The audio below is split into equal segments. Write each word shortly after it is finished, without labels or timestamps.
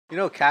You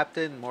know,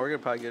 Captain Morgan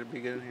probably gonna be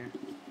good in here.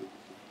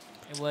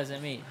 It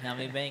wasn't me. Now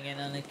me banging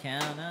on the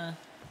counter.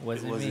 It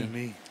wasn't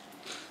me.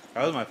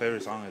 That was my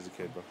favorite song as a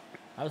kid, bro.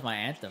 That was my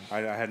anthem. I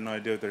had no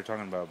idea what they're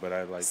talking about, but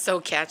I like. So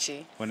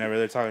catchy. Whenever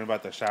they're talking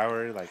about the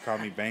shower, like call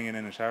me banging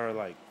in the shower,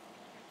 like,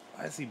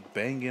 why is he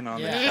banging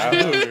on the Yeah.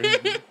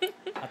 shower?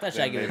 I thought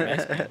Shaggy was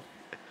Mexican.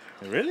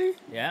 Really?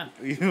 Yeah.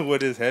 Even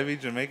with his heavy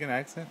Jamaican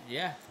accent?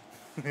 Yeah.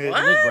 What? He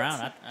looked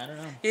brown. I don't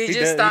know. You He just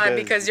does- he thought does,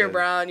 because he you're does.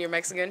 brown, you're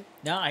Mexican?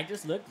 No, I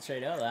just looked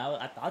straight up.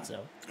 I thought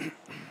so.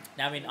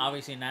 I mean,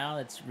 obviously now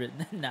it's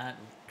written not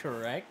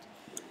correct.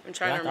 I'm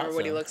trying Yeah, I to remember thought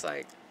what he so. looks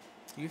like.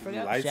 You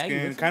forgot Light Shaggy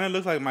skin, was- kind of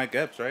looks like Mike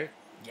Epps, right?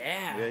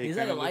 Yeah, Yeah, he he's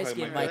like a kinda looks light like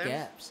skinned Mike Mike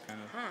Epps. Epps. Kind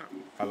of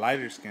Huh. a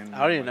lighter skin. I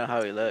don't even know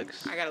how he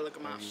looks. I gotta look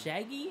him up.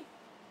 Shaggy?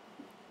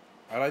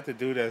 I like the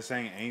dude that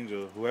sang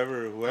Angel.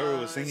 Whoever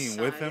was singing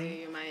with him.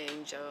 You're my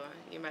angel.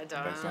 You're my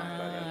dog. That song.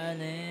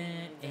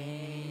 Darling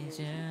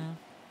angel.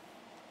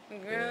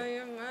 Girl,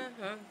 you're my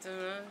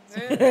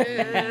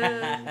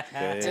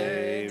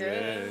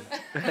Baby.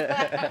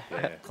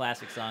 Yeah.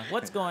 Classic song.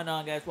 What's going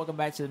on, guys? Welcome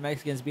back to the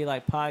Mexicans Be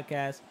Like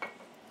podcast.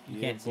 You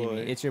Yeah, can't see boy.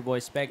 me. It's your boy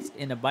Specs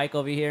in the bike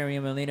over here. Me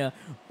and Melina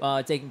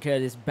taking care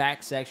of this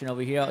back section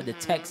over here, the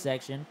tech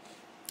section.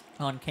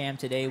 On cam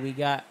today, we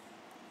got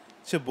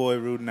It's your boy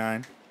Rude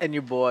 9. And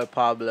your boy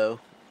Pablo.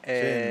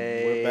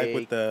 Shit, we're back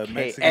with the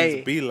Mexicans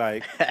AKA. Be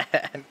Like. you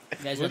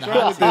guys are in What's the wrong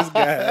hot with this seat.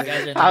 guy? You guys are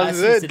in the I hot was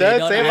seats good. today. Don't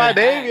Don't say have my a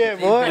name hat. yet,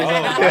 boy.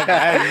 Oh, my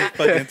bad.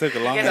 You fucking took a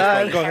long You time.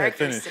 guys Go are ahead,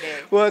 characters finish.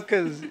 today. Well,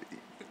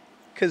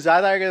 cause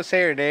I thought you were gonna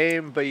say her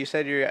name, but you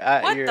said you're.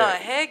 What you're, the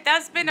heck?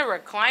 That's been a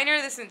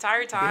recliner this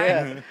entire time?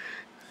 Yeah.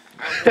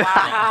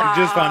 Wow.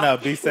 You just found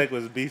out beefsteak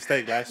was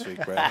beefsteak last week,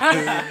 bro.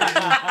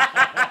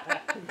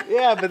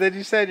 Yeah, but then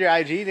you said your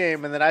IG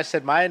name, and then I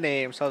said my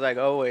name, so I was like,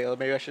 oh wait,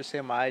 maybe I should say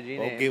my IG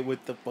Go name. get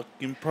with the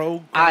fucking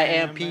program. I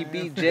am man.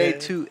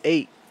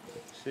 PBJ28.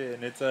 Shit,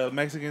 and it's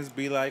Mexicans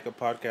Be Like, a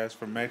podcast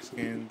for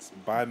Mexicans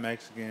by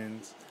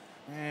Mexicans.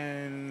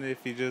 And if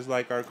you just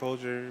like our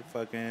culture,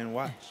 fucking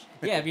watch.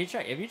 Yeah, if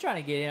you're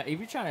trying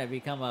to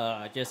become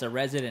just a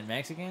resident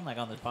Mexican, like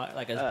on the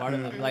like as part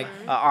of the, like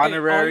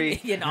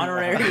Honorary. an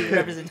honorary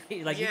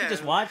representation, like you can Yeah.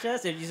 just watch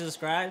us if you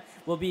subscribe.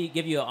 We'll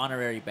give you an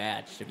honorary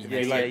badge. To be If Yeah,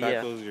 you Mexican. like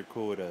yeah. tacos, you're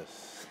cool with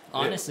us.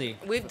 Honestly,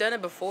 We've done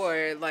it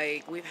before.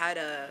 Like, we've had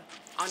a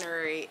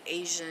honorary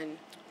Asian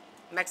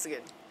Mexican.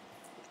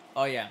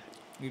 oh yeah,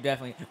 we've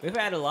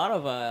had a lot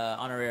of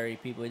honorary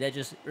people that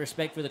just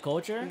respect for the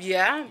culture.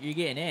 Yeah. You're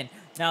getting in.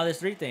 Now there's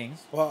three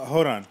things. Well,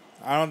 hold on.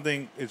 I don't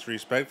think it's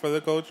respect for the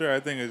culture. I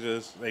think it's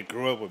just they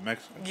grew up with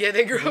Mexicans. Yeah,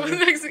 they grew up with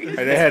Mexican.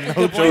 Like, they had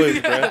no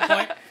choice, bro.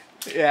 Point.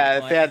 Yeah,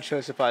 if they had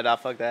choice, I'd probably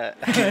not fuck that.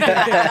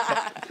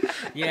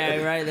 Yeah,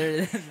 right.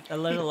 There's a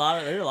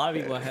lot of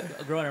people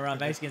growing around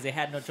Mexicans. They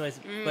had no choice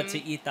but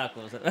to eat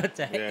tacos,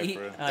 to Yeah, eat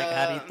bro. like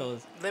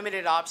jarritos.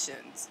 Limited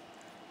options.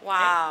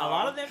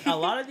 Wow. A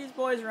lot of these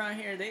boys around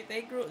here,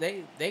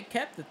 they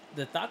kept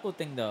the taco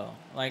thing though,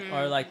 like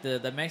or like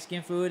the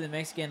Mexican food and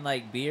Mexican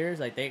like beers,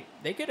 like they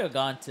could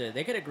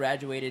have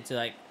graduated to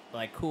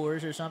like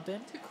Coors or something,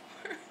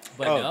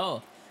 but Oh.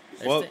 no.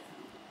 They're Well, sti-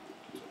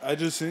 I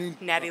just seen.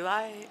 Natty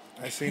Light.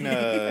 I seen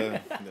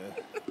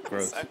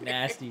gross.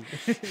 nasty.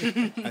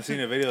 I seen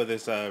a video of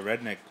this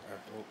redneck.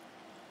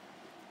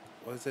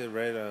 What's it?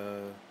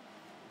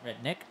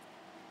 Redneck.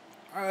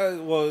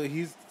 Well,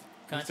 he's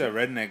a Country?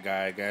 redneck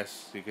guy, I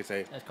guess you could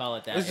say. Let's call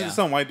it that. This Yeah. is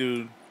some white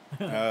dude.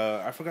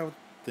 I forgot what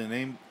the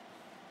name.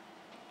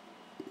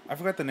 I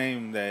forgot the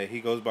name that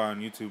he goes by on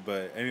YouTube,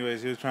 but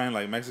anyways, he was trying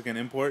like Mexican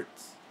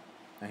imports,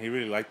 and he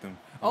really liked them.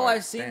 I'm Oh, like,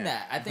 I've seen "Damn."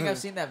 that. I think I've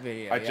seen that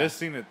video. I yeah. just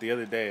seen it the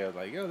other day. I was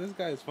like, "Yo, this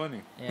guy is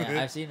funny."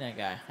 Yeah, I've seen that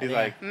guy. I He's think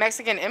like,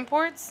 Mexican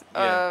imports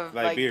yeah, of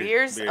like beer-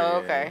 beers? beer, Oh, yeah,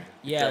 okay.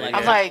 Yeah, like-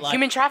 I'm Yeah. like, Like-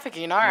 human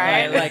trafficking, all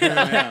right. Like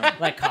Yeah.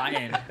 like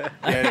cotton.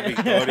 He had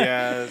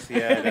Victorias. He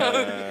had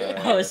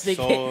I was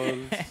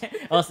thinking, Sols.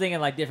 I was thinking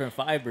like different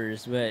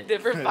fibers, but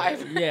Different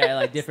fibers. yeah,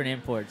 like different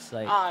imports.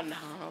 Like Oh, no.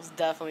 I was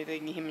definitely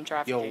thinking human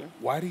trafficking. Yo,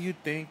 why do you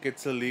think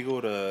it's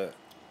illegal to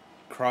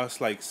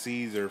cross like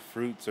seeds or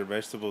fruits or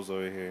vegetables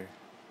over here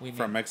we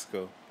from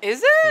Mexico?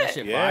 Is that it?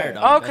 shit Yeah. fire,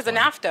 dog. Oh, That's because of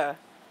why. NAFTA.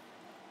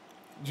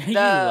 You the-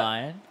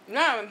 lying?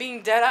 No, I'm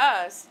being dead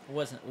ass.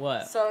 Wasn't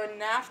what So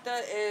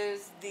NAFTA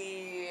is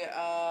the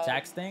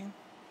tax thing?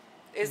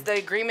 is the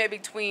agreement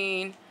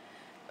between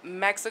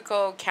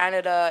Mexico,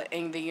 Canada,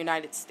 and the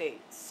United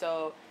States.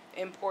 So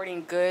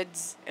importing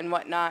goods and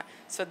whatnot.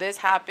 So this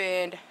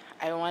happened,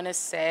 I want to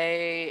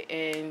say,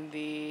 in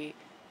the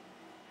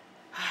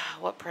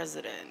what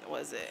president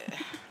was it?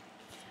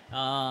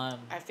 I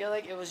feel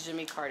like it was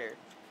Jimmy Carter.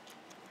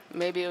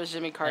 Maybe it was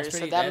Jimmy Carter. that's So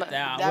pretty, that, that,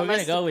 that we're gonna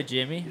must go with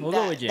Jimmy. We'll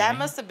go with Jimmy. that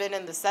must have been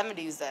in the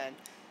 70s then.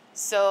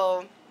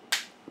 So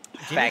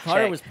Jimmy Fact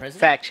Carter check. was president.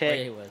 Fact Oh, check.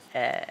 yeah, he was.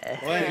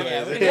 Well, anyways, Yeah.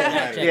 it doesn't Yeah.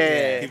 matter.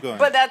 Yeah. Keep going.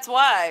 but that's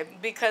why,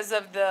 because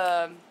of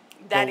that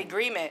Well-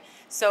 agreement.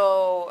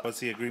 So What's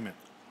the agreement?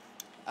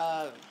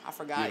 I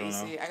forgot. You You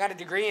don't know? see, I got a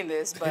degree in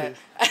this, but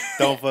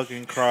Don't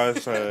fucking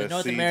cross The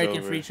North seas American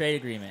over. Free Trade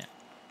Agreement.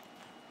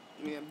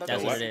 yeah, but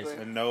That's what it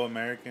basically- is. A no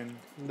American.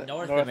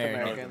 North American.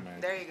 North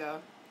American. There you go.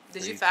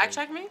 Did you Free fact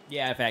trade. check me?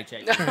 Yeah, I fact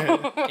checked.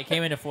 It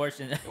came into force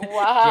in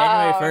Wow.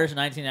 January 1st,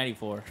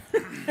 1994.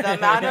 The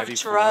amount of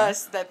 94.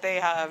 trust that they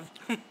have.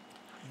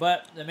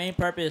 But the main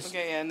purpose,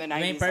 Okay, yeah, in the 90s. the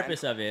main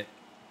purpose of it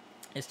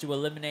is to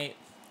eliminate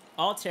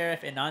all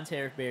tariff and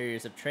non-tariff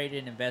barriers of trade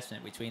and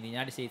investment between the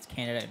United States,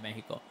 Canada, and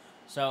Mexico.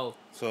 So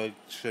So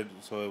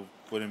it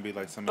wouldn't be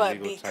like some But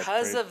illegal type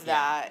because trade. of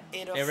that,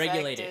 it They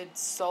regulate affected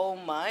so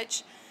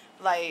much.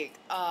 Like,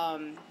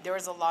 there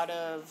was a lot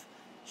of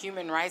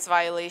human rights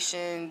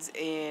violations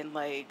in,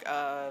 like,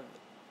 of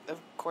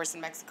course,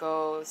 in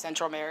Mexico,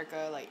 Central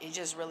America. Like, it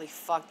just really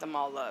fucked them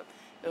all up.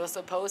 It was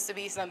supposed to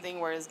be something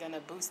where it's going to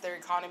boost their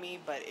economy,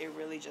 but it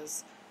really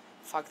just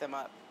fucked them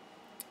up.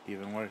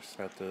 Even worse,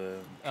 at the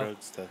drug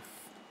stuff.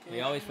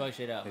 they always fuck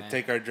shit up, They man.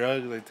 take our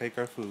drugs, they take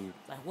our food.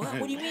 Like, what?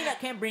 What do you mean I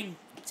can't bring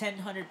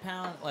 1,000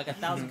 pounds, like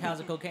 1,000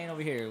 pounds of cocaine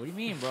over here? What do you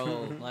mean,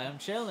 bro? Like, I'm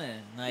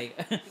chilling. Like,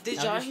 Did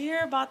I'm y'all just-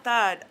 hear about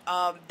that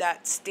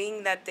that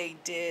sting that they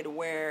did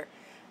where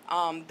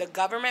the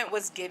government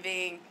was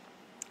giving,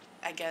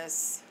 I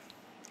guess,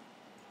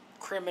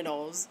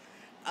 criminals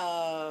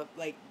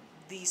like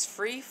these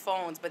free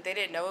phones, but they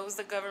didn't know it was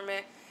the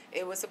government.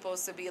 It was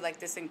supposed to be like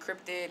this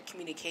encrypted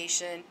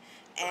communication,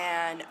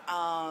 and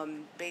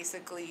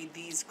basically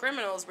these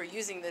criminals were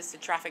using this to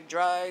traffic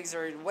drugs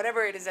or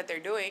whatever it is that they're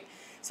doing.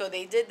 So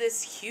they did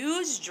this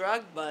huge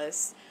drug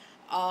bust.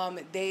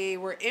 They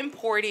were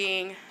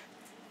importing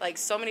like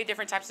so many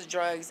different types of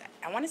drugs.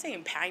 I want to say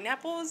in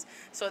pineapples.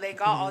 So they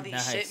got all these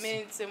Nice.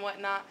 shipments and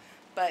whatnot.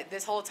 But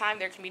this whole time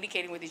they're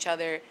communicating with each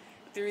other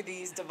through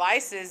these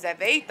devices that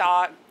they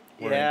thought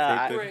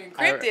Yeah, encrypted. were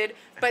encrypted,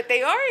 but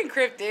they are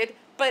encrypted.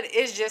 But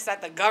it's just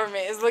that the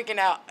government is looking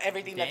at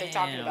everything that they're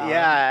talking Damn. about.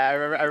 Yeah,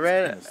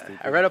 kinda stupid.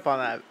 I read up on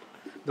that.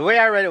 The way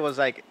I read it was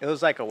like a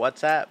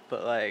WhatsApp,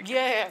 but like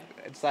Yeah.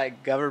 it's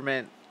like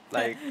government,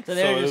 like so So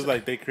they're it was just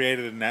like they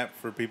created an app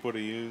for people to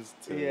use.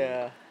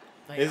 yeah.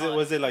 like,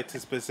 Was it like to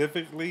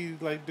specifically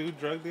like do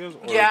drug deals?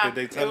 Or Yeah, did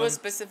they tell it was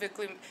them?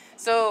 specifically.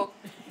 So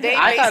they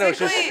I thought it was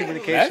just basically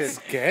communication. That's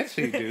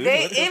sketchy, dude.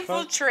 they What the fuck?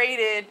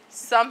 infiltrated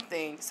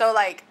something. So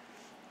like,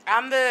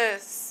 I'm the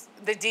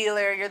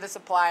dealer, you're the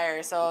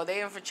supplier. So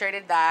they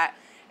infiltrated that,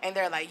 and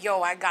they're like,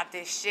 "Yo, I got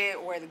this shit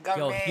where the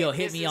government." yo,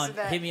 hit this, me this, on and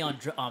that."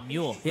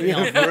 mule. Hit me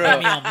on For real. hit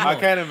me on I mule.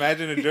 can't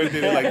imagine a drug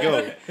dealer like,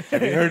 yo,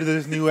 have you heard of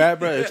this new app,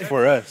 bro? It's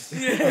for us.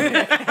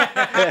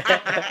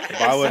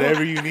 Buy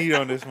whatever you need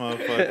on this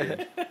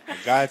motherfucker. I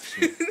got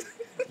you.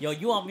 Yo,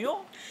 you on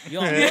mule? You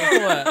on mule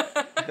or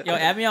what? Yo,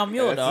 add me on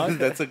mule, dog.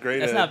 That's a great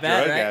That's not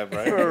bad, drug right? app,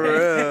 right? For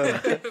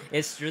real.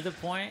 It's through the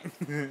point.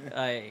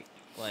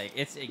 Like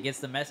it gets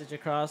the message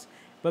across.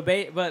 But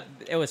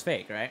it was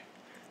fake, right?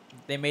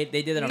 They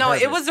did it on No,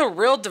 purpose. it was a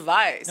real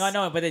device. No, I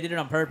know, but they did it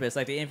on purpose.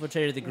 Like they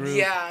infiltrated the group.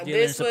 Yeah,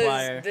 dealer and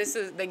supplier. this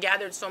is they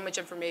gathered so much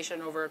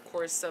information over a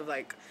course of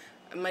like,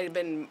 it might have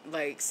been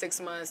like 6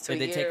 months to Did a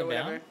they year take or them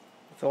down? whatever.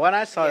 The one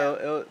I saw,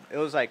 Yeah. it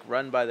was like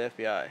run by the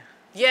FBI.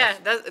 Yeah,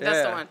 that's the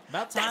Yeah. one.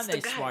 About time That's the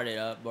they guy. smarted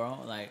up, bro.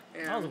 Like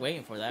Yeah. I was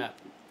waiting for that.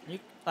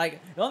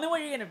 Like the only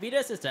way you're gonna beat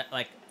us is to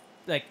like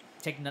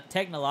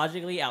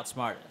technologically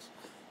outsmart us.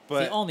 It's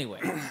But the only way.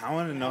 I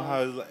want to know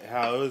how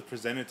it was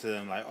presented to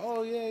them. Like,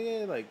 oh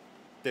yeah, like,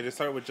 did it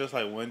start with just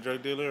like one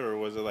drug dealer, or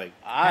was it like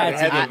Had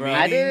to be, bro.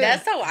 I didn't.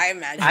 That's how I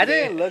imagined I it.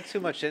 didn't look too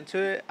much into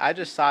it. I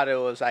just thought it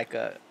was like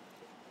a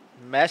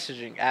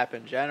messaging app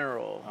in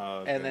general, Oh,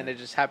 okay. and then it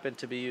just happened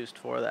to be used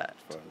for that.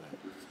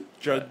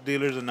 Drug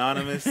Dealers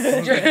Anonymous?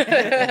 Like,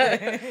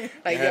 They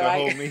yo, had a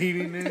whole I,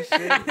 meeting and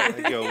shit.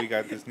 Like, yo, we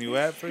got this new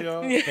app for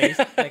y'all.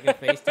 Like a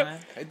FaceTime.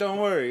 Hey, don't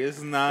worry,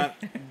 it's not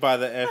by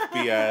the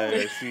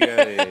FBI or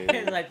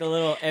CIA. Like the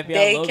little FBI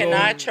they logo.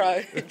 cannot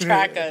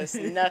track us.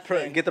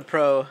 Nothing. Get the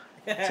pro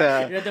You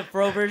know the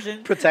pro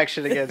version.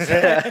 protection against.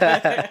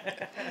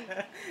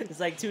 It's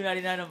like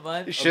 $2.99 a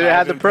month. You should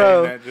have had the Imagine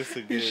pro. paying that just to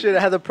You get should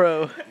have had the pro.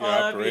 your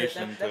that'd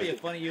operation. be a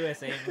funny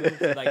USA move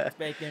to like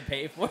make and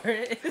pay for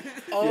it.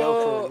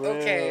 Oh, for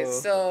okay. real.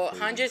 So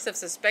hundreds of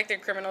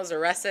suspected criminals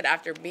arrested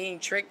after being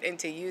tricked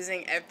into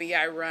using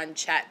FBI-run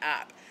chat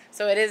app.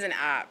 So it is an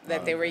app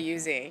that they were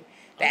using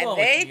that going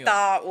with they you.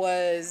 thought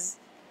was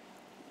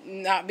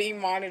not being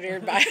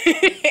monitored by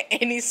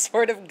any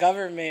sort of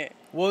government.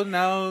 Well,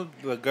 now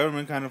the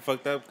government kind of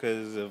fucked up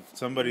because if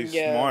somebody's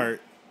Yeah.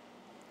 smart,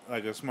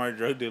 like a smart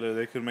drug dealer,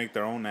 they could make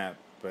their own app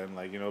and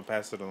like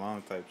pass it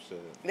along type shit.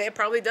 It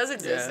probably does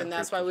exist, Yeah. and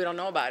that's why we don't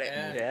know about it.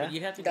 Yeah. But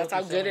you'd have to That's go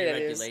how through so good many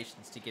it is.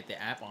 regulations to get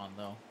the app on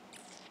though.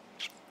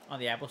 On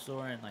the Apple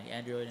Store and like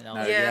Android and all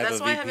Nah, that. you Yeah, have that's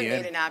a why I haven't VPN.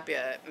 made an app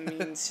yet. I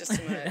mean, it's just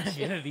too much.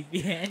 You have a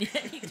VPN.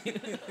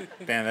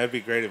 Damn, that'd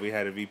be great if we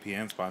had a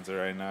VPN sponsor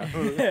right now.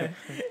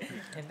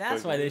 And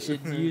that's why they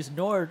should use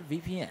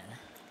NordVPN.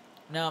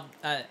 No,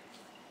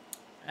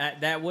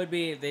 that would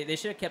be they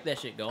should have kept that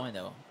shit going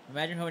though.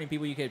 Imagine how many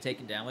people you could have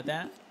taken down with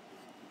that.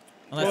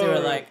 Unless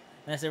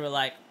they were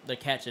like they're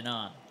catching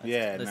on.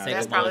 Yeah, let's no, take That's them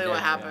That's probably all what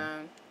down.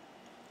 happened.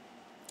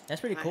 That's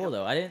pretty I cool hope-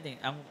 though. I didn't think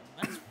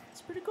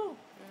that's pretty cool.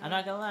 I'm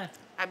not gonna lie.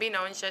 I be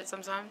knowing shit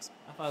sometimes.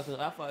 I fucks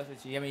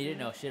with you. I mean, you didn't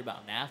know shit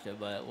about NAFTA,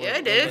 but Yeah,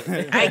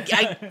 I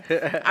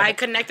did. I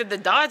connected the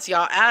dots.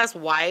 Y'all asked,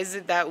 why is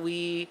it that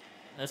you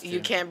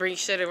can't bring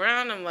shit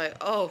around? I'm like,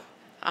 oh,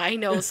 I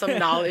know some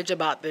knowledge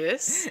about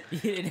this. You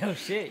didn't know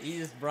shit. You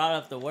just brought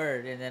up the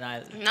word, and then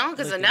I. No,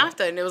 because of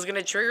NAFTA, and it was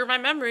gonna trigger my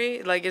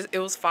memory. Like it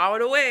was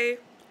filed away.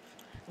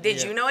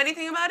 Did you know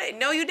anything about it?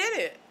 No, you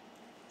didn't.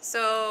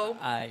 So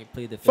I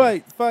plead the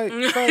Fight.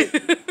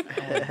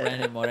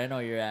 Brandon Moreno,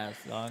 your ass,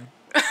 dog.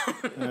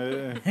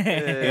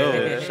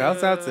 Yo,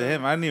 shouts out to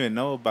him. I didn't even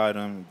know about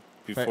him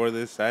before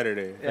this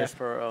Saturday. Yeah,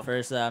 for real.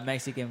 First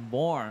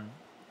Mexican-born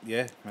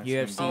Yeah.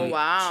 UFC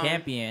wow.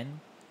 champion.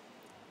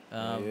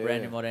 Yeah.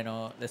 Brandon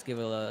Moreno. Let's give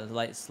it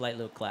a slight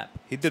little clap.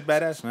 He did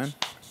badass, man.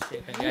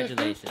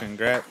 Congratulations.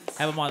 Congrats.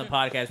 Have him on the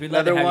podcast. We'd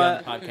love to have you on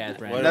the podcast,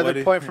 Brandon.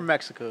 Another point from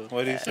Mexico.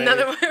 What did he say?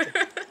 another one.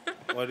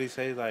 What did he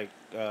say? Like,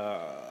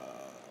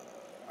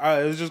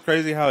 it was just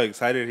crazy how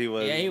excited he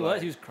was. Yeah, he was.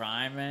 Like, He was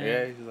crying, man.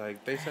 Yeah, he's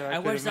like, they said I I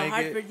worked couldn't so make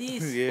hard it. for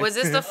this. Yeah. Was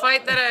this the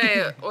fight that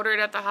I ordered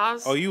at the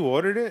house? Oh, you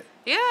ordered it?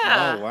 Yeah.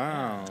 Oh,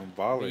 wow.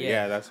 Baller. Yeah.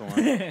 Yeah, that's the one.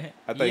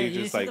 I thought Yeah, you you just,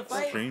 didn't see like, the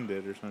fight? streamed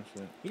it or some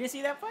shit. You didn't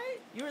see that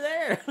fight? You were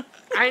there.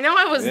 I know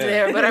I was Yeah.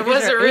 there, but I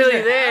wasn't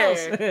really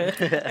there.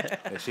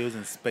 Yeah, she was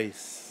in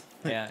space.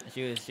 Yeah,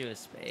 she was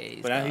space.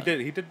 But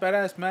he did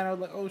badass, man. I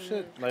was like, oh,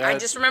 shit. Like, I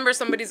just remember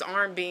somebody's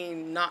arm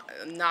being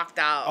knocked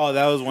out. Oh,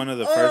 that was one of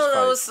the first fights.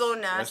 that was so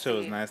That nasty. shit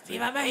was nasty.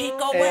 Viva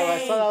Mexico, Yeah, I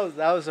way. saw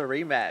that was a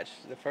rematch.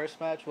 The first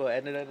match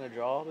ended in a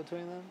draw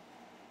between them.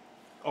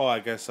 Oh, I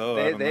guess so.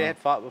 I don't They know. had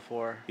fought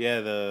before.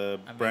 Yeah, the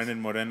I miss- Brandon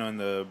Moreno and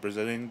the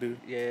Brazilian dude.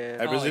 Yeah.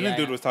 That Oh, Brazilian yeah,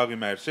 dude yeah. was talking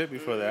mad shit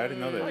before that. I didn't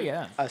know that. Oh,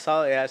 yeah. I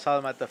saw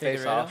them at the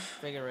face off.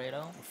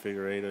 Figueredo.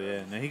 Figueredo, yeah.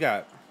 And then he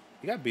got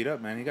beat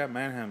up, man. He got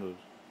manhandled.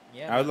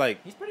 Yeah. I was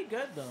like, he's pretty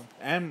good, though.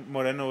 and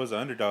Moreno was an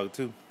underdog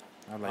too.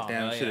 I was like, Oh,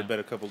 damn, hell should have yeah. bet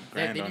a couple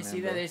grand Did on you see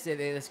him. that? bro. They said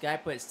this guy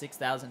put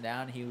 6,000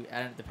 down.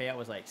 The payout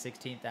was like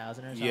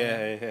 16,000 or something.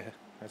 Yeah.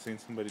 I seen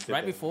somebody did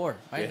Right that. before.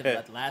 Right Yeah.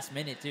 at the last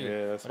minute, too.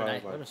 Yeah, that's what why a, I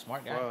was like, what a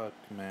smart guy. fuck,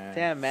 man.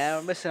 Damn, man,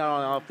 we're missing out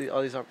on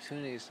all these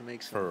opportunities to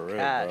make some For real,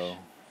 cash. bro.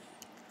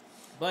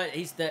 But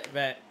he's that.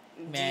 But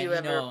man, Do you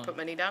ever know, put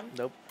money down?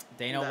 Nope.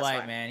 Dana That's White,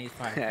 fine. man, he's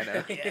probably I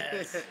know.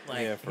 yes. Like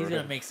Yeah, for he's real.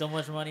 gonna make so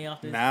much money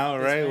off this. Now, off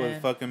this right, man.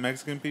 with fucking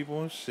Mexican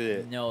people, You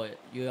shit. know it.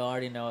 You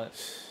already know it.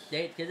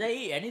 Because they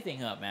eat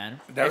anything up, man.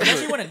 That was-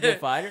 Especially when a good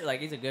fighter.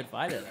 Like he's a good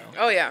fighter, though.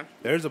 Oh yeah.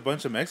 There's a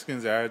bunch of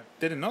Mexicans there. I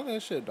didn't know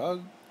that shit,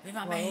 dog.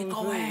 Viva Oh,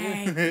 Mexico, shit.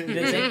 way.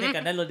 The same thing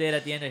Canelo did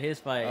at the end of his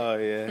fight. Oh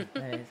yeah.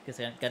 Because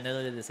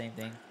Canelo did the same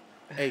thing.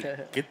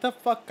 Hey, get the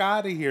fuck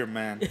out of here,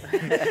 man.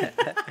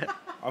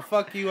 I'll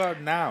fuck you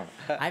up now.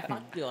 I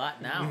fucked you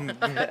out now.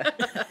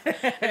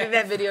 I think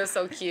that video is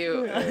so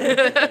cute.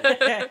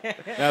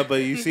 No, but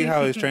you see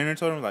how his trainer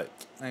told him, like,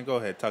 man, go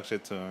ahead, talk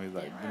shit to him. He's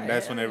like, Yeah, and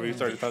that's right. whenever he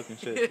started talking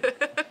shit.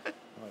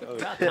 I'm like, oh,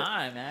 About shit.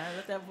 time, man.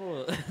 Let that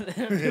fool let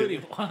him do what he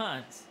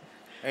wants.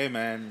 Hey,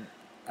 man,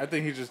 I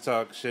think he just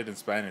talk shit in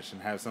Spanish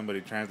and have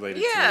somebody translate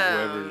it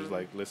Yeah. to whoever's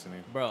like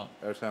listening. Bro,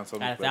 That sounds so at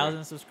much 1,000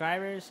 better.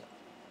 subscribers,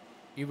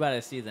 you about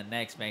to see the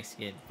next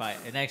Mexican fight,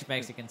 the next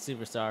Mexican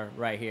superstar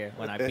right here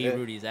when I beat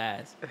Rudy's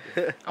ass.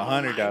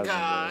 100,000. bro.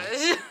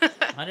 Gosh.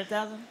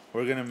 100,000?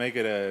 We're gonna make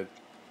it a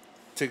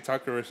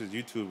TikToker versus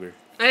YouTuber.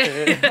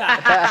 Can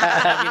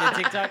I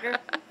be the TikToker?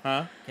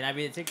 Huh? Can I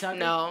be the TikToker?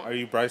 No. Are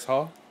you Bryce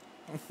Hall?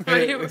 Are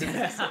you-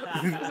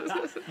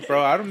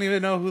 Bro, I don't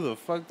even know who the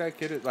fuck that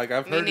kid is. Like,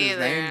 I've Me heard his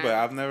name, neither. but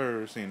I've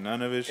never seen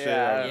none of his shit.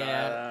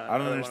 Yeah. I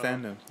don't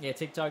understand him. Yeah,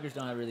 TikTokers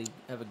don't really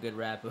have a good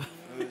rap.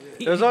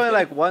 There's only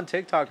like one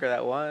TikToker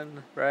that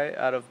won, right?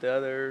 Out of the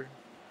other.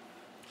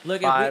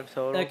 Look, Five if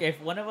total. Look,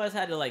 if one of us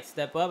had to like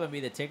step up and be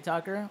the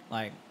TikToker,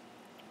 like,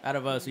 out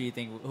of us, who you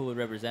think who would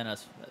represent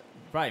us?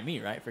 Probably me,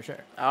 right? For sure.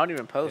 I don't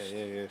even post.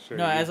 Yeah, sure.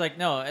 No, you. as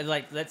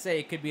like let's say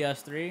it could be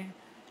us three,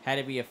 had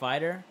to be a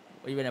fighter,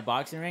 or even a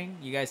boxing ring.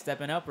 You guys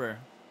stepping up, or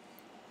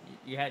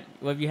you had?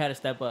 What if you had to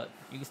step up?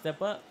 You can step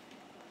up.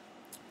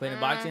 But in a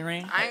boxing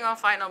ring, I ain't gonna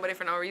fight nobody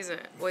for no reason.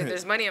 Wait,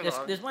 there's money there's,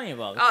 involved. there's money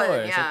involved. Oh, Of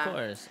course, yeah. of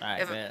course. All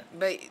right, If- bet.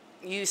 but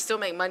you still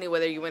make money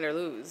whether you win or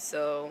lose.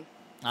 So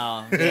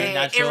Oh, in,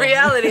 not in sure.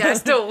 reality, I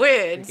still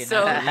win. We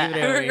So cannot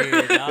leave it over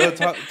here, dog. Yo,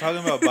 talking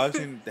about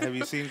boxing, have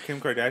you seen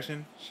Kim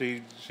Kardashian?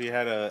 She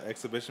had a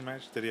exhibition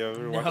match. Did you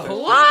ever watch that? No.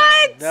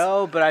 what?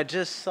 No, but I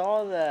just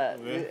saw that.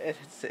 Yeah.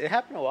 It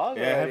happened a while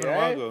ago. Yeah, it happened a while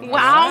right? ago. Wow,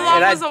 how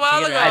long And was a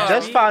while I ago? I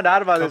just found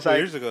out about A this couple like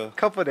years ago. a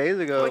couple days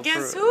ago.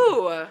 Against for-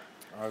 who? Uh,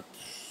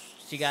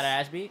 She got her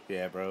ass beat.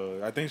 yeah,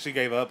 bro. I think she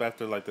gave up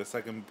after like the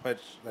second punch.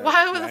 that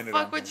Why the landed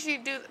fuck on would her. she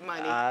do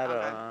money? I don't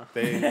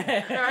Okay. know.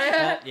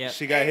 They, Yeah.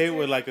 she got hit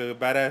with like a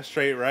badass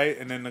straight right,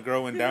 and then the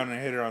girl went down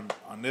and hit her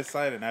on this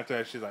side, and after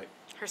that she's like,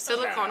 Her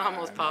silicone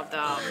almost popped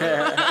out.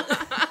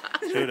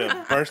 she would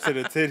have bursted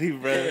a titty,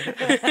 bro.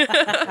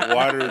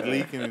 Water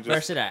leaking and just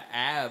Bursted an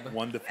ab.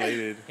 one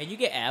deflated. Can you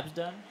get abs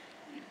done?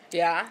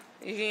 Yeah,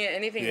 you can get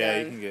anything Yeah,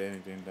 you done. can get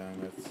anything done.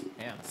 That's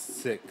Yeah.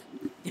 sick,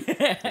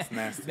 That's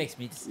nasty. makes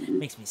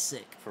me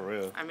sick. for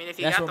real. I mean, if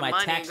you That's got where the my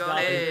money, tax go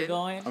dollars are ahead.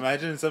 going.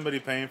 Imagine somebody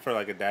paying for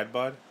like a dad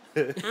bod.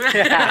 Bruh,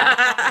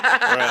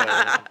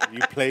 you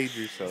played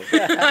yourself. You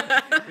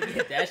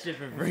get that shit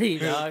for free,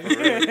 dog.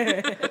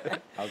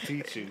 I'll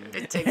teach you.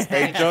 It takes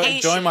Hey,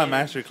 dedication. join my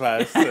master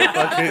class.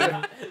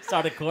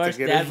 Start a course,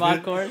 get dad in.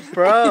 bod course.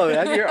 Bro,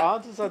 you're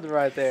onto something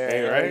right there.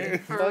 Hey,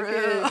 right? For Fuck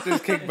real. it.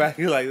 Just kick back.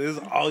 You're like, this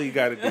is all you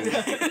gotta do.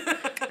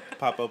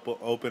 Pop up,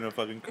 open a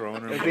fucking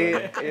Corona.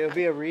 It'll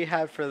be a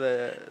rehab for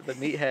the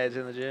meatheads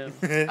in the gym.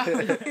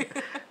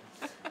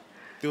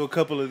 Do a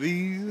couple of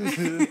these.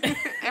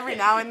 Every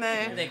now and And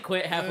then. then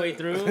quit halfway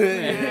through.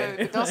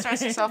 Yeah, don't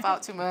stress yourself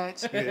out too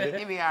much.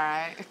 You'll be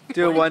alright.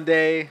 Do it one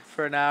day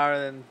for an hour,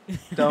 then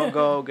don't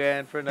go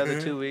again for another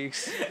 2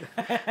 weeks.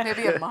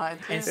 Maybe a month.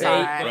 And It's say,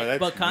 alright. Bro, that's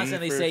but me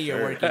constantly for say you're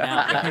sure. working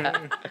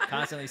out.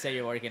 Constantly say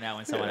you're working out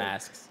when someone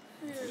asks.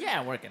 Yeah,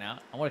 I'm working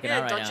out. I'm working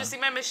out right don't now. you see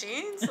my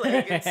machines?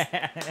 Like,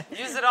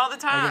 use it all the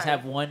time. I just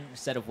have one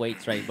set of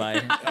weights right by.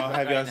 Oh,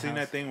 have y'all in the seen house.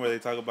 that thing where they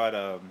talk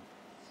about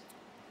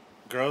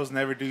girls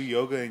never do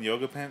yoga in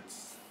yoga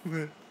pants?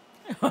 They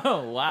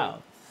Oh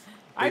wow.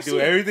 I've do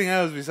seen- everything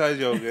else besides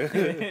yoga.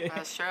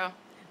 That's true.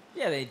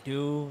 Yeah, they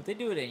do. They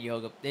do it in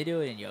yoga. They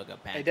do it in yoga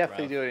pants. I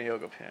definitely bro. do it in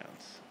yoga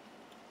pants.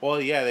 Well,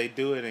 yeah, they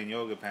do it in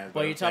yoga pants.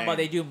 But I'm you're talking about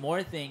they saying- do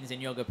more things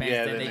in yoga pants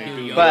Yeah, than than they they do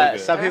do yoga. But yoga.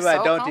 some They're people that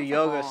so don't do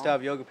yoga comfortable. still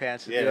have yoga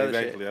pants to Yeah, do other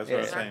exactly. shit. That's yeah.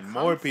 what I'm They're saying.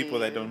 More people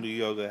that comfy. don't do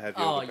yoga have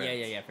yoga Oh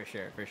pants. yeah, for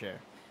sure.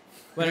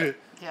 But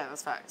Yeah,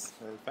 that's facts.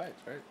 That's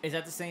facts, right? is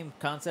that the same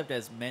concept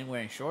as men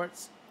wearing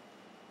shorts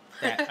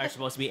that are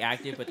supposed to be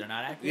active but they're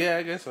not active? Yeah,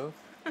 I guess so.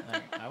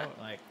 Like, I would,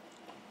 like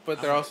But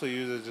they're also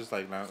used as just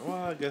like not. Well,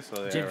 I guess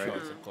so. Yeah, gym right.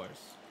 shorts, of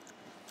course.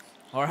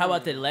 Or how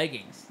about the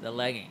leggings? The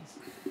leggings.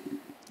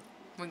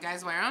 When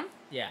guys wear them,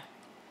 Yeah.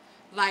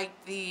 like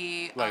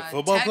the Like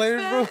football tech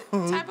players, bro?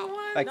 fit type of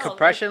one. Like No,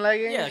 compression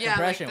leggings? Yeah, Yeah,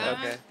 compression like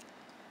ones. that. Okay.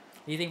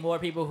 Do you think more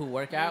people who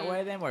work out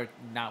wear them or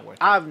not work?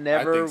 I've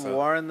never think so.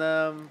 worn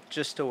them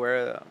just to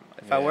wear them.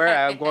 If I Yeah. wear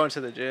it, I'm going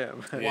to the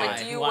gym. Yeah. Why? Like,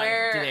 do you Why?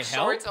 wear Do they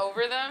shorts help?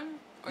 over them,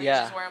 or Yeah.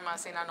 you just wear them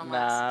así nada nomás?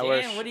 Nah, I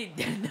wear Damn, sh- what do you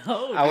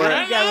no? I wear- dude,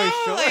 I you gotta wear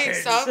don't know. Like,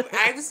 shorts.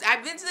 so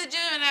I've been to the gym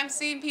and I've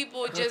seen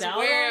people just Without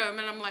wear them?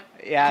 them, and I'm like,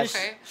 Yeah, Just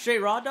okay.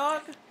 straight raw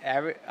dog? I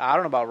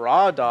don't know about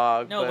raw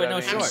dog. No, but I no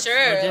mean- shorts. sure.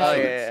 No gym Oh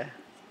shorts. yeah,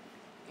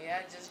 Yeah,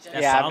 just gym.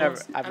 That's yeah. I've solid.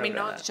 never. I've I mean,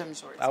 never no done that. gym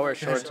shorts. I wear but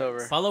gym shorts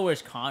over. Paulo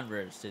wears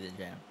Converse to the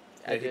gym.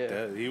 I Yeah, he do.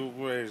 does. He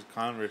wears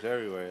Converse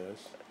everywhere.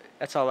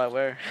 That's all I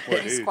wear. Poor Are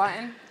you dude.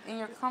 squatting in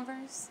your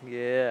Converse?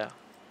 Yeah,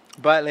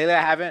 but lately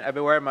I haven't. I've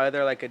been wearing my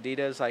other like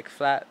Adidas, like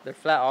flat. They're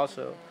flat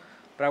also,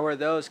 but I wear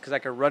those because I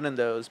can run in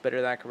those better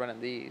than I can run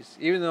in these.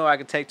 Even though I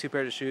could take two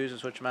pairs of shoes and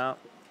switch them out.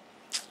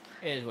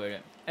 It is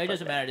weird. It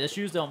doesn't matter. The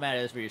shoes don't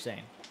matter. That's what you're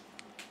saying.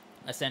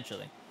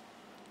 Essentially,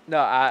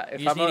 No, you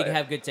if just I'm need to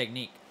have good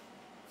technique.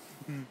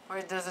 Or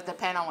does it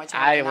depend on what you're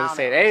I working wasn't out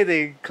saying on?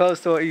 anything close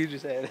to what you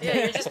just said. Yeah,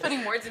 you're just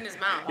putting words in his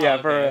mouth. Yeah,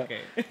 Oh, for real.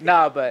 okay.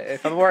 No, but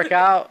if I'm work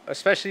out,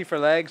 especially for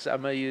legs,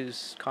 I'm gonna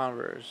use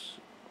Converse.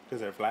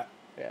 Because they're flat.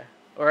 Yeah,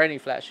 or any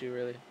flat shoe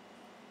really.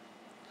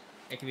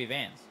 It could be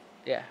Vans.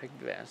 Yeah, I can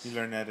do Vans. You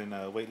learned that in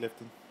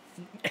weightlifting.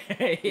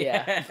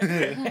 yeah.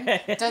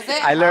 Does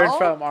it I learned help?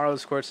 from Arnold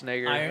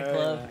Schwarzenegger. Iron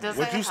Club. Does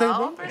What'd it you say, bro?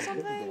 help or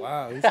something?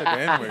 Wow, you said the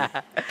N-word.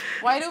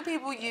 Why do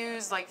people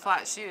use like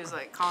flat shoes,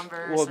 like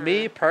Converse? Well, or...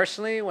 me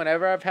personally,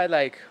 whenever I've had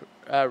like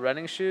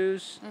running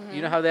shoes,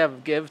 you know how they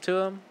have give to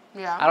them.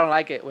 Yeah. I don't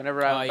like it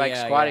whenever I'm Oh, like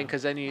yeah, squatting yeah.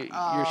 because then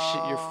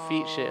your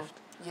feet shift.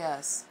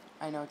 Yes,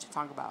 I know what you're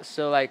talking about.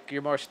 So like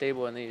you're more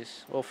stable in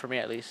these. Well, for me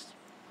at least.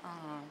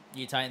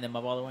 You tighten them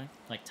up all the way,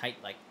 like tight,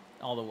 like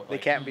all the way. They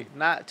like, can't be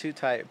not too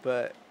tight,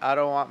 but I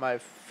don't want my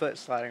foot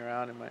sliding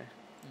around in my.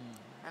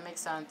 That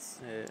makes sense.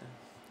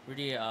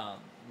 Yeah.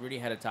 Rudy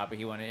had a topic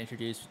he wanted to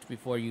introduce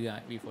before you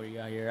got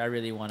here. I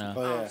really wanna.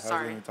 Oh, yeah, I was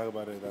sorry. going to talk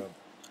about it.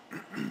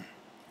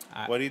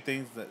 I- What do you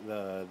think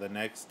the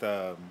next...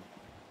 all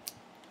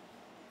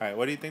right,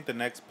 what do you think the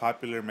next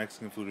popular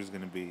Mexican food is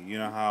going to be? You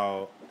know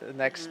how... The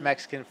next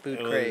Mexican food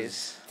it was-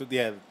 craze.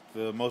 Yeah,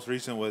 the most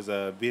recent was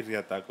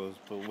birria tacos,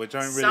 but which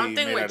aren't really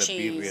Something made with out of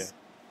cheese. birria.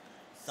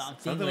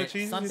 Something with with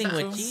cheese, you Something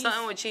think with so? cheese.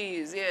 Something with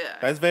cheese, yeah.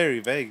 That's very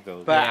vague,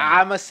 though. But Yeah.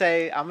 I'm gonna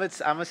say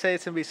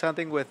it's gonna be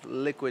something with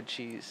liquid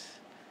cheese,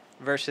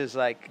 versus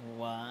like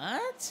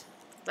What?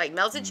 Like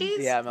melted cheese?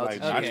 yeah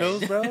melted Like cheese.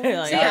 nachos, bro?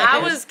 Like- See, Yeah, I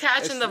it's- was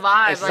catching the It's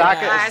vibe. Like, not,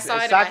 I it's, saw it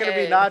it's in not my gonna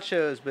be head.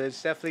 nachos, but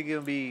it's definitely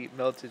gonna be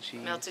melted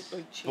cheese. Melted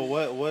cheese. But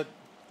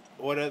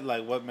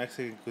what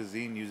Mexican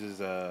cuisine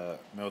uses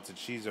melted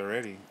cheese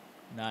already?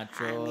 I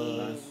Nachos.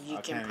 mean, you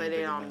I can can't put even it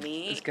think of on it.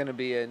 meat. It's gonna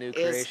be a new It's,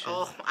 creation.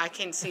 oh, I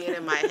can see it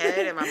in my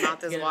head and my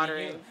mouth is Gonna be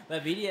watering. new.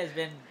 But BD has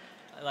been,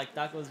 like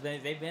tacos,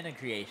 they've been a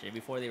creation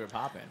before they were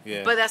popping.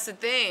 Yeah. But that's the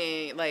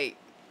thing. Like,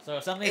 So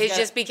something. it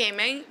just became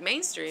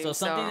mainstream. so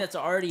something that's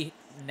already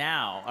in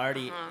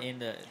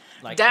the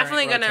like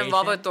definitely current gonna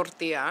involve a rotation.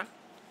 tortilla.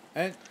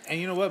 And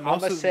you know what? I'ma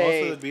Most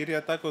say- of the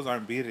birria tacos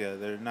aren't birria.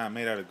 They're not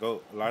made out of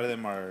goat. A lot of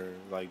them are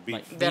like beef.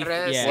 Like- The Beef,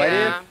 rest, yeah. What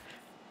yeah.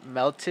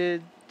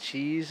 Melted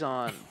cheese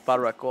on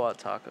barbacoa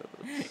tacos.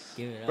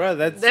 Give it up. Bro,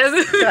 that's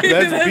That's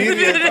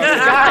birria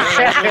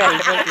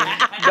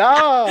tacos.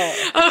 No.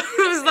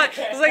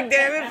 I was like,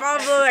 damn it,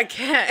 Pablo, I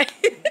can't.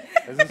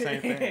 It's the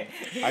same thing.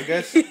 I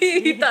guess.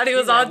 He thought he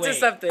was onto Wait.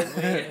 something.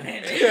 Wait a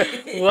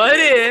minute. What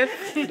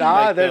if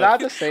Nah, Like they're the- not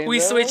the same. we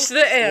though. switched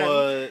the M?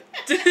 Well,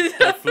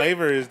 the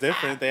flavor is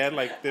different. They had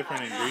like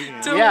different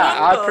ingredients. Dude. Yeah,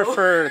 I Whoa.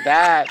 prefer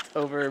that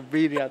over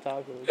birria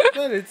tacos.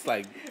 But it's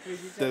like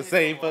the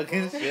same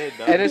fucking shit,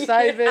 though. And it's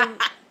not even.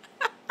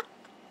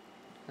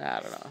 I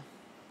don't know.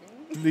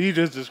 You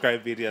just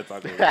described birria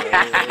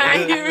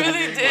tacos. You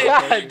really did.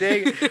 God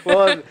dang it.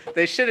 Well,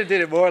 they should have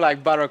did it more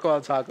like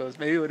barbacoa tacos.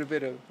 Maybe it would have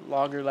been a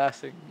longer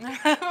lasting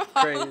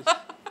craze.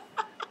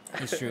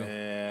 It's true.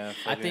 Yeah.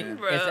 I think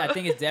Bro. I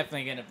think it's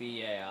definitely gonna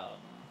be a.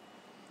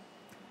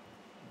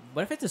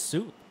 What if it's a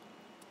soup?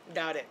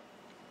 Doubt it.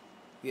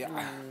 Yeah.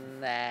 Nah.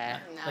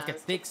 Nah, Like a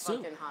it's thick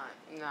soup. fucking hot.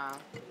 Nah.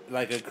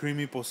 Like a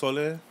creamy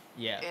pozole.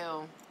 Yeah,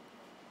 Ew.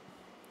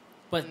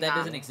 but that Nah.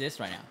 doesn't exist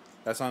right now.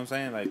 That's what I'm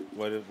saying. Like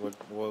what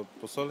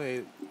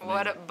pozole?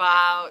 What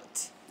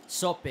about?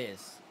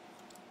 Sopes.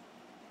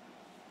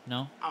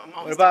 No. I'm What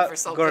always about down for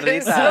sopes.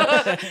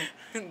 gorditas?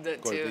 The two.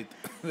 Gordita.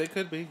 They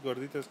could be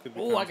gorditas. Could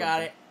be. Oh, I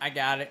got it. I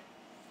got it.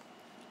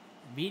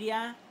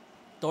 Birria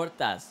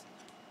tortas.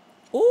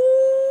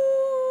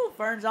 Ooh,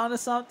 Fern's onto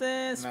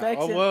something. Specs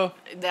Oh it. well.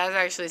 That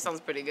actually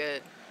sounds pretty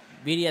good.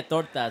 Birria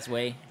tortas,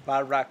 way.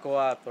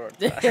 Barbacoa torta.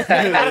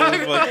 That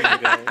was fucking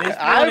good.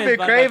 I've been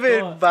Barbacoa.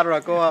 craving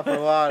barbacoa for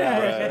a while now.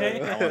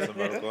 Bruh, I want some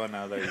barbacoa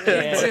now. That you're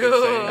Yeah. fucking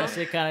Dude. saying. That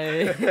shit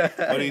kind of.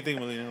 What do you think,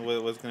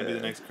 Melina? What's gonna be the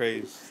next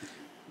craze?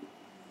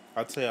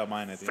 I'll tell you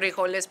mine. I think.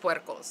 Frijoles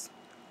puercos.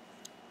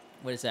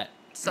 What is that?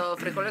 So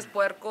frijoles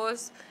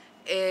puercos,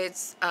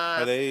 it's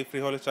Are they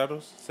frijoles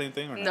charros? Same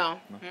thing or no.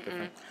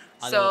 different?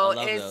 I So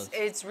love it's those.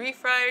 it's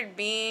refried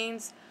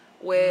beans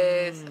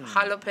with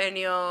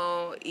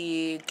jalapeno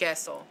y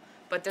queso.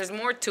 But there's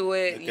more to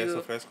it. El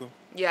queso fresco.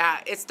 Yeah,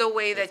 it's the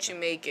way that you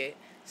make it.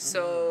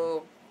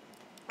 So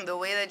the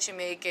way that you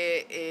make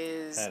it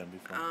is Had 'em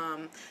before.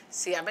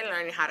 see, I've been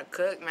learning how to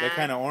cook, man. They're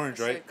kinda orange,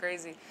 It's right?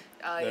 Crazy.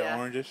 They're Yeah.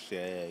 orangish.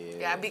 Yeah.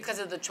 Yeah, because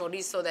of the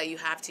chorizo that you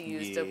have to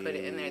use to put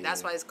it in there.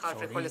 That's why it's called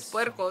frijoles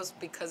puercos,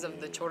 because of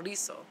the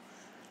chorizo.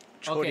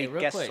 Okay,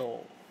 real quick. Choriqueso.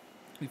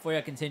 Before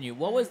I continue,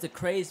 what was the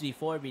craze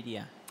before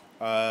birria?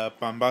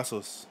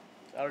 Pambazos.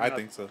 don't I know.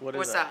 think so. What is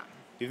What's that?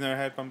 You've never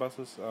had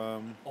pambazos?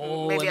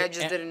 Oh, Maybe and- I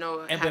just and- didn't know.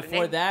 it And had a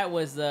before name. that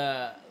was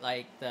the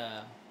like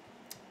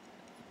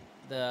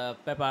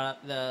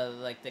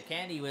the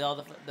candy with all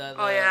the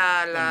Oh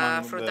yeah, the la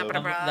man- fruta the- the,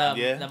 preparada.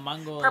 Yeah. the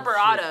mango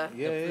Preparada.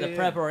 shit. The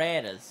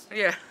preparadas.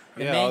 Yeah.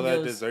 The Yeah, all that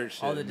mangoes, dessert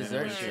shit. all the and then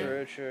dessert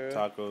like shit. True.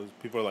 Tacos.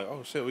 People are like,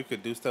 oh shit, we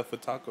could do stuff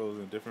with tacos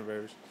and different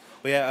variations.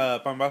 But yeah,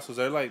 pambazos,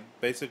 they're like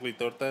basically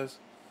tortas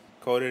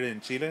coated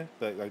in chile,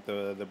 like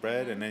the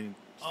bread, and then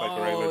just like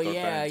a regular Oh torta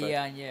yeah,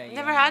 inside. yeah.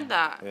 Never had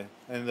that. Yeah,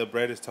 and the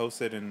bread is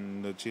toasted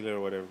in the chile or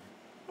whatever.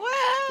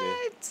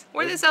 What?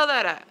 Where they sell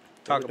that at?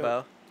 Taco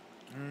Bell.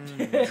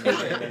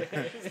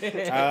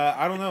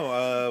 I don't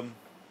know.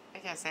 I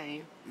can't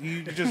say.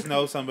 You just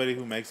know somebody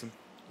who makes them.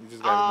 You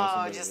just gotta know Oh,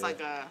 somebody. just yeah.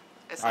 like a.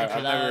 It's I've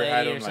like, never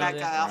had them Or like, like a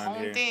around home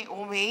here. thing.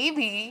 Well,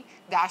 maybe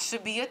that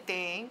should be a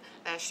thing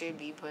that should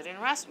be put in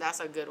restaurants. That's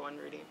a good one,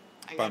 Rudy.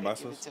 I gotta give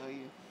Pambazos? it to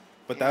you.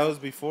 But that was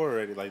before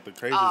already. Like the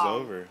craze is Oh.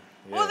 over.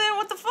 Yeah. Well, then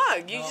what the fuck?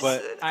 You No. just.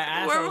 But- I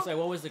asked, where- I was like,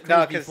 what was the craze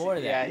No, because before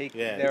that?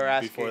 Yeah, they were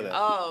asking before that.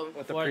 Oh.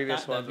 what the Before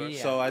previous the ones were.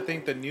 birria. So I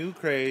think the new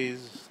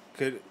craze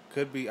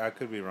could be, I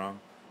could be wrong,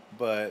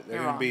 but they're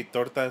You're gonna be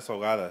tortas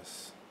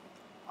ahogadas.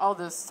 Oh,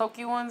 the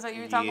soaky ones that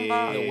you were talking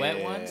about? The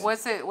wet ones?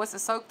 What's it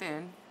soaked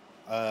in?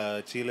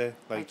 Chile,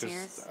 like Like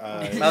just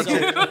tears?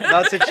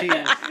 Melted cheese.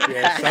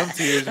 yeah, some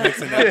tears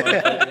mixing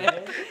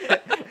that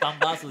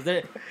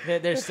Pambazos,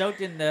 they're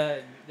soaked in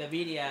the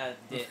birria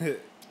dip.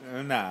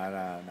 one.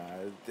 Nah.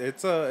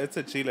 It's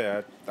a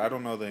chile. I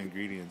don't know the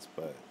ingredients,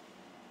 but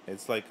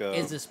it's like a.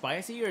 Is it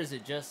spicy or is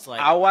it just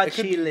like Agua it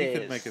could, you chile.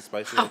 could make it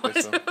spicy like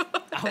this.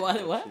 what?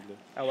 Chile.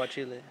 Agua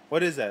chile.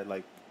 What is that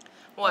like?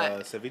 What?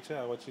 Ceviche,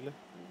 agua chile.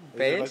 Is it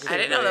Base? like I a-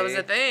 didn't know that was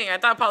a thing. I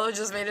thought Paulo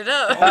just made it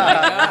up. Oh my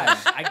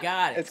gosh, I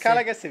got it. It's kind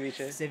of like a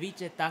ceviche.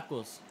 ceviche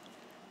tacos.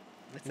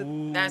 It's a,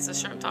 That's a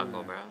shrimp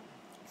taco, bro.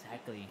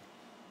 Exactly.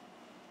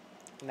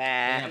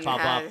 nah. Gonna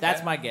pop up.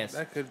 That's my guess.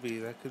 That could be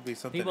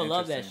something. People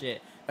love that interesting.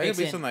 shit. That could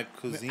be Mixing- some like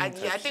cuisine. I type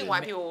think shit.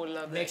 white people would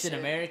love that Mixing shit.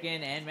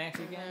 American and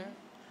Mexican.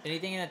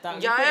 Anything in a taco.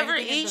 Y'all you put ever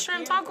anything in eat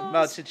shrimp tortilla? tacos?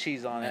 Melted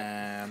cheese on it.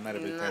 Nah, I'm not a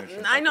big fan of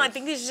shrimp I know. I tacos.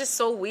 think it's just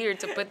so weird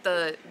to put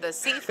the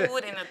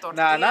seafood in a tortilla.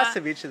 Nah, not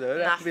ceviche though. It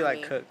Not has to be for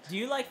like me. cooked. Do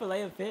you like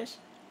filet of fish?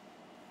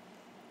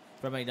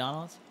 From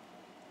McDonald's?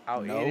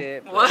 I'll No. eat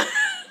it. But What?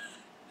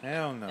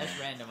 Hell no. That's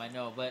random, I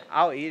know, but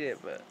I'll eat it,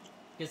 but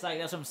it's like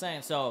that's what I'm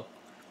saying. So,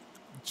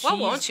 What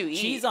won't you eat?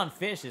 Cheese on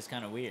fish is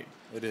kind of weird.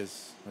 It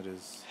is. It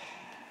is.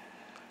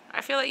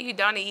 I feel like you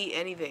down to eat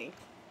anything.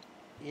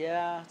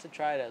 yeah, to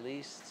try it at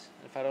least.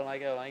 If I don't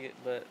like it, I don't like it.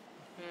 But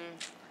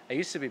I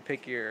used to be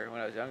pickier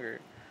when I was younger.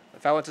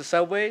 If I went to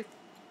Subway,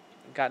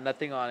 got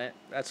nothing on it.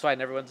 That's why I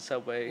never went to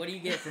Subway. What do you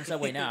get from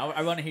Subway now?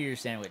 I want to hear your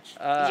sandwich.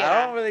 I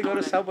Yeah. don't really go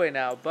to Subway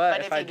now,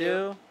 but if if I you do-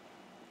 do,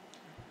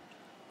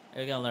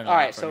 You're gonna learn a all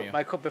lot right. from So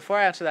you. before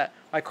I answer that,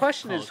 my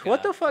question Oh, is,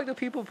 what God. the fuck do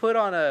people put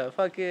on a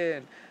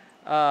fucking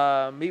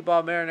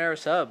Meatball marinara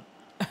sub.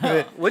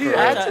 Oh. What do you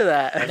Correct. add to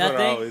that? That's what I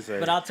Nothing. always say.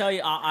 But I'll tell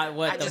you,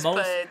 what I the just most.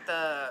 put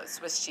the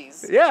Swiss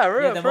cheese. Yeah,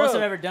 real, Yeah, the for most real.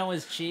 I've ever done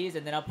was cheese,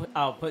 and then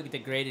I'll put the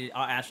grated.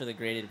 I'll ask for the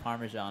grated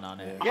Parmesan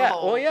on it. Yeah,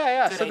 Oh, well,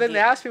 yeah. good So then they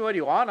idea. asked me, what do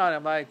you want on it?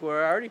 I'm like, well, it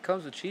already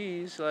comes with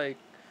cheese. Like,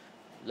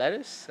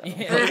 lettuce?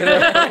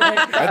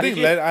 I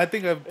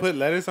think I put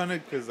lettuce on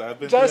it because I've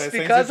been through Just that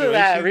same because of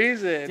that situation.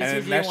 reason. Just-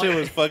 And you that shit want-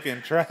 was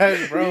fucking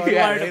trash, bro. You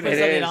I wanted to hate put it.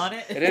 something on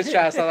it? It is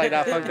trash. So like,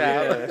 nah, fuck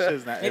Yeah, that. that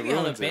shit's not. Maybe it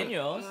ruins it.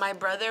 jalapenos. My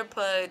brother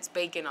puts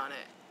bacon on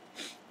it.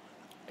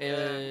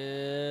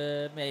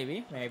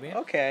 Maybe.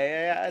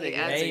 Okay, yeah, I He think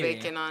adds Maybe.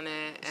 bacon on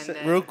it, and So,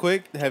 then real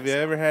quick, have you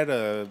ever had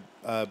a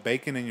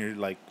bacon in your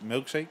like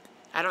milkshake?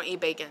 I don't eat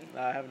bacon.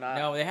 No, I have not.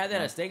 No, they had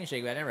that at Steak and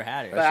Shake, but I never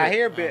had it. But I shit-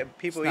 hear Oh.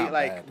 people It's eat not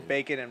like bad, dude.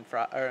 bacon and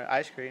or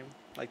ice cream,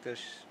 like this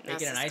Bacon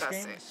That's and ice cream?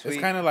 disgusting. sweet.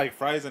 It's kind of like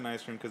fries and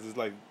ice cream because it's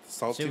like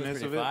Shit was saltiness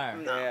pretty of it. fire.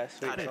 No, Yeah,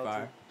 sweet not and it. salty.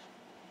 Fire.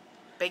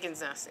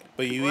 Bacon's nasty.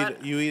 But you What?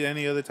 eat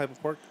any other type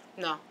of pork?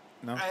 No.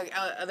 No.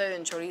 Other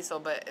than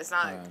chorizo, but it's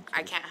not.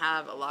 I chorizo. can't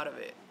have a lot of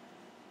it.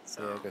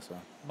 So Yeah, I guess so.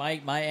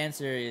 My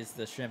answer is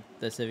the shrimp,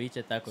 the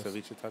ceviche tacos.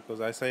 Ceviche tacos.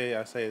 I say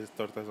it's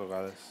tortas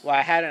ahogadas. Well,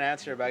 I had an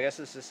answer, but I guess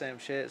it's the same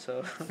shit.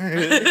 So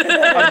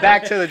I'm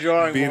back to the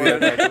drawing Birria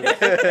board.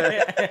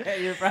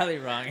 tacos. You're probably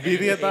wrong.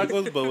 Birria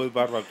tacos, but with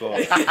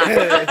barbacoa.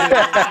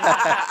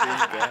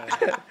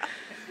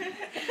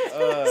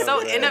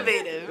 so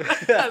innovative.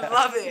 I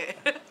love it.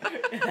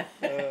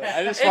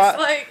 I just It's want,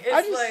 like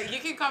I just- like you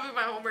can copy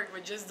my homework,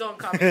 but just don't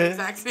copy the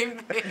exact same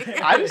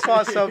thing. I just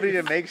want somebody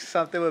to make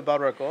something with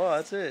barbacoa.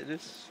 That's it.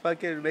 Just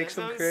fucking make That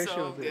some sounds creation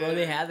so with it. Well,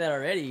 they have that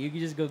already. You can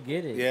just go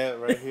get it. Yeah,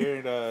 right here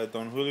in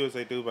Don Julio's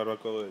they do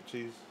barbacoa with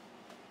cheese.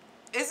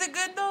 Is it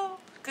good though?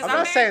 Because I'm I'm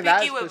not very saying that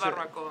picky with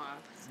specific. barbacoa.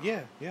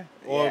 Yeah.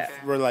 Or Yeah.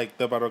 for like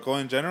the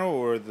barbacoa in general,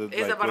 or the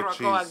Is like the with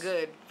barbacoa cheese.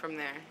 good from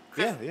there?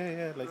 'Cause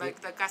Yeah.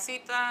 Like the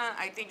casita,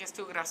 I think it's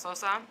too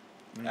grasosa.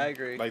 I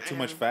agree. Like too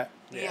much fat.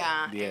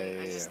 Yeah. Yeah, and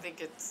I yeah, just yeah. think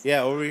it's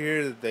Yeah, over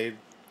here they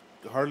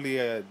hardly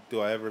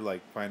do I ever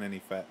like find any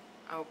fat.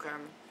 okay.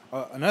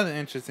 Another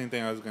interesting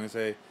thing I was gonna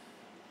say,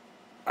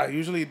 I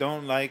usually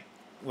don't like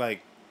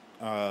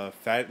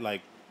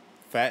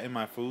fat in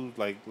my food.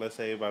 Like let's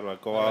say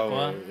barbacoa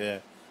or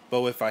Barbacoa? but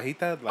with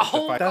fajita, like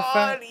Oh the fajita God,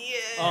 fat, yeah.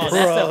 Oh, that's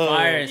the Bro.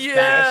 fire. Yeah.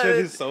 that shit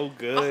is so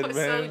good, Oh,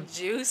 man.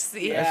 so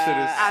juicy. Yeah. That shit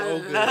I is so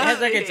good. It love has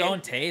like its it. own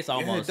taste Yeah,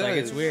 it almost. Like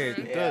it's does. weird.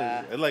 It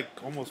Yeah. does. It like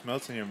almost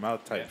melts in your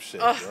mouth type Yeah.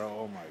 shit, Ugh. bro.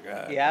 Oh my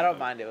god. Yeah, I don't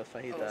mind it with Oh,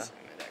 fajita. sorry,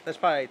 That's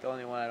probably the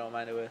only one I don't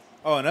mind it with.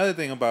 Oh, another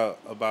thing about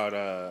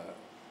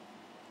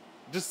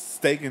just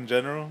steak in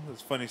general.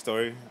 It's a funny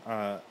story.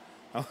 I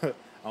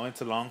went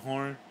to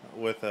Longhorn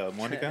with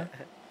Monica,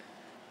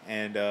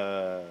 and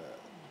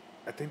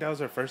I think that was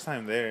her first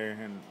time there,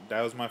 and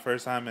that was my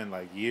first time in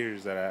like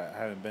years that I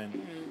haven't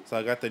been. So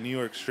I got the New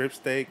York strip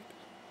steak,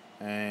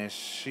 and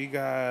she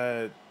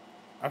got,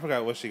 I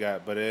forgot what she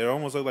got, but it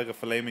almost looked like a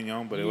filet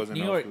mignon, but it wasn't.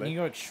 New no York, filet. New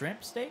York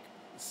shrimp steak.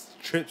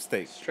 Strip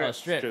steak. Oh, strip.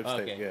 Strip Oh,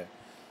 steak, okay. yeah.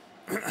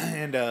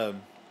 And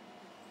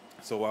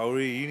so while we were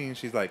eating,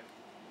 she's like,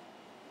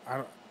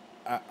 I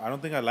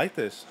don't think I like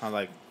this. I'm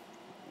like,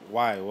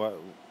 why?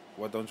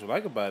 What don't you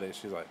like about it?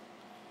 She's like,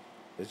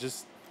 it's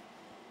just,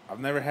 I've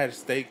never had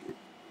steak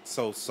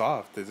so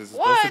soft. Is it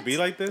supposed to What? be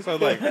like this? I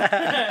was like,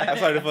 I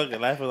started fucking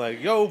laughing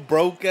like, yo,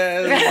 broke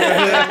ass.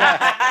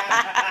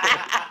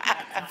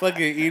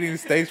 Fucking eating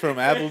steaks from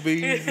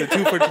Applebee's, the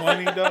 2 for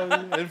 $20, dog.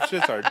 Them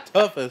shits are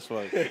tough as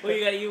fuck. Well,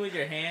 you gotta eat with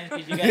your hands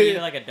because you gotta eat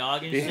it like a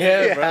dog and shit.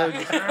 Yeah, bro.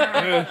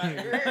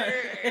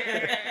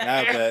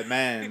 Nah, but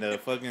man, the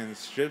fucking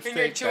strip And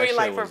you're steak, that chewing shit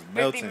like for was 50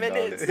 melting,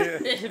 minutes.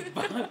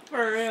 dog.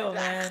 For real,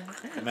 man.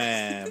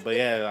 Man, but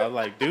yeah, I'm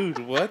like, dude,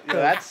 what Yo, the?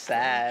 that's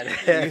sad.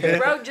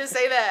 Bro, just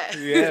say that.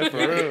 Yeah, for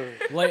real.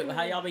 Wait,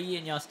 how y'all be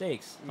eating y'all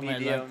steaks? I'm gonna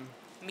look.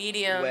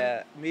 Medium,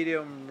 Medium.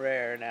 medium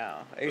rare now.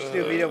 I used to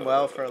do medium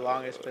well for the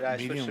longest, but I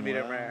switched to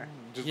medium well. rare.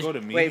 Just Just- go to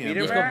medium. wait, medium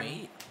Just bro. go rare?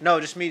 meat. No,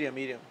 just medium,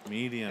 Medium,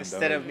 instead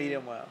dog. of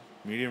medium well.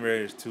 Medium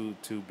rare is too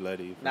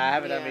bloody. for Nah, I me.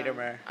 haven't done medium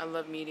rare. I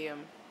love medium.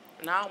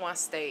 Now I want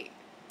steak.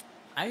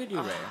 I could do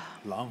rare.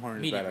 Longhorn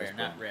is Medium badass, rare,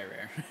 bro. not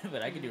rare,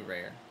 but I could do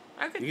rare.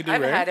 I could. You could do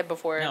I've rare? had it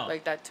before No,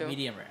 like that too.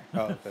 Medium rare.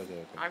 Oh, okay.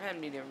 I've had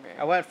medium rare.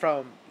 I went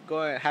from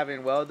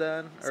having well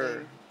done or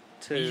Same.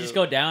 to You just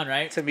go down,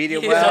 right? to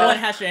medium Yeah. well. Someone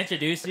has to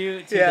introduce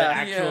you to Yeah. the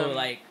actual Yeah.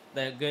 like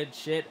the good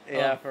shit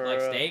Yeah, of for like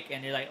real. steak,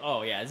 and you're like,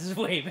 oh yeah, this is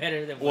way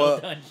better than Well, well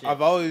done shit.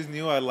 I've always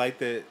knew I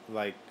liked it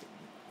like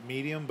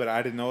medium, but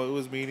I didn't know it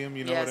was medium.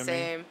 You know yeah, what I mean?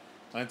 same.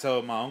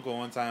 Until my uncle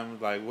one time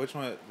was like, "Which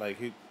one?" Like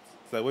he's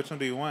like, "Which one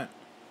do you want?"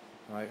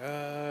 I'm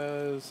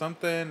like,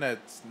 something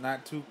that's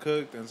not too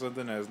cooked and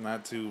something that's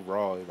not too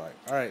raw. He's like,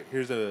 "All right,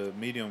 here's a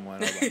medium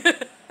one." I'm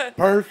like,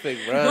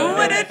 Perfect, bro. Who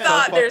would have That's so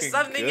thought there's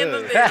fucking something in the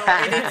good. middle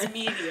and it's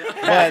medium?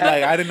 But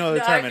like I didn't know the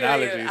No, I feel you.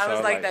 terminology, I so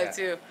was like that "Ah,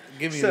 too.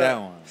 Give me that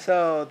one.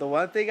 So the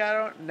one thing I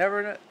don't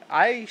never know,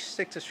 I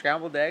stick to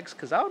scrambled eggs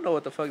because I don't know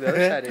what the fuck the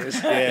other side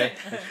is. Yeah,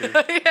 that's true.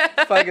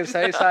 Yeah. Fucking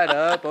sunny side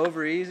up,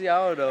 over easy.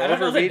 I don't know. I don't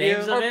know Over the medium.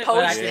 names of Or it, but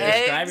I poached can eggs.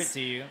 describe it to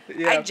you.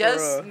 Yeah, I for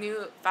just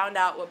real. found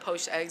out what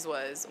poached eggs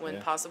was when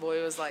Yeah. Pasta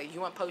Boy was like, "You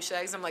want poached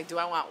eggs?" I'm like, "Do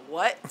I want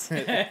what?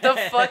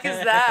 The fuck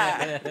is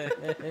that?"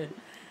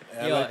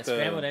 I Yo, like the-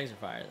 scrambled eggs are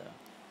fire though.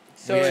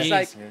 So With it's cheese.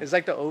 like Yeah. it's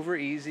like the over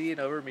easy and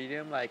over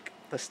medium, like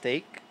the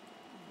steak.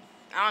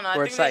 I don't know. I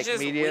Where think it's it's like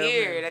just medium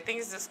weird. and- I think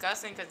it's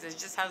disgusting because it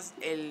just has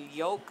a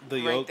yolk The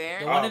right yolk. there.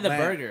 The one in the man.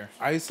 burger.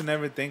 I used to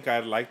never think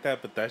I'd like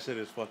that, but that shit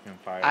is fucking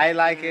fire. I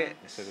like it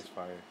That shit is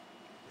fire.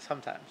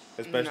 sometimes.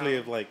 Especially No.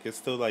 if like it's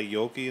still like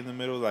yolky in the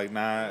middle, like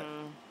not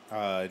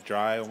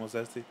dry, almost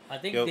zesty. I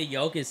think Yo. the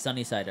yolk is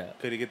sunny side up.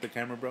 Could you get the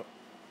camera, bro?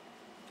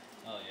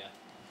 Oh yeah.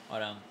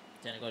 Hold on.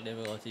 Technical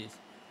difficulties.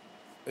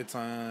 It's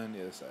on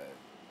the other side.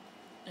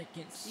 I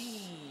can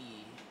see.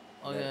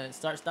 Oh yeah.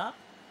 Start stop.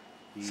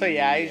 So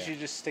yeah, I usually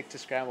just stick to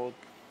scrambled.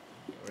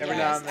 Every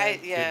now Yes, and then.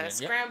 yeah, Yep.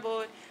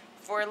 scrambled.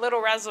 For a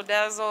little razzle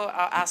dazzle,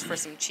 I'll ask for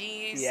some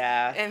cheese.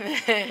 Yeah. And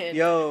then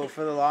Yo,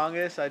 for the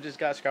longest, I just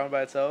got scrambled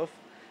by itself,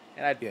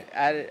 and I Yeah.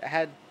 added, I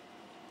had,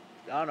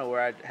 I don't know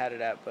where I had it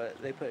at, but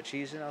they put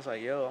cheese in. I was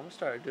like, yo, I'm gonna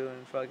start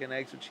doing fucking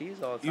eggs with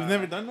cheese all the time. You've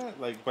never done that,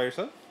 like by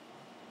yourself?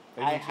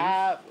 Eggs I and cheese?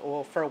 have.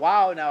 Well, for a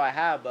while now, I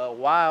have, but a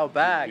while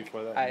back,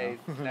 Before that, I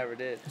no. never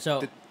did.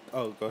 So Did-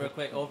 Oh, go real ahead.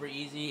 quick, over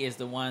easy is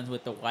the ones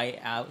with the white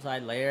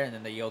outside layer and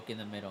then the yolk in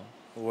the middle.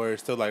 Where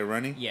it's still like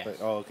running? Yes. Like,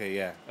 oh, okay,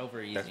 yeah.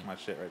 Over easy. That's my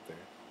shit right there.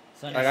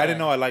 Sunny Like I didn't side.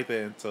 know I liked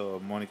it until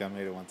Monica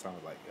made it one time. I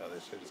was like, yo,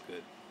 this shit is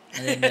good.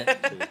 And then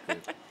This shit is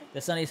good. the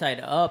sunny side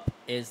up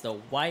is the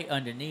white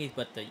underneath,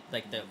 but the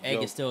egg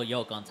Yolk. is still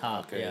yolk on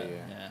top. Okay, yeah,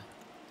 yeah.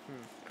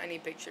 I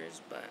need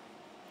pictures, but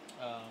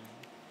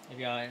If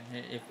y'all,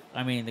 if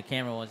I mean the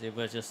camera wants it,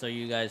 but just so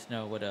you guys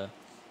know what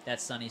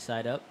that's sunny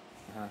side up.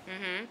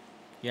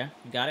 Yeah,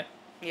 you got it.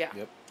 yeah.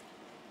 Yep.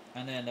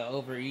 And then the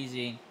over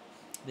easy,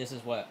 this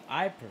is what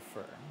I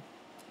prefer,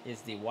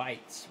 is the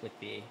whites with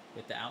the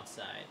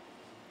outside,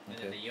 and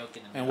then Okay. the yolk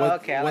in the And middle.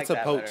 what, Okay, I what's like a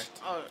that poached?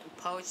 Oh,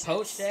 poached.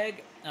 Poached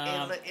egg.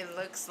 It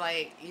looks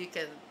like you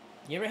could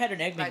You ever had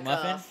an egg like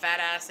McMuffin? a fat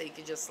ass that you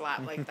could just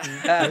slap like You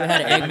that. ever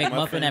had an egg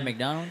McMuffin? McMuffin at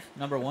McDonald's?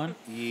 Number one.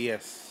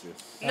 Yes,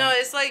 yes. No,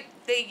 it's like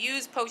they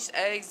use poached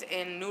eggs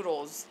in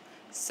noodles.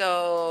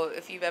 So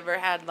if you've ever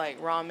had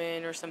like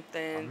ramen or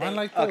something, I they-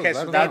 like those. Okay, I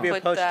so don't that would know. be a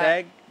Put poached that-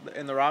 egg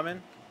in the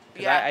ramen.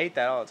 'Cause Yeah. I eat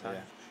that all the time.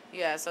 Yeah.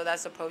 yeah, so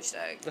that's a poached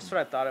egg. That's what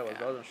I thought it was.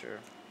 Yeah. I wasn't sure.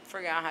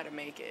 Forgot how to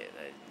make it.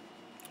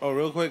 Oh,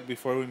 real quick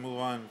before we move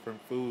on from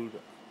food,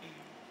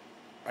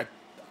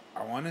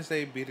 I want to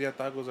say birria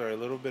tacos are a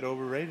little bit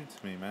overrated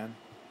to me, man.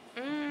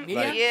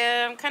 Like-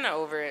 Yeah, I'm kind of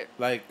over it.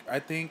 Like I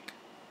think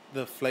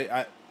the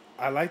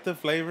I like the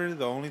flavor.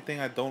 The only thing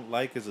I don't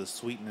like is the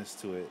sweetness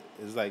to it.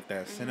 It's like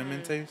that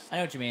cinnamon taste. I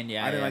know what you mean.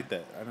 Yeah. I didn't yeah. like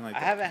that. I didn't like I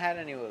that. haven't had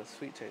any with a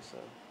sweet taste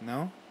though.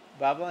 No?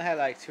 But I've only had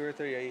like 2 or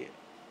 3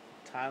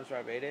 times where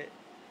I've ate it.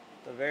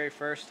 The very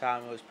first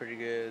time it was pretty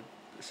good.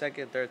 The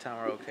second, third time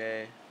were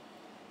okay.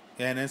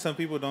 Yeah, and then some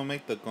people don't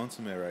make the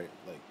consomme right.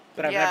 Like,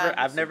 But I've Yeah.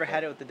 never never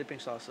had it with the dipping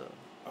sauce though.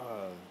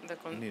 The you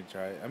con- need to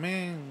try it. I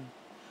mean,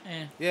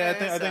 Eh. yeah, I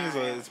think It's,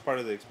 it's part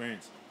of the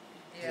experience.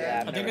 Yeah,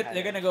 I think never had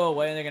they're it. gonna go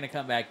away and they're gonna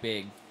come back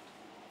big.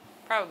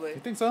 Probably. You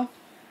think so?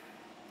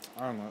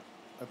 I don't know.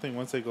 I think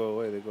once they go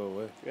away, they go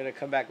away. You're gonna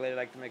come back later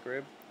like to make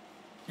rib.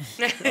 Oh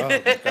my god,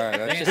 They're that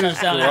gonna shit start is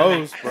selling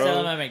gross, at,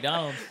 selling bro. at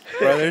McDonald's.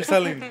 Bro, they're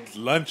selling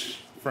lunch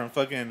from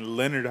fucking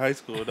Leonard High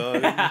School, dog.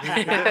 Yo,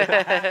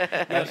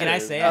 can I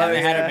say I Oh, never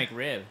had yeah. a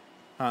McRib?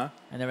 Huh?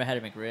 I never had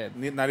a McRib.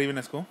 Not even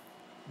at school?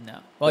 No.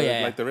 Oh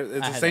yeah. Like it's I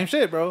the had same that.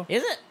 shit, bro.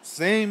 Is it?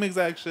 Same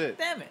exact shit.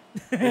 Damn it.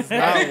 It's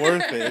not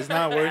worth it. It's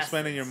not worth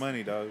spending your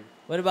money, dog.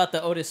 What about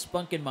the Otis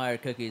Spunkenmeyer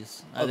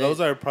cookies? Oh, those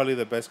are probably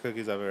the best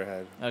cookies I've ever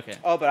had. Okay.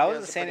 Oh, but I Yeah,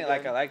 wasn't it's saying it pretty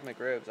like good. I like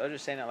McRibs. I was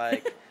just saying it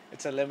like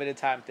it's a limited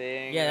time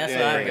thing. Yeah, that's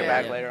and what I bring it meant,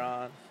 back yeah. later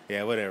on.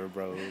 Yeah, whatever,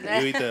 bro.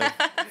 You eat the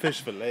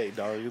fish fillet,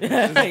 dog. It's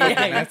yeah, fucking you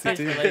nasty fish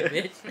too. fillet,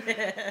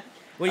 bitch.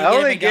 What do you I get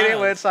only at get it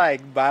when McDonald's? it's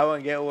like buy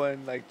one get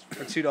one like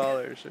for $2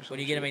 or something. What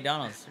do you get at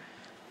McDonald's?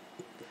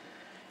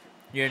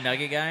 You're a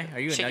nugget guy? Are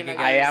you a Chicken nugget nuggets.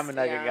 guy? I am a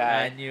nugget Yeah.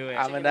 guy. I knew it. I'm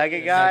a Chicken nugget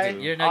nuggets. guy.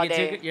 Nugget. You're a All nugget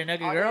day. too? You're a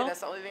nugget All day, girl? That's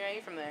the only thing I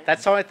eat from there.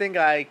 That's the only thing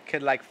I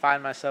could like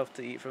find myself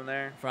to eat from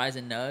there. Fries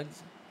and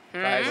nugs?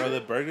 Fries. Bro, the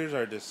burgers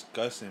are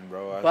disgusting,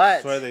 bro. I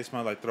But- swear they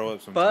smell like throw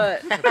up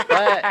sometimes.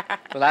 But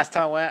the last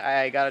time I went,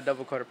 I got a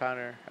double quarter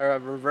pounder, or I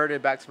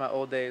reverted back to my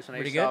old days when I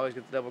Pretty used good? to always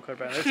get the double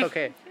quarter pounder. It's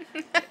okay.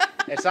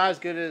 It's not as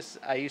good as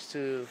I used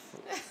to.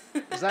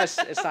 It's not.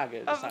 It's not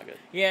good. It's not good.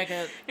 Yeah,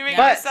 because You make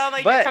But- me sound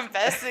like but- you're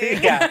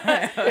confessing.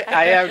 Yeah,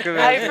 I am I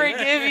convinced.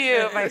 forgive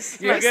you, my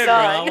you're my good, bro.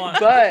 I son. want-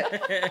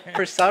 But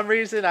for some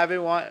reason, I've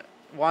been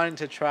wanting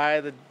to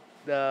try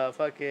the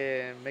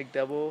fucking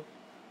McDouble,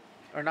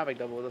 or not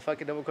McDouble, the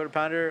fucking double quarter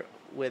pounder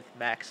with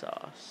mac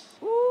sauce.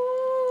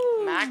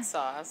 Ooh. Mac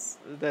sauce.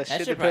 The That shit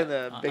they shit put in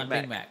right the on Big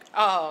Mac. Big Mac.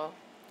 Oh,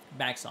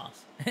 Mac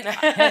sauce.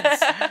 Hence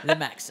the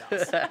Mac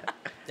sauce.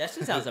 That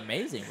shit sounds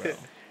amazing, bro.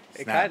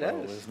 It not, kind of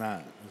bro. does. It's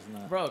not. It's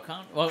not. Bro,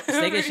 well,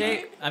 Steak and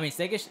Shake. I mean,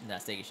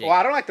 not Steak and Shake. Well,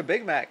 I don't like the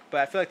Big Mac,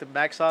 but I feel like the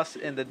Mac sauce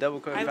and the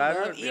double cooked I five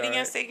love would be eating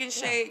alright. a Steak and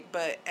Shake,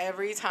 but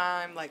every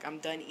time like I'm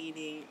done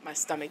eating, my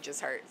stomach just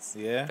hurts.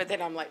 Yeah. But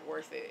then I'm like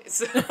worth it.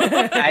 So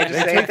I just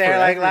They ate take there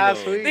like forever,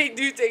 last though. week. they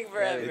do take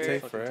forever. They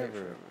take fucking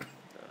forever.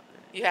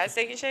 You had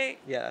Steak and Shake?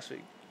 Yeah, last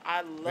week.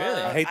 I love.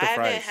 Really? I hate the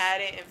haven't fries.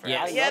 had it in forever.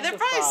 Yeah, I Yeah, love their the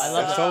fries. fries. I They're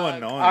love so suck.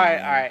 annoying. All right,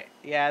 man. all right.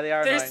 Yeah, they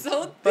are. They're annoying.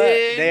 so But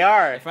thin. they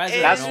are. The fries And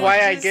are That's annoying.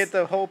 why I just- get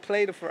the whole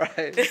plate of fries.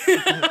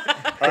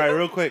 All right,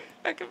 real quick.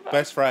 I can buy-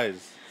 Best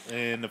fries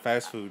in the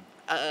fast food,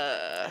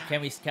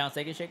 Can we count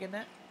Steak and Shake in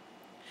that?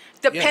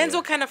 Depends Yeah.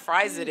 what kind of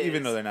fries it is.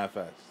 even though they're not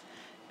fast.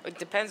 It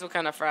depends what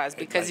kind of fries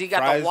because Like you got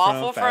fries the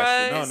waffle from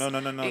fast fries.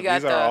 food. No. You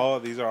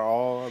got These are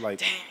all like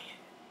Damn.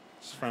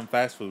 just from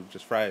fast food,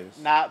 just fries.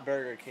 Not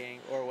Burger King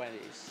or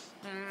Wendy's.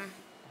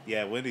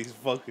 Yeah, Wendy's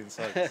fucking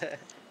sucks.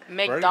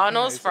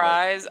 McDonald's King,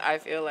 fries, I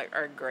feel like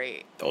are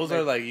great. Those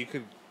are like you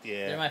could.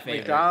 Yeah. They're my favorite.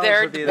 McDonald's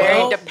They're would be very the-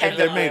 Well, If they're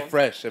dependable. made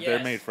fresh, if they're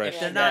Yes. made fresh. If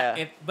they're not,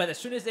 Yeah. but as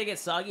soon as they get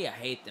soggy, I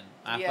hate them.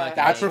 I Yeah. fucking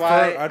That's hate them.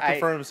 why I I-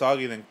 prefer them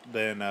soggy than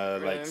Really?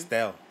 like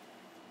stale.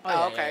 Oh,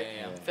 yeah, okay.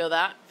 yeah, yeah. Feel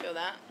that? Feel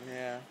that?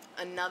 Yeah.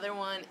 Another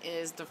one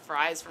is the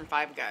fries from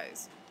Five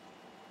Guys.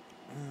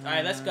 All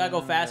right, let's go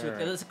fast.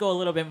 Alright. Let's go a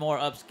little bit more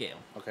upscale.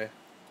 Okay.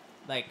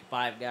 Like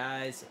Five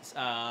Guys,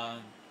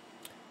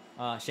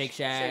 Shake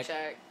Shack. Shake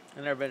Shack.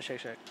 I've never been to Shake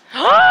Shack.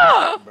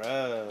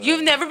 Bruh.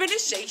 You've never been to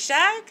Shake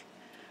Shack?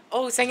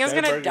 Oh, Sanya's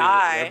Their gonna burgers-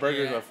 die. Their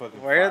burgers Yeah. are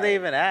fucking Where are they fire.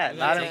 even at? Yeah.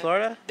 Not in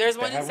Florida? There's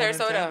They one in have one in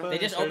Sarasota. Tampa? They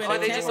just Sarasota, opened Oh, a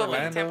they just Tampa opened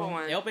one. a Tampa Orlando?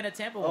 one. They opened a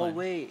Tampa Oh, one.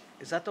 wait.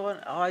 Is that the one?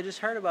 Oh, I just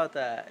heard about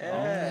that.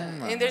 Yeah.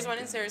 Oh, And there's one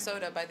in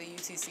Sarasota by the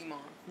UTC Mall.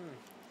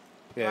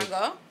 Yeah, Wanna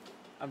go?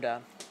 I'm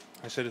down.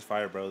 that shit is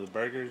fire, bro. The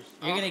burgers.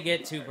 You're gonna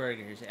get 2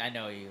 burgers. I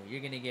know you.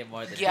 You're gonna get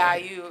more than Yeah,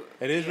 two. you.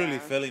 It is really yeah.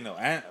 filling though,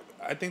 and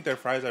I think their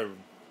fries are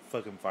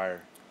fucking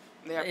fire.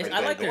 They are It's- pretty I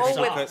like good. their Oh,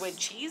 sauce. with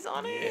cheese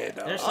on Yeah, it.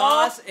 dog. Their Oh.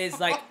 sauce is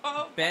like Oh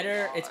my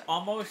better. God. It's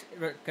almost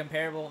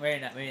comparable.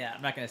 Maybe not.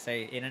 I'm not gonna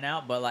say In and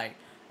Out, but like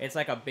it's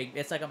like a big.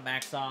 It's like a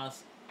Mac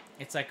sauce.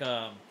 It's like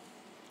a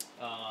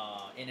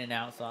In and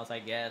Out sauce, I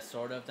guess,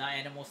 sort of. Not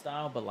animal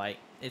style, but like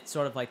it's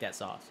sort of like that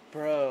sauce.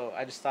 Bro,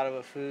 I just thought of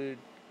a food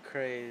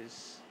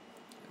craze.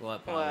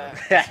 What? Pablo?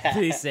 What?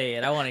 Please say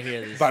it. I want to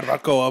hear this.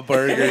 Barbacoa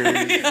burgers.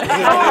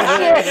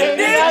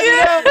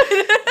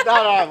 No,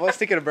 I was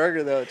thinking of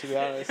burger though, to be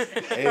honest.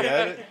 Hey,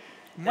 that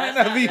might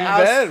not be I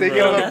was bad, thinking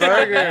bro. of a That's not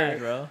burger. bad,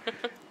 bro.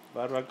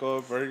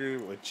 Barbacoa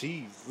burger with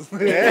cheese.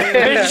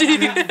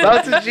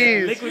 Lots of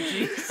cheese. Liquid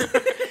cheese.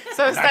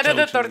 So instead of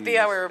Nacho the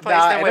tortilla, cheese. we replaced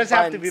Nah, them it with doesn't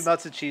have to be buns.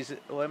 melted cheese.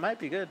 Well, it might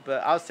be good,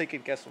 but I was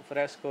thinking queso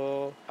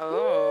fresco.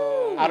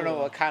 Oh. I don't know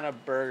what kind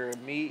of burger,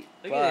 meat,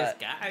 Look but at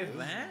this guy,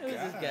 man. Who's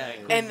this guy?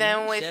 And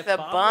then with Chef the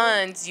Pablo?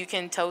 buns, you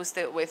can toast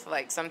it with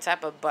like some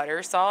type of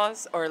butter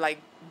sauce or like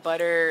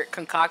butter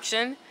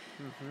concoction.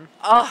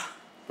 Oh,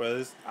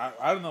 Bro,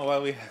 I don't know why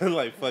we have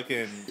like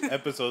fucking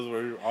episodes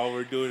where all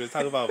we're doing is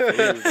talk about food.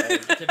 Man.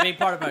 It's a big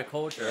part of our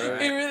culture. All it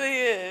right? really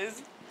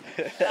is.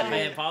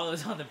 Man,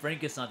 Paulo's on the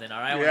brink of something. All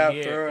right, Yeah, I want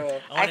to hear. for it.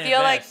 real. I wanna feel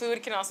like invest.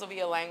 food can also be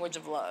a language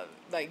of love.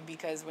 Like,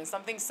 because when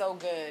something's so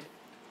good,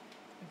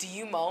 do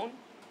you moan?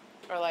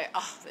 Or like,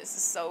 oh, this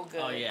is so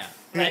good. Oh yeah,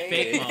 I Like-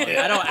 fake moan.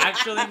 I don't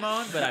actually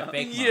moan, but I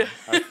fake moan.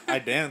 Yeah. I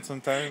dance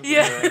sometimes.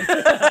 Yeah.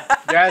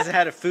 there hasn't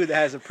had a food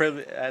that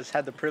has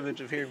had the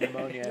privilege of hearing me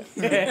moan yet.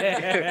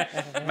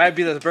 Might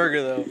be this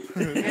burger though.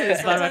 Yeah,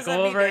 sometimes I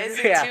be Barbacoa burger?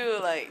 dancing Yeah. too,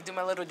 like do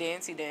my little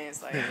dancey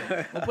dance, like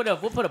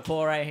We'll put a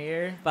poll right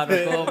here.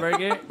 Barbacoa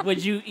burger.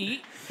 Would you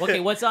eat?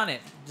 Okay, what's on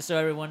it? Just so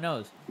everyone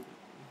knows.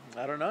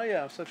 I don't know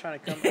yet. I'm still trying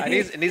to come.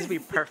 It needs to be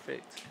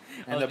perfect.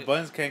 And the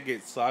buns can't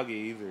get soggy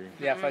either.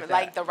 Yeah, fuck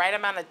like that. the right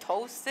amount of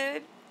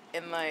toasted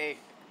and like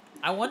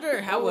I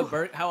wonder how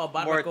how a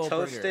More barbacoa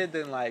toasted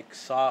burger. than like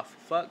soft.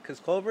 Fuck, cause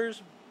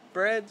Culver's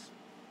breads.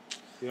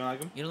 You don't like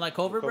them? You don't like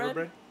Culver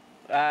bread?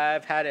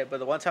 I've had it, but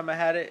the one time I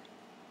had it,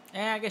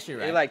 Yeah, I guess you're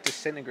right. it like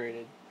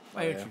disintegrated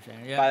I hear Oh, what you're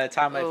saying, yeah. by the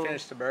time I Oh.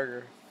 finished the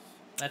burger.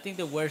 I think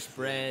the worst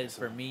bread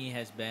for me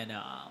has been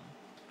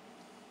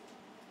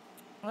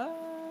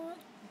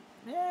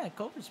yeah,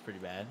 Culver's pretty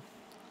bad.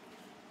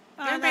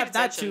 You're paying Not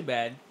attention. too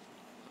bad.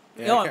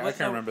 Yeah, No, I can't but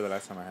no. remember the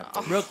last time I had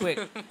them. Real quick.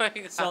 Oh my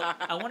God. So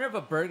I wonder if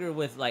a burger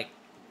with like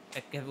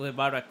with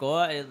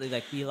barbacoa, it would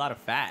like be a lot of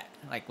fat.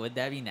 Like, would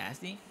that be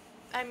nasty?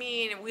 I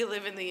mean, we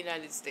live in the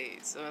United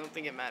States, so I don't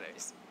think it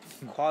matters.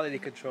 Quality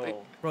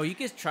control, Bro, you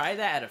could try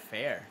that at a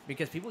fair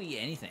because people eat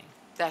anything.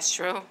 That's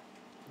true.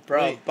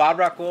 bro. Wait. Bob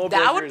Rockwell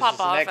That would burgers pop is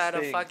the off next at a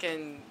thing.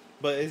 fucking.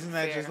 But isn't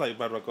that Fair. just like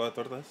barbacoa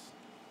tortas?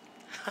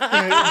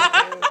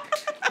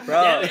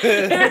 Bro,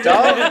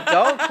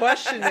 don't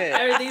question it.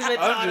 Everything's been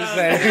I'm just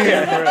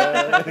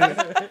thought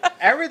saying, bro.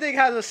 Everything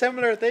has a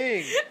similar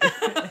thing.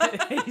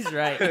 of. He's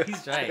right.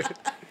 He's right.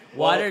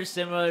 Water is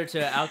similar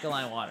to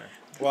alkaline water.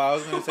 Well, I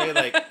was gonna say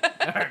like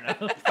I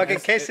don't know. Fucking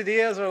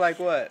quesadillas are like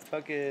what?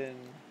 Fucking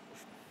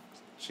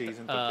cheese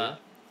and tortilla.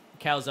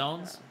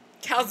 Calzones.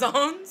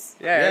 Calzones?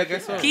 Yeah, I everything-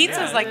 guess so.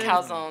 Pizza's Yeah. like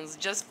calzones,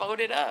 just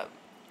folded up.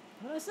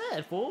 What I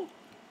said, fool.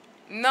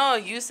 No,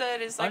 you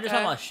said it's like I'm just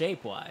talking about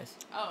shape wise.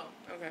 Oh,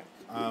 okay.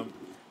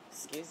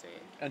 Excuse me.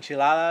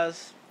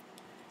 Enchiladas.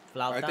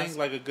 I think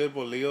like a good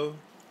bolillo,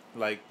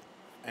 like,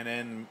 and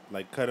then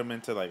like cut them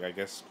into like I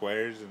guess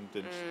squares and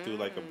then just do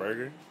like a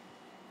burger.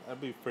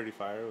 That'd be pretty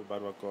fire with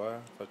barbacoa.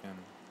 Fucking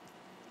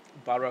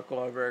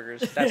Barbacoa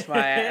burgers. That's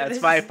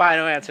my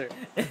final answer.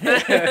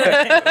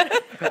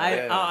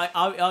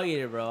 I'll eat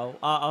it, bro.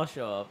 I'll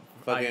show up.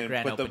 fucking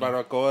put the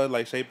barbacoa,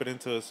 like shape it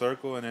into a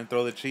circle, and then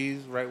throw the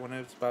cheese right when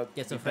it's about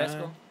Get to some be done.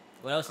 fresco.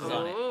 What else is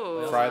on it?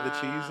 What else? Fry the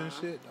cheese and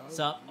shit.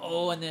 So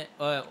and then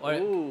or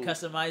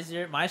customize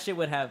your. My shit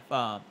would have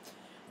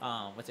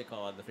what's it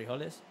called? The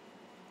frijoles.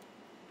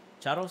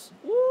 Charos.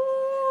 Woo!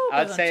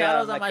 I'd Put some say,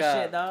 charos on like my a-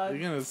 shit, dog.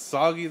 You're gonna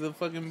soggy the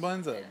fucking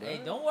buns up, bro. Hey,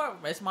 don't worry.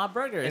 It's my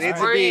burger. It It's needs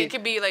to Or be- it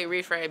could be like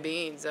refried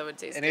beans. That would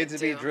taste It good needs to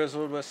be too.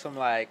 drizzled with some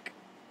like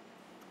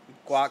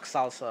guac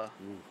salsa.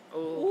 Ooh.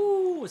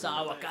 Ooh, it's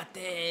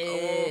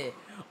aguacate.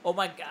 Oh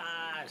my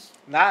gosh.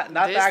 Not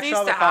the This actual needs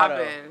to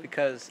avocado happen.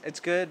 because it's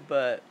good,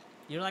 but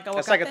You don't like aguacate?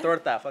 that's like a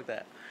torta. Fuck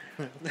that.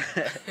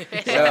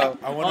 So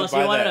I want Oh, to so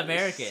you buy want it that.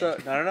 American? So,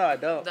 no, I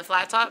don't. The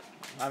flat top?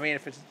 I mean,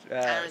 if it's I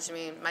know what you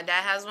mean. My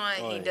dad has one.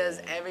 Oh, He yeah.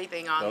 does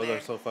everything on Those there.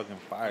 are so fucking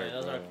fire, Yeah,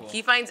 those bro. are cool.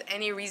 He finds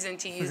any reason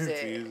to use To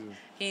it. use it.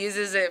 He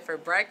uses it for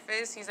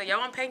breakfast. He's like, y'all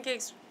want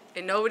pancakes?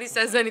 And nobody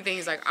says anything.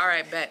 He's like, all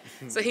right, bet.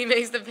 So he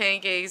makes the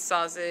pancakes,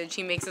 sausage.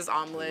 He makes his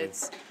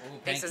omelets. Ooh,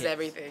 Makes us pancakes.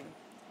 everything.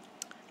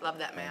 Love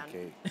that man.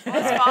 Pancake.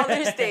 It's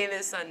Father's Day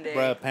this Sunday.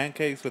 Bruh,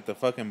 pancakes with the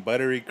fucking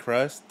buttery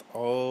crust.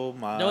 Oh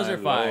my Those are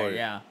fire, Lord.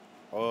 yeah.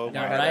 Oh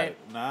Yeah, my right?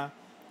 God. Nah.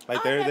 Like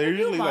I'll they're never do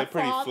usually my like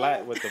pretty father.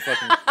 flat with the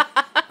fucking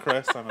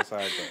crust on the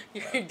side though.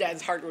 Your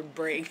dad's heart would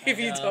break if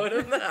you know. told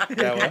him that.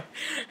 Yeah, what?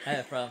 I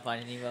had from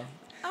Finding Nemo.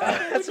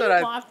 That's what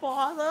I. My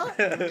father.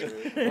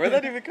 Where'd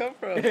that even come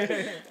from?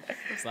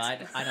 But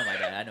I know my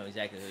dad. I know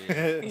exactly who he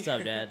is. What's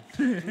up, Dad?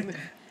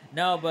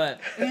 No, but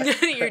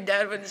Your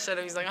dad wouldn't shut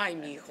up. He's like, hi,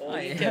 mijo. Oh,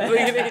 He yeah. kept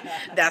looking at me.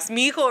 That's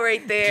mijo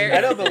right there.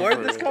 I know, but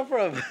where'd this come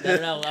from?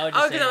 no, I was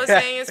Oh, just because I was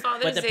saying. saying it's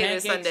Father's But the Day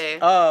this pancakes- Sunday.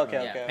 Oh,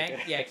 okay, Yeah, okay.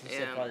 yeah, 'cause you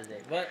said Yeah. Father's Day.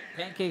 But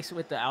pancakes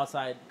with the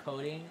outside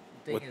coating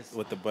thing is.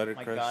 With the butter Oh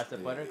my crust. gosh, the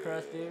butter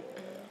crust, dude.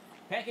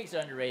 Pancakes are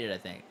underrated, I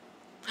think.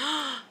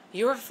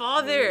 Your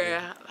father.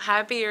 Yeah.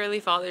 Happy early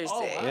Father's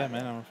Oh, Day. wow. Yeah,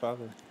 man, I'm a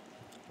father.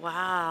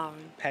 Wow.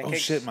 Pancakes. Oh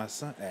shit, my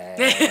son. You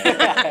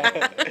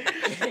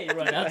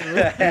run out the room.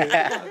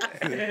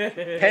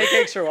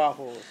 Pancakes or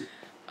waffles?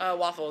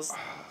 Waffles.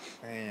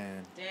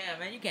 Man. Damn,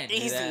 man, you can't do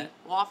Easy. that.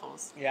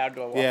 Waffles. Yeah, I'd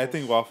do waffles. Yeah, I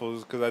think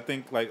waffles because I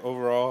think like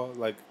overall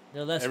like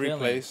They're less every filling.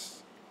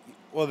 place.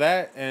 Well,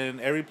 that and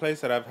every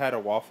place that I've had a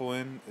waffle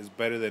in is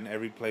better than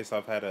every place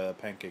I've had a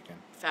pancake in.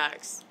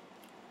 Facts.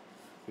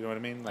 You know what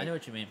I mean? I Like, know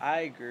what you mean.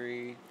 I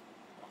agree.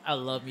 I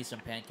love me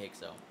some pancakes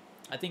though.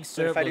 I think if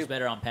syrup I goes do-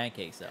 better on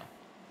pancakes though.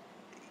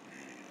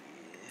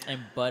 And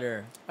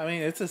butter. I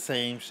mean, it's the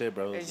same shit,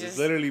 bro. It's It's just- just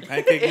literally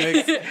pancake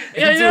mix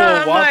Yeah, into yeah,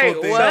 a I'm waffle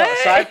like, thing. what?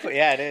 So I put,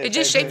 yeah, it is. It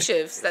just It's- shape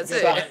shifts. That's So,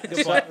 it.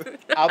 Good point.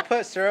 I'll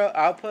put syrup.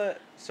 I'll put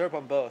syrup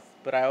on both,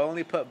 but I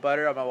only put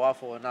butter on my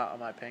waffle and not on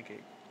my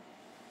pancake.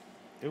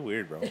 You're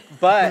weird, bro.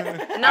 But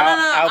No.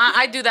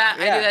 I do that.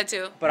 I Yeah. do that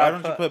too. But Why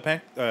I'll don't you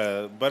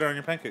put butter on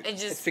your pancake? It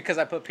It's just. because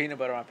I put peanut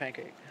butter on my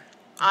pancake.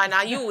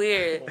 Now you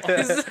weird.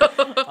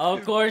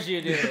 Of course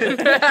you do. Peanut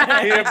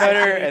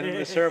butter and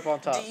the syrup on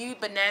top. Do you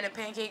eat banana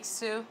pancakes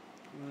too?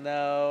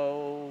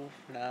 No.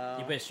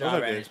 You put are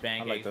strawberry in good. his I like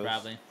pancakes, those.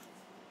 probably.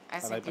 I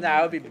like think Nah,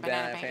 it would be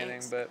banana banana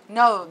pancake, but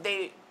No,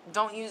 they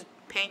don't use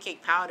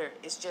pancake powder.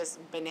 It's just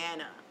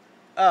banana.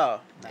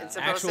 oh, It's nah. supposed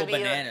Actual to be.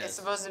 bananas. It's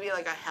supposed to be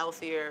like a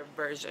healthier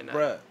version of.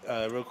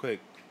 Bruh, real quick.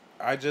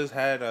 I just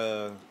had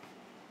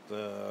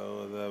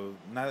the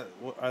not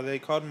are they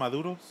called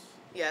maduros?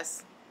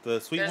 Yes. The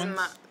sweet There's ones?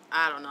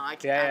 I don't know. I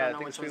can't. Yeah, I yeah, I don't know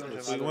think which sweet ones are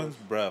ones The are sweet maduros. ones?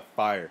 Bruh,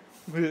 fire.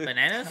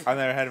 Bananas? I've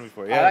never had them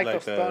before. I Yeah, like like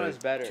tostones the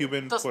better.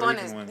 Cuban Puerto Rican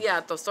Tostones. ones.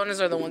 Yeah,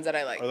 tostones are the ones that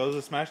I like. Are those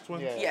the smashed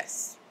ones? Yeah.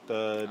 Yes.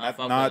 The I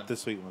fuck not with the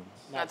sweet ones.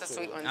 Not the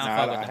sweet ones. I don't Nah,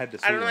 fuck with I them. had the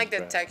sweet I don't like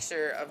ones, the bruh.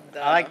 texture of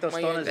the. I like those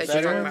when you're- stoners that The you're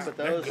better, sweet talking ones, but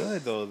about. they're those-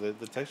 good though.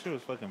 The texture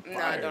was fucking fire. No,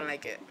 I don't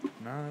like it.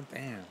 Nah,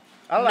 damn.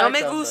 I No like me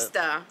them,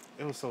 gusta.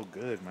 It was so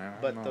good, man.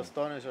 I But don't know.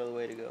 tostones are the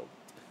way to go.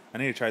 I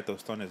need to try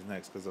tostones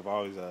next because I've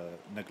always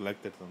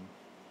neglected them.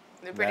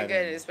 They're pretty That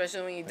good, and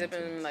especially when you dip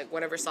in pancakes. like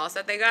whatever sauce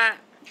that they got.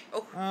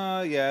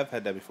 Oh, Yeah, I've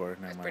had that before.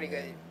 Never That's mind. pretty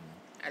Yeah, good.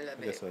 yeah, I yeah. love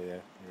I guess it. so. Yeah,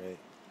 you're right.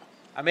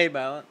 I made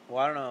my own. Well,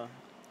 I don't know.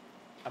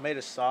 I made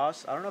a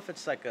sauce. I don't know if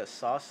it's like a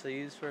sauce they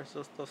use for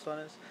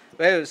tostones,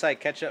 but it was like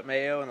ketchup,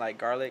 mayo, and like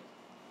garlic,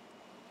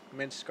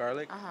 minced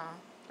garlic, Uh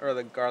huh. or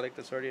the garlic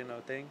that's already in the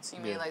thing. So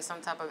you made Yeah. like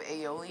some type of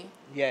aioli.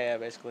 Yeah,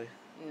 basically.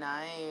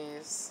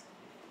 Nice.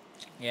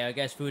 Yeah, I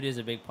guess food is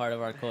a big part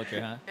of our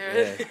culture, huh?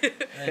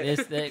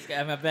 Yeah.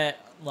 I bet,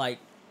 like,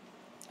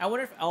 I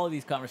wonder if all of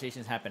these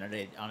conversations happen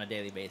on a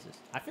daily basis.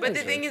 I feel But like the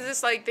so. thing is,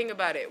 it's like, think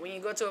about it. When you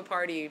go to a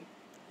party,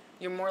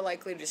 you're more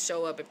likely to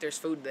show up if there's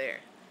food there.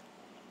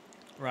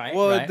 right?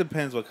 Well, right? it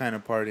depends what kind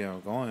of party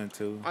I'm going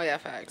to. Oh yeah,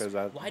 facts. Because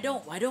Why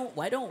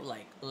don't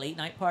like late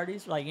night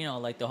parties, like, you know,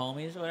 like the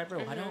homies or whatever?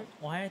 Mm-hmm.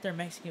 Why aren't there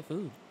Mexican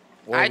food?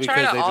 Well, I because try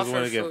to they just offer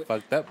want to get food.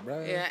 fucked up,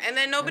 bro. Yeah, and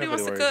then nobody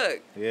wants to worries.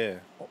 cook. Yeah.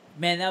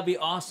 Man, that'd be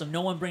awesome.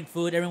 No one bring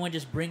food. Everyone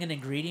just bring an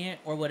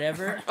ingredient or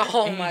whatever.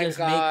 Oh and my you just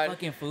God. make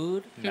fucking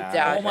food. Nah,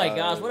 Oh my dog.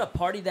 gosh, what a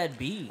party that'd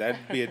be. That'd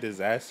be a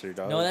disaster,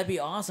 dog. No, that'd be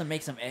awesome.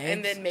 Make some eggs.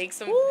 And then make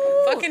some.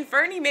 Woo! Fucking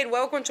Fernie made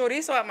huevo con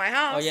chorizo at my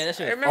house. Oh, yeah, that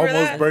shit I was remember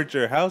almost that. burnt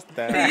your house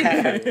down.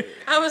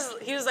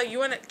 He was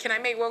like, can I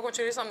make huevo con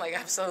chorizo? I'm like,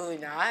 absolutely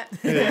not.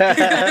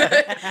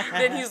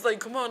 Then he's like,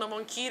 come on, I'm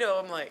on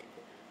keto.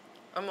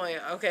 I'm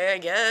like, okay, I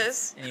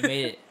guess. And he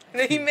made it. And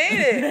then he made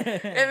it.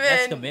 And That's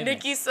then commitment.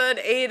 Nikki's son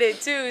ate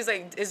it too. He's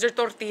like, is there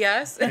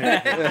tortillas?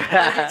 Like,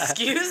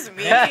 excuse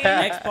me.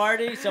 Next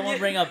party, someone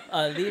bring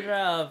a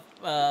libra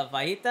of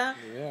fajita,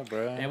 Yeah,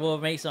 bro. and we'll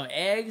make some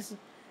eggs.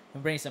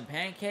 We'll bring some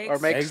pancakes. Or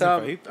make Eggs and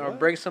some, fajita, or what?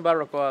 bring some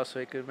barbacoa so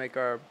we could make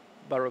our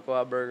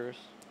barbacoa burgers.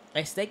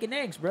 like steak and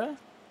eggs, bro.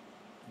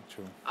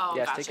 True. Oh,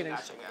 Yeah, gotcha, steak and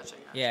gotcha, eggs. gotcha.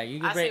 Yeah, you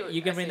I can see bring what-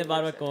 you I can bring see the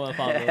what you're barbacoa,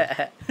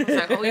 Pablo. It's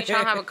like, oh, you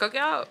trying to have a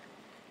cookout?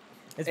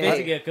 It's Hey.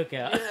 basically a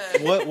cookout.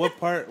 Yeah. What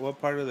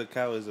part of the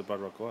cow is a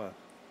barbacoa?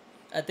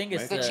 I think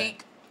it's The the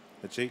cheek.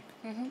 The cheek?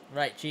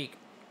 right cheek.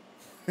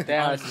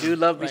 Damn, I Honestly, do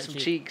love me right some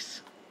cheek.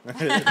 cheeks.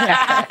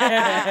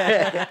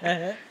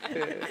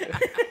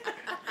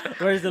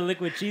 Where's the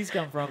liquid cheese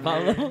come from,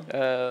 Pablo?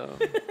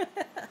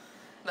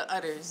 The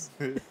udders.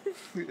 The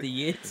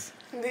yits.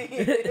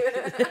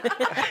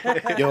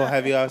 Yo,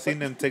 have y'all seen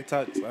them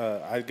TikToks?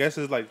 I guess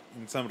it's like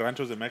in some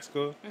ranchos in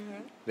Mexico.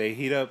 They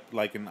heat up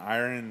like an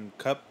iron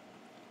cup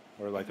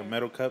or like a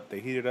metal cup. They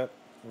heat it up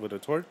with a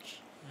torch.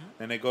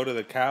 Then they go to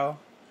the cow.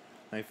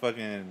 They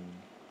fucking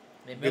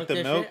They get milk the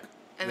that milk. shit?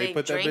 And They they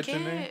put that drink bitch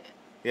in there? it?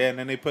 Yeah, and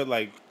then they put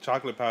like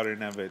chocolate powder in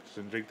that bitch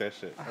and drink that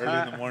shit early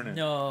in the morning.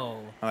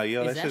 No. I'm like,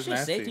 yo, Is that that shit's shit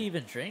safe to nasty.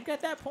 even drink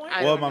at that point?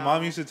 I Well, don't my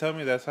mom know. used to tell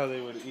me that's how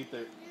they would eat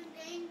their.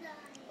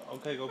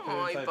 Okay, go put it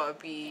Oy, inside.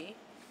 puppy.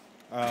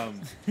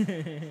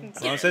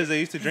 Mom says they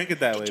used to drink it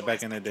that way Get your back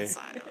ass in the back day.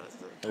 inside.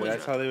 Yeah,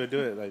 that's how they would do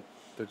it. Like,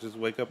 they just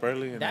wake up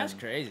early and That's then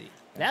crazy.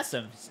 That's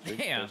some drink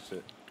damn. that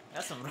shit.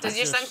 That's some. Does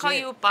your Russian son call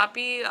shit. you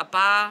papi,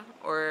 apa,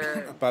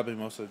 or Probably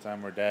most of the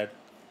time, or dad.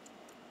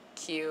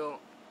 cute?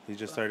 He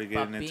just started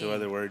getting into Papi.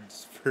 other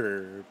words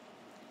for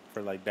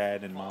like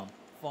dad and mom.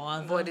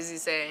 Fonzo? What does he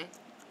say?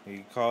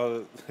 He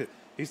called.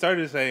 He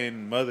started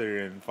saying mother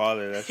and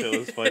father. That shit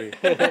was funny.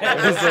 It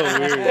was so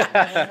weird.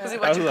 Was he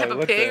watching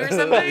Peppa Pig or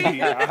something?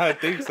 Yeah, I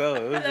think so.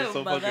 It was just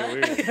so Hello, fucking mother.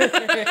 weird.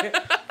 Yeah,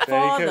 he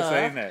Father. kept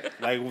saying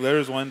that. Like, there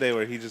was one day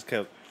where he just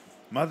kept,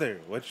 mother,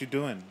 what you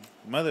doing?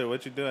 Mother,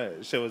 what you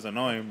doing? Shit was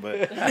annoying, but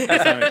it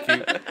sounded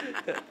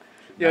cute.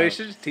 Yo, No. you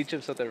should just teach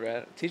him something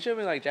random. Teach him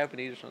in like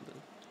Japanese or something.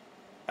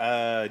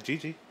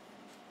 Gigi.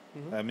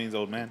 Mhm. That means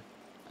old man.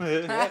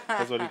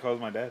 That's what he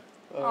calls my dad.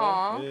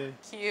 Aw, Yeah.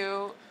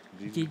 cute.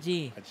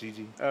 GG.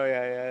 Gigi. Oh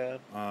yeah.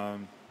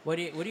 What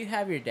do you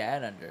have your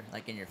dad under?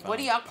 Like in your phone? What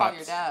do y'all call Pops.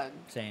 your dad?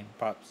 Same.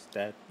 Pops,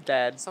 dad.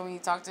 Dad. So when you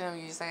talk to him,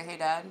 you just say, "Hey,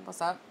 Dad,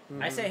 what's up?"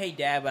 I say hey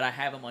dad, but I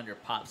have him under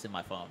pops in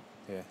my phone.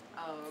 Yeah.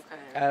 Oh, I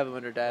okay. have him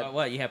under dad.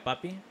 What you have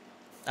papi?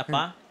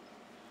 Apa?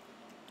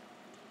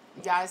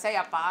 Yeah, I say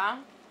apa.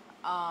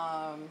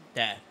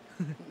 Dad.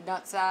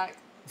 Nutsack.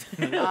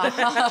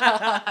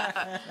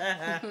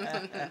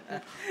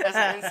 That's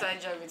an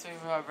inside joke between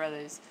my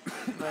brothers,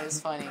 but it's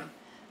funny.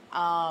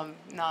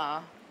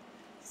 Nah.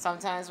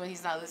 Sometimes when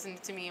he's not listening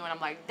to me, when I'm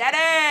like,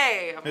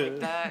 "Daddy," I'm like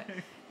that.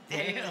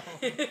 Damn.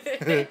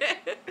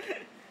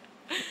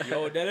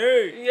 Yo,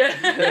 daddy.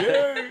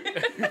 Yeah.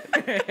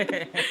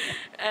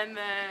 And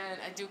then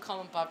I do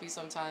call him Puppy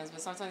sometimes,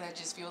 but sometimes that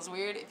just feels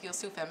weird. It feels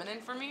too feminine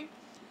for me.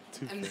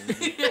 And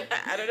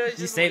I don't know. It's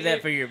You just save that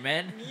weird. for your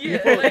men?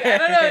 Yeah, like, I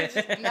don't know. It's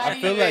just not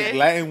I feel even. like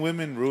Latin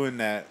women ruin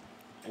that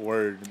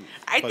word.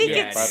 I think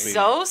Yeah, it's papi.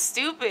 so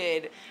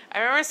stupid. I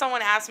remember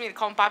someone asked me to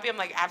call him Papi. I'm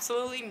like,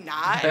 absolutely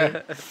not. You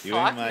ain't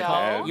Fuck my no.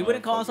 dad. You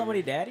wouldn't call Motherfucker.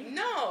 somebody daddy?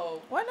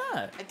 No. Why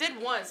not? I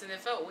did once and it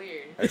felt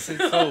weird. That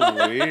shit's so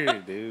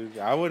weird, dude.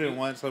 I wouldn't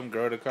want some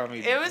girl to call me.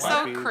 It was so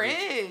papi.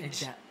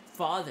 cringe.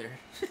 Father.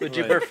 Would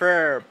you Like-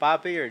 prefer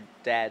Papi or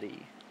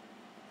Daddy?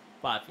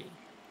 Papi.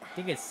 I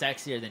think it's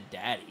sexier than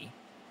daddy.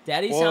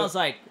 Daddy Well- sounds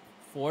like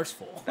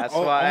forceful. That's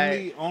Oh,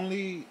 why.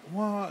 only.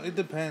 Well, it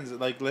depends.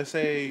 Like, let's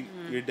say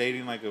you're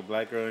dating like a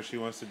black girl and she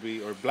wants to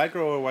be, or black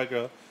girl or white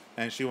girl,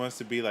 and she wants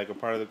to be like a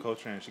part of the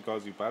culture, and she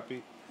calls you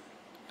papi.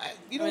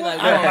 You know I mean,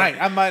 what?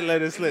 like, I might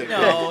let it slip.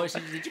 No,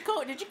 did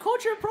you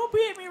culture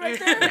appropriate me right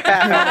there?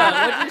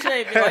 What'd you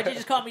say? Why'd you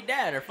just call me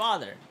dad or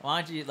father?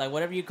 Why don't you like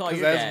whatever you call 'Cause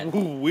your that's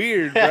dad?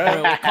 weird,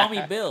 Bro, bro. call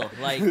me Bill.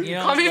 Like you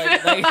know, Call me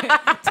like, Bill.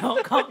 like,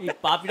 don't call me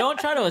Poppy. Don't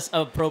try to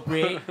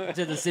appropriate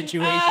to the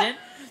situation,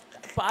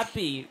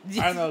 Poppy.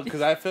 I don't know,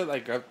 because I feel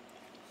like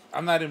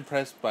I'm not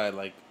impressed by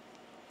like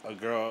a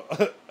girl,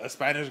 a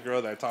Spanish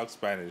girl that talks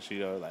Spanish. You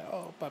know, like,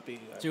 oh, papi.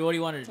 So what do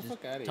you want to Get the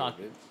just fuck outta talk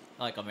here, bitch.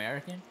 like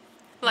American?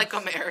 Like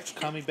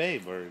American. Call me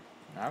babe, or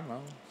I don't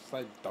know. It's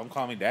like, don't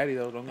call me daddy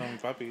though. Don't call me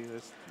papi.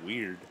 That's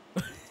weird.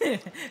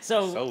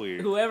 So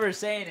weird. whoever's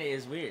saying it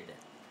is weird.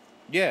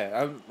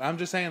 Yeah, I'm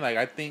just saying, like,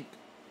 I think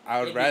I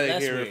would It'd be rather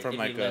less hear weird. it from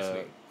It'd be like less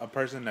weird. a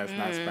person that's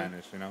not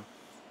Spanish, you know,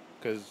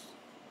 because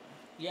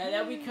Yeah,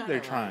 that'd be kind of. They're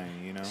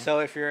trying, you know. So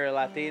if you're a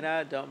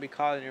Latina, don't be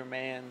calling your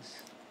man's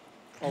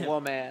a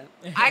woman.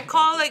 I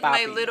call like my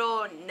Papi.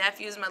 little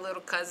nephews, my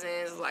little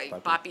cousins, like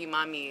Papi. papi,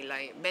 mami,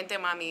 like vente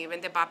mami,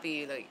 vente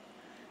papi, like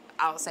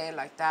I'll say it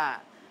like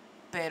that.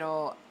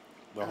 Pero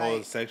The whole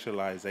like,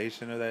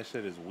 sexualization of that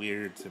shit is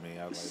weird to me.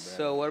 I was like,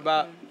 So what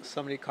about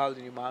somebody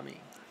calling you mommy?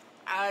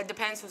 it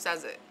depends who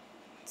says it.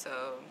 So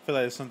I feel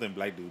like it's something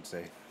black dudes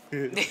say.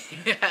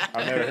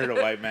 I've never heard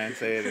a white man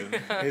say it, and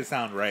it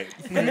sound right.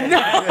 no,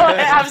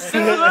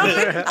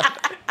 absolutely.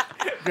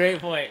 Great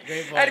point.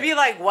 Great point. I'd be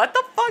like, what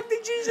the fuck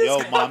did you just?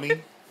 Yo, call mommy.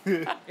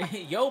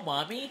 Yo,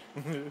 mommy.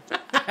 I'm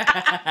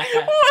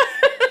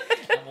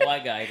a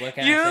white guy. What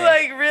can You I say?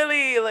 like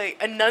really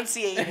like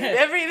enunciated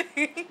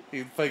everything.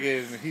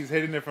 He's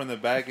hitting it from the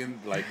back and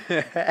like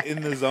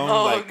in the zone.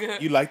 Oh, like,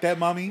 God. you like that,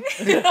 mommy?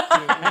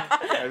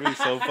 That'd be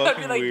so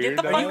fucking like, get weird.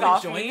 the Are fuck you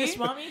off enjoying me. this,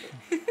 mommy?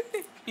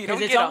 You Because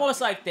don't it's get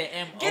almost like the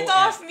M. Get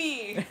off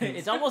me.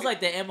 It's almost like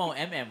the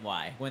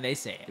MOMMY when they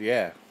say it.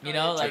 Yeah, You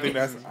know, I like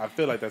I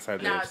feel like that's how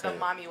they Nah, would it's say the it.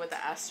 mommy with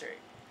the asterisk,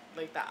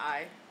 like the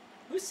I.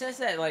 who says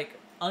that like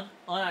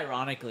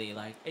unironically?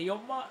 Like, hey, yo,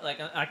 like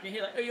I can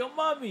hear like, hey, yo,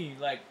 mommy,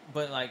 like,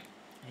 but like,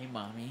 hey,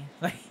 mommy,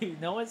 like,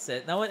 no one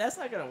said, no one. That's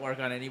not gonna work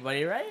on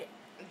anybody, right?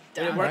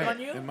 Did it It work might,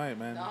 on you? It might,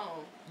 man.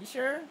 No, You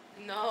sure?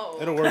 no.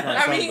 It'll work on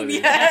I somebody.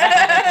 mean,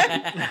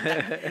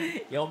 yeah.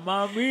 Yo,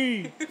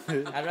 mommy.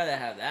 I'd rather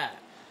have that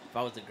if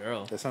I was a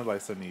girl. That sounds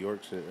like some New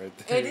York shit right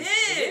there. It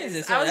is.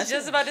 It's- I was that's-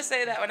 just about to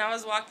say that when I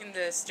was walking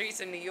the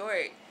streets of New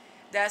York.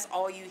 That's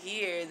all you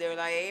hear. They're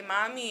like, "Hey,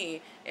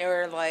 mommy,"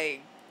 or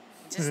like,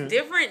 just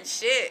different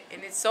shit,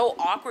 and it's so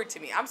awkward to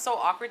me. I'm so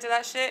awkward to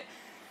that shit,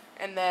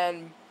 and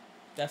then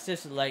That's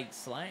just like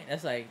slang.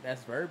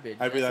 That's verbiage.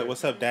 I'd be That's like,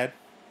 "What's up, dad?"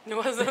 it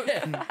wasn't.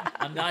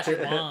 I'm not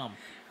your mom.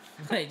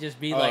 Like, just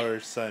be Oh, like, or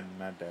son,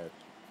 not dad.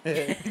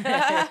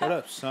 What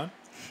up, son?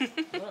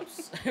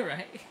 whoops,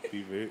 right?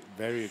 Be very,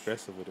 very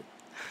aggressive with it.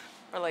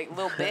 Or like,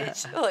 little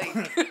bitch, like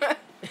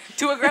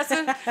too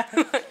aggressive.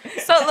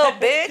 So little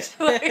bitch,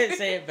 like,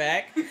 Say it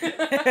back.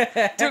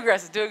 too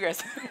aggressive, too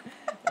aggressive.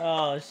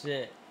 Oh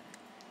shit.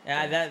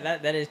 Yeah,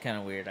 that is kind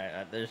of weird.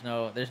 There's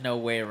no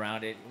way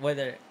around it.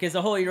 Because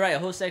you're right, the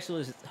whole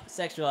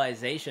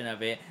sexualization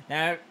of it.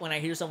 Now, when I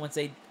hear someone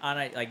say on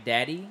like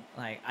daddy,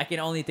 like I can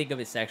only think of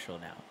it sexual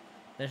now.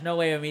 There's no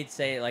way of me to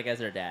say it like as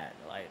their dad.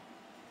 Like,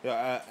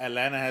 Yeah,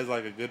 Atlanta has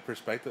like a good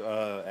perspective.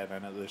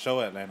 Atlanta, the show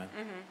Atlanta.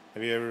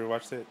 Have you ever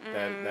watched it?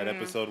 That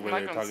episode where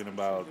Like they're on talking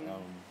about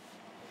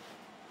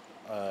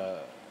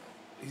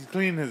he's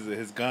cleaning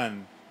his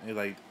gun. And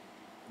like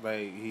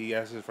he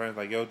asks his friends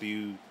like, "Yo, do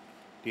you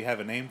have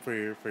a name for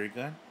your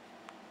gun?"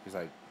 He's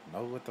like,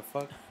 "No, what the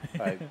fuck?"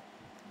 Like,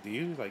 "Do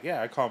you?" He's like,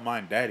 "Yeah, I call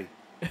mine Daddy."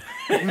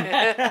 I'm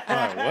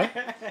like,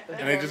 what?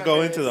 And they just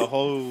go into the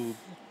whole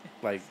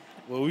like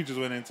what we just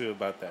went into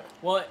about that.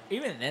 well,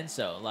 even then,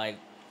 like,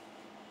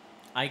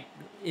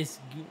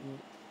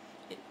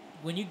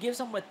 when you give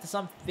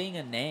something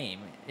a name,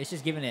 it's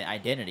just giving it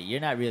identity.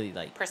 You're not really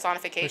like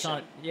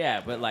Personification.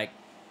 yeah, but like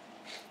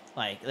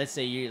let's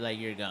say you're like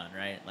your gun,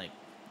 right? Like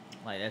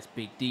that's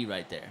Big D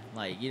right there.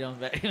 Like you don't.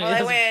 Well,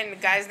 like when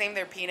guys name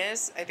their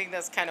penis, I think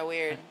that's kind of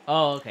weird.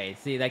 Oh, okay.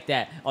 See, like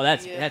that. Oh,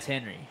 that's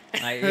Henry.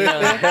 Like,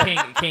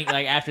 king,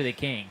 like after the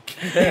king.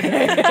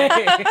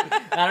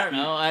 I don't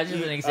know. That's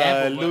just an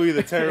example. but- Louis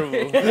the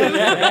Terrible.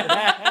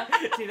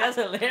 See, that's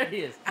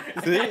hilarious.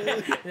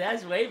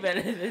 That's way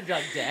better than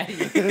Drunk Daddy.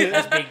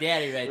 That's Big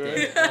Daddy right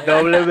there.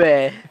 W.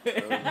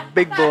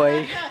 Big boy.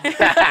 There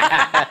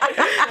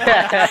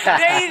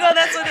you go.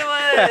 That's what it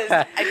was.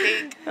 I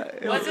think.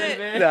 Was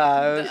it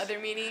Nah, it the was- other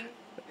meaning?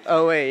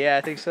 oh wait, yeah,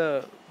 I think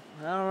so.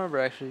 I don't remember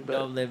actually, but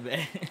Don't live it.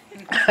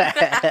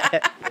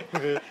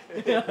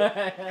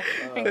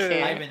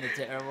 Okay. Ivan the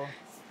Terrible.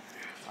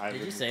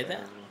 Did you say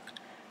that?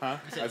 Huh?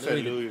 said I said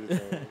Louis the- Louis the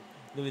Terrible.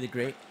 Louis the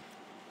Great.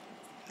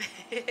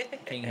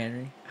 King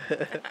Henry.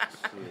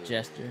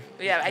 Jester.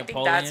 Yeah, I think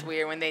Napoleon. that's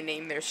weird when they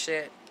name their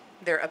shit,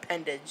 their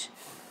appendage.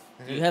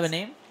 Do you have a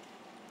name?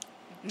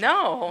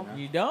 No,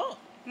 You don't?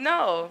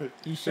 no.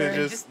 You sure? It's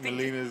just just think-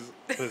 Melina's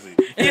pussy.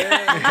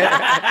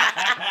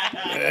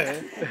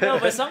 No,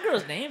 but some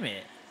girls name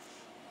it.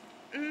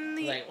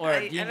 Like, or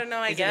I don't know.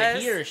 I is guess it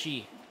a he or a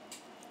she?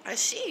 a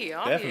she.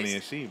 Definitely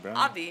a she, bro.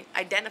 Obvi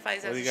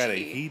identifies What as do you a got a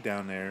she. he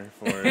down there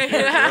for? If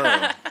you're a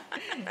girl?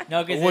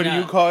 No, because What do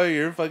you call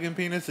your fucking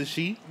penis? A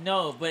she?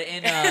 No, but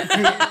in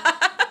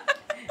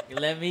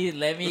let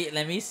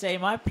me say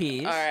my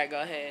piece. All right,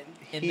 go ahead.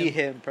 In he,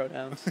 him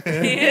pronouns.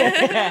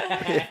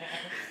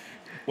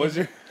 What's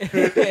your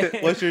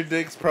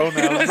dick's pronouns?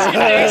 What's your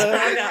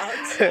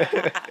next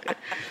pronouns?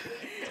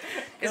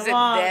 Is Come it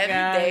on,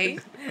 them, they?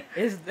 guys.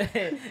 Is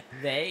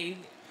they?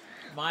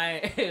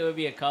 It would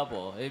be a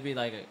couple. It'd be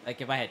like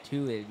if I had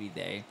two, it'd be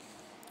they.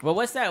 But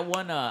what's that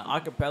one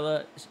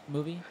acapella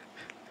movie?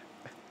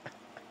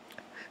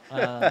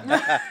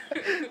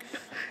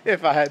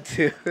 If I had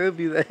to, it would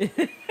be like.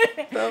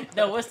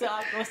 No, what's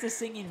the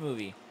singing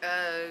movie?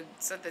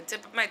 It's at the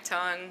tip of my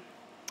tongue.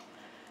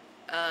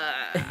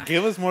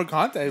 Give us more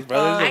context,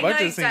 bro. There's I a know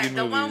bunch of exactly. singing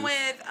The movies. one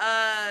with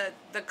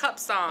the cup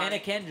song. Anna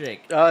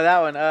Kendrick. Oh, that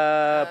one.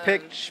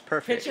 Pitch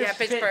Perfect. Pitch, Yeah,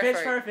 Pitch Pitch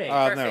Perfect. Perfect. Oh,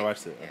 I've never Perfect.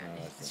 watched it. Yeah. I've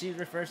never watched it. She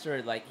refers to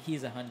her like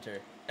he's a hunter.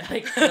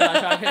 Like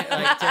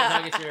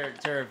talking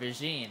to her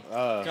vagine.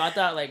 So I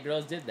thought like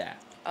girls did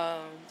that.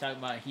 Talking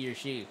about he or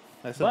she.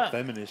 That's But- some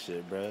feminist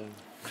shit, bro.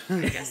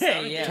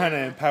 Yeah. Trying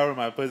to empower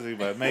my pussy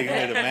by making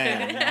it a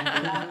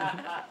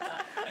man.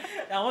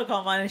 I would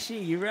call mine a she.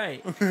 You're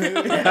right.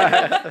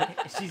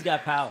 She's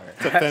got power.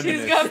 It's a feminist.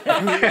 She's got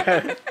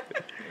power.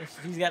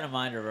 She's got a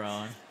mind of her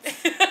own.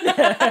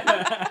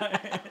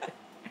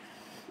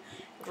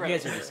 You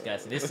guys are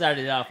disgusting. This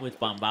started off with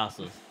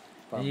bombazos.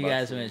 And you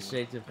guys went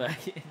straight to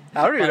fucking.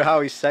 I don't even know how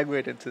we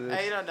segued into this.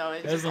 I don't know.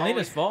 It was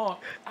Melina's fault.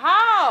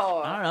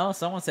 How? I don't know.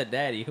 Someone said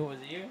daddy. Who was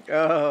it? You?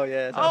 Oh,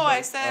 yeah. Oh,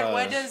 I said,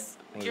 what does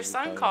what your is it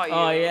son called?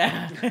 call you? Oh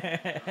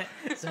yeah.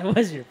 So it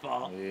was your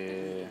fault.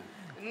 Yeah.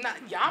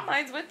 Not, y'all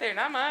mine's with there,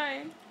 not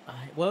mine.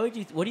 What do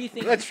you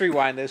think? Let's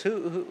rewind this.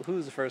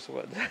 Who's the first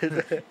one?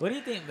 What do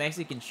you think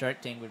Mexican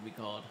Shark Tank would be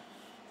called?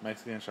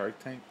 Mexican Shark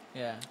Tank?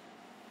 Yeah.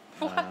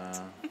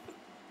 What?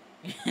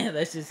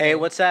 Let's just. Hey, say,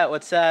 what's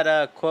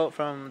that quote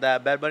from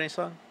that Bad Bunny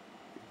song?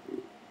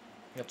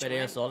 Yo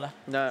pereo sola.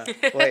 No,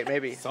 wait,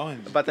 maybe. So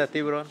in About that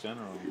tiburón.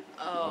 general.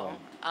 Oh,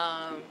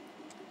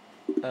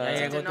 Ya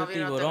si llegó tu tu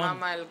novio no te tiburón.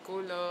 mama el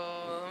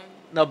culo.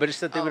 No, but it's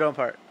the tiburón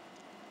part.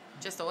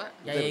 Just a what?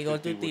 Ya llegó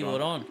tu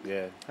tiburón.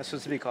 Yeah. That's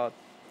supposed to be called.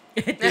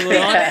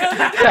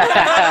 Tiburón.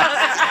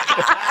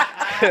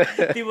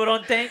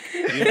 Tiburón tank.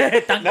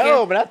 Tanque.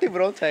 No, but not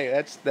tiburón tank.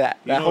 That's that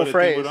You know whole what a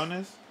phrase. tiburón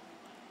is?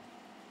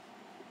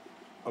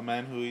 A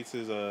man who eats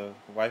his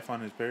wife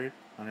on her period.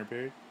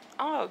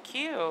 Oh,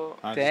 cute.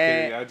 I'm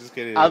Dang. just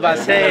kidding. I was about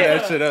to say-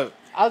 that shit up.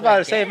 I was about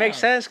to say it Damn. makes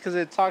sense because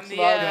it talks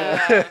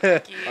Yeah.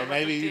 about. cute Or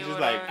maybe with he's the just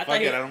like, I fuck thought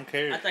it, he- I don't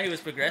care. I thought he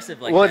was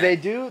progressive like Well, that. they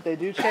do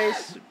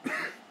chase.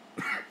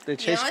 They You know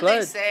chase what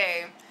blood. they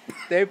say?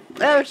 That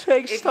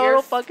makes If total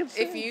you're, fucking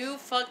sense. if you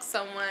fuck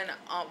someone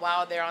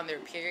while they're on their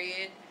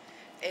period,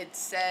 it's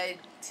said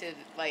to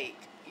like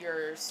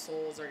your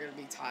souls are gonna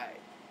be tied.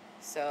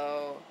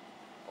 So,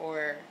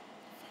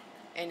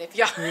 and if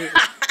y'all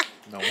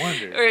No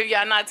wonder. or if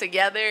y'all not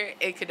together,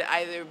 it could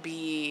either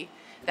be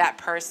that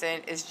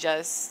person is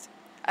just,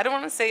 I don't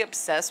want to say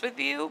obsessed with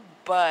you,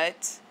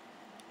 but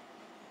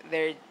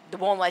they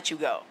won't let you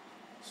go.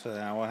 So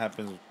now what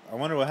happens? I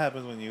wonder what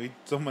happens when you eat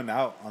someone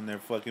out on their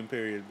fucking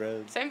period,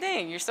 bro. Same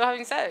thing. You're still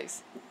having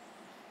sex.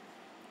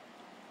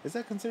 Is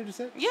that considered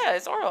sex? Yeah,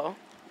 it's oral.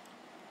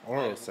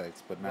 Oral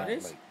sex, but not What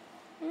is? like.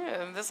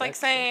 Yeah, that's like Sex.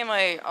 saying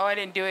like, oh, I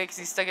didn't do it because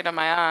he stuck it on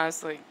my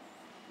ass. Like,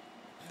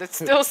 that's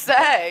still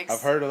sex.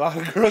 I've heard a lot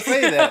of girls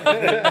say that.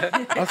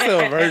 I'm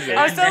still a virgin.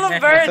 I'm still a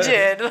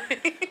virgin.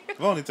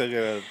 I've only took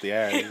it up the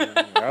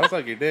ass. I was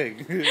like your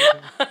dick. You guys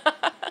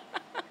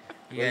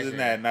Wasn't are-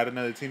 that not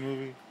another teen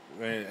movie?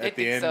 At think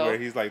the end so. where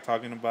he's like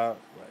talking about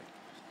like,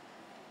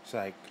 it's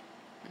like,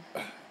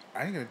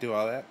 I ain't gonna do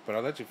all that, but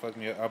I'll let you fuck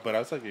me up. But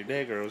I'll suck your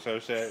dick or so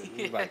shit.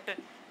 He's like,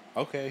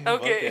 okay.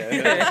 fuck Okay.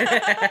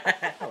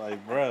 yeah. I'm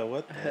like, bro,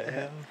 what the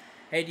hell?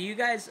 Hey, do you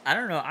guys? I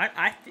don't know.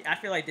 I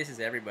feel like this is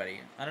everybody.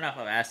 I don't know if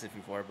I've asked this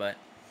before, but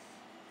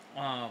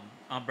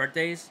on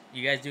birthdays,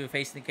 you guys do a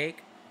facing the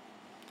cake.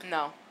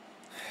 No,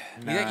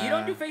 You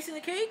don't do facing the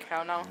cake?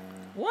 hell no.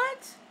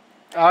 What?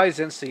 I always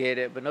instigate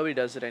it, but nobody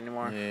does it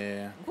anymore.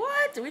 Yeah.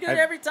 What? We do it I-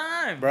 every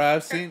time. Bro,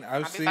 I've seen I'll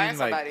be like buying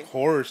somebody.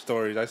 horror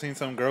stories. I've seen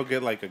some girl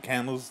get like a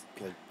candles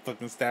like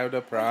fucking stabbed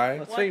up her eye.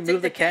 Let's What? say Take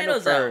move the the candle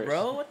candles out, first.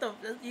 bro. What the?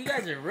 You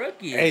guys are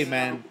rookies. Hey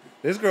man,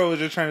 this girl was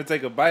just trying to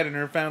take a bite and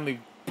her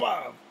family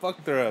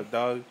fucked her up,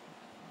 dog.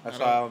 That's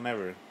why I'll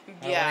never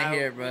Yeah, wanna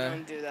hear it, we bruh.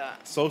 don't do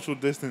that. social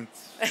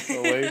distance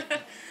away.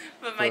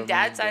 But my from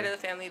dad's me, side bro.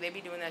 of the family, they be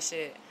doing that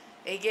shit.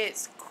 It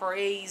gets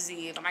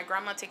crazy. My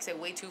grandma takes it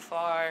way too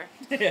far.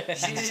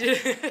 She's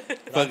Fucking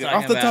talking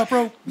off the about. top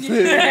rope.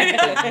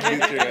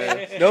 Get your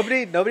ass.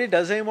 Nobody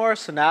does it anymore.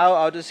 So now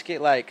I'll just get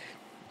like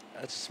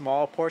a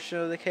small portion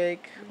of the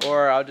cake,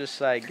 or I'll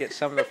just like get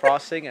some of the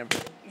frosting and.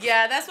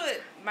 Yeah, that's what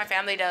my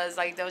family does.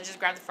 Like, they'll just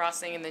grab the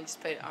frosting and then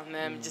just put it on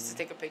them just to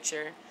take a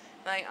picture.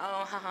 Like,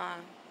 oh, haha,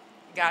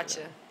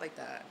 gotcha. Like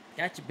that.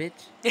 Gotcha, bitch.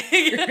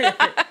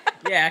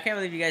 Yeah, I can't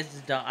believe you guys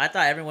just don't. I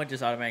thought everyone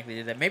just automatically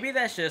did that. Maybe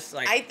that's just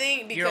like. I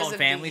think your because own of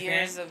family the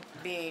years of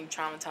being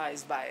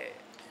traumatized by it,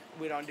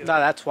 we don't do No, it.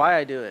 that's why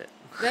I do it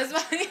That's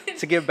why.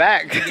 to give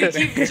back. to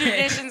keep the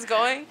traditions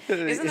going.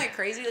 Isn't that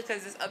crazy?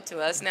 Because it's up to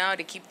us now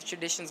to keep the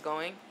traditions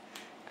going.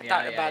 I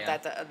thought about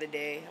that the other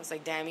day. I was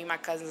like, damn, me and my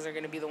cousins are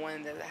gonna be the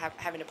one that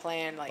having to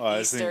plan like Oh,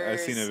 I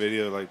Easter's seen a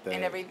video like that.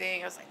 and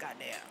everything. I was like, god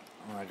damn.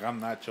 I'm like, I'm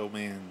not your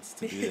man's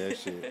to do that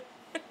shit.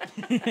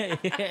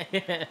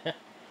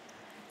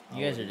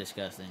 You guys are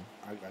disgusting.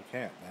 I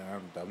can't,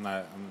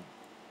 man.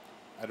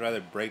 I'd rather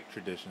break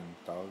tradition,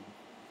 dog.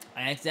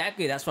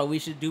 Exactly. That's why we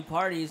should do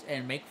parties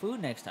and make food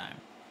next time.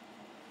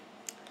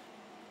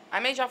 I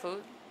made y'all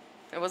food.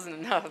 It wasn't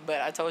enough,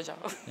 but I told y'all.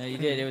 No, you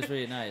did. It was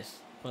really nice.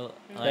 Well,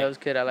 That was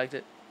good. I liked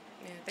it.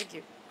 Yeah, thank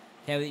you.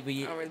 Yeah,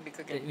 we I don't really be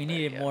cooking. we but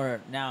needed yeah.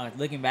 more. Now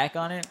looking back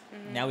on it,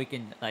 Mhm. now we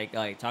can like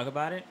talk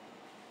about it.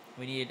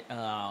 We need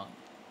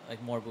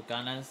like more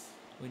bucanas.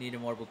 We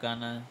needed more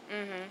bucanas.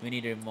 Mhm. We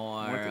needed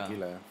more, More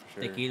tequila, for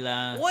sure.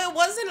 tequila. Well, it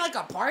wasn't like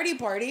a party.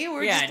 We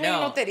were Yeah, just I playing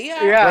know.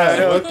 loteria. Yeah, I Bruh,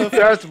 know. what the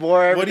There's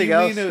more. What do you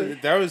Everything mean?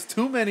 else. There was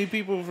too many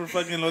people for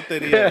fucking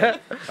loteria. Yeah.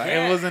 Like,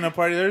 Yeah. it wasn't a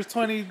party. There's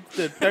 20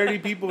 to 30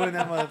 people in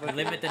that motherfucker.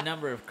 Limit the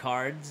number of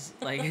cards.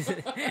 Like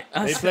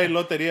They played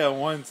loteria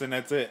once and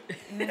that's it.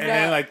 And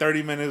then like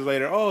 30 minutes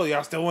later, oh,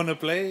 y'all still want to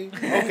play?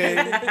 Okay.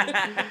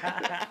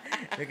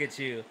 Look at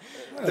you.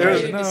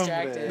 There's- Very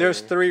distracted. There's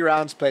 3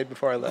 rounds played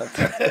before I left.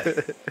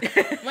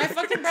 My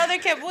fucking brother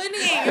kept winning.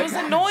 It was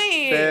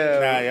annoying.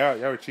 Damn. Nah,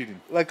 y'all were cheating.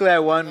 Luckily, I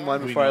won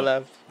one We before I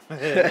know.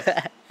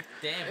 left.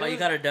 Damn, but you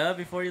got a dub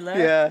before you left?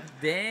 Yeah.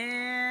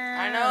 Damn.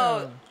 I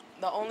know.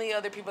 The only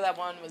other people that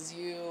won was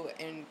you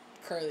and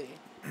Curly.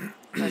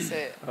 That's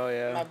it. Oh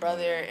yeah. My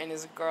brother and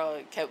his girl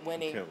kept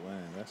winning. Kept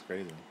winning. That's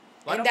crazy.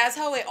 Why And don't- that's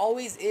how it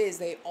always is.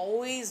 They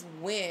always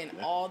win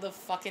Yeah. all the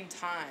fucking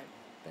time.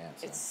 Damn.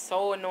 It's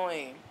so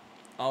annoying.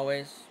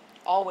 Always.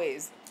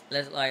 Always.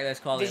 Let's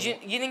call Did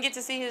it. you didn't get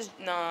to see his?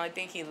 No, I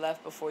think he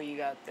left before you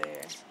got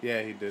there.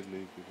 Yeah, he did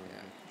leave before.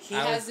 He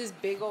I has was- this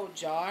big old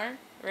jar,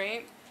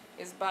 right?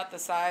 It's about the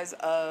size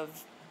of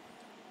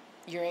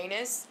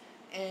Uranus,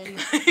 and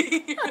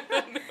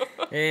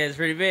Yeah, it's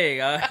pretty big.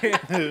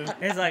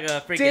 It's like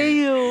a freaking.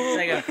 Damn. It's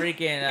like a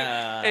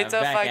freaking. it's a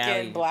back fucking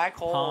alley black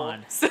hole.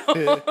 pond. So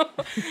no,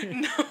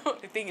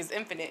 the thing is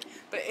infinite.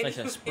 But It's like anyway,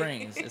 some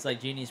springs. It's like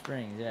Genie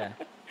Springs. Yeah.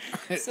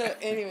 So,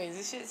 anyways,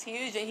 this shit's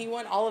huge, and he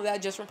won all of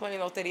that just from playing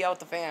Loteria with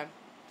the fam.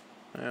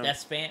 Yeah.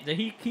 That's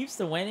he keeps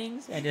the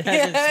winnings and just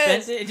hasn't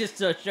Yes. spent it just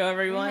to show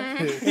everyone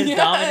Mhm. his Yes.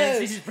 dominance.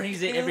 He just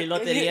brings it every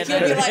loteria. He'll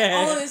be like,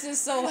 "Oh, this is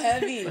so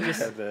heavy."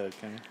 Had the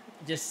camera.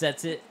 Just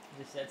sets it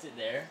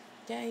there.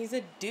 Yeah, he's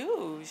a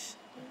douche.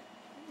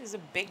 He's a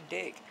big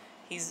dick.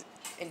 He's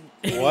an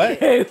What?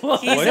 idiot.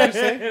 What? He's What'd a- you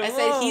say? I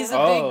said he's a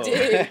Oh. big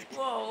dick.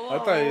 Whoa, I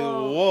thought you.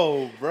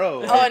 Whoa,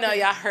 bro. Oh no,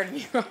 y'all heard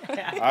me wrong. I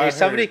Hey,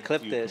 somebody heard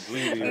clip you this.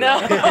 completely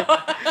No.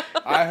 wrong.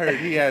 I heard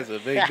he has a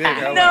big dick.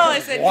 I was No, I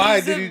like, said why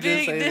he's did a you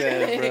big just say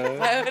dick. that, bro?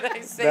 Why would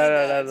I say No,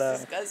 no, that? no, no.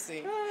 It's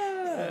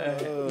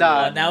disgusting.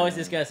 Nah. Now it's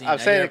disgusting. I'm Are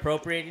saying you it-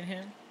 appropriating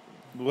him?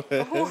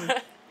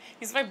 What?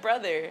 He's my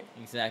brother.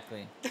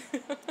 Exactly.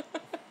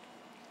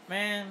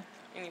 Man,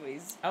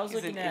 Anyways, I was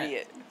he's looking an at-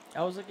 idiot.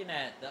 I was looking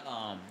at the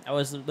I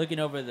was looking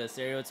over the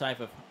stereotype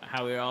of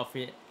how we all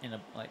fit in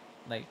a like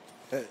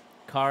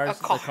cars,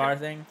 A car. the car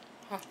thing.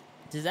 Huh.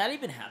 Does that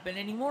even happen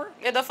anymore?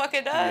 Yeah, the fuck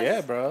it does.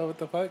 Yeah, bro. What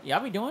the fuck? Y'all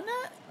be doing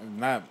that?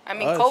 Not. I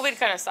mean, us. COVID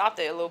kind of stopped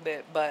it a little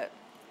bit, but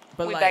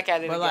But We like, back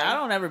at it but like, again. I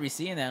don't ever be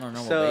seeing that on a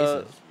normal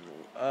So,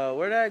 basis.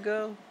 where did I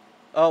go?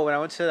 Oh, when I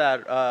went to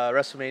that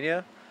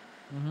WrestleMania,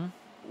 Mm-hmm.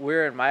 we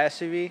were in my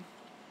SUV.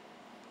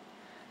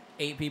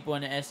 8 people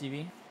in the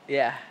SUV.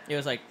 Yeah. It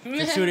was like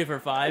just shoot it for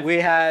 5. We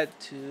had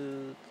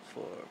 2,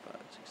 4, 5,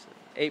 6, 7,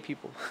 8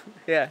 people.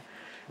 Yeah.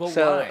 But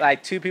So why?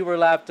 like 2 people were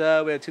lapped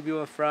up. We had 2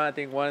 people in front. I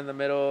think 1 in the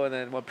middle, and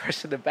then 1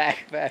 person in the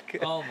back.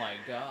 Oh my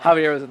god.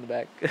 Javier was in the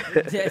back.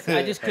 Yes,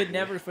 I just could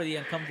never for the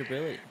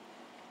uncomfortability.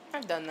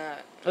 I've done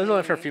that. It was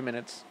only for a few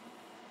minutes.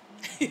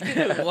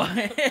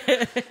 Why?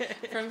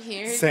 From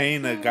here.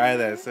 Saying a guy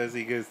that says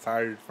he gets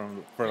tired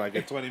for like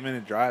a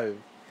 20-minute drive.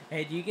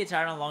 Hey, do you get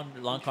tired on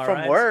long car From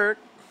rides? work.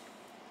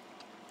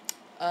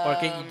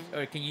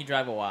 Or can you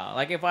drive a while?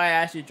 Like if I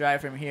asked you to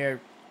drive from here,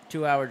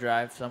 2-hour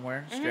drive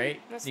somewhere Mhm, straight,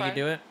 that's you can fine.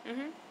 do it.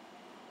 Mhm.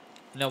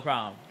 No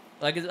problem.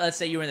 Like let's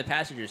say you were in the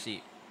passenger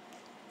seat.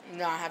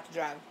 No, I have to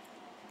drive.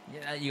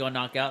 Yeah, you gonna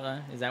knock out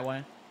then? Is that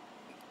why?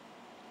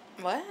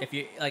 What? If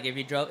you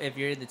if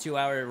you're in the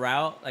 2-hour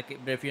route, like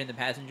but if you're in the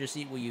passenger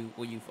seat, will you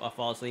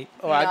fall asleep?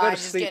 Oh, I No, go to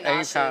just sleep get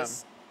anytime.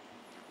 nauseous.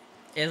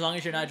 As long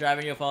as you're not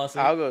driving, you'll fall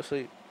asleep. I'll go to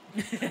sleep.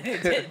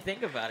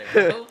 Think about it,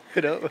 bro.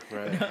 You know?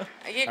 Right.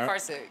 I get car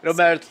sick. No so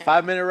matter I it's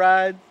can't. 5-minute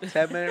ride,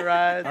 10-minute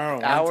ride, I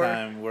remember hour. one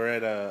time we're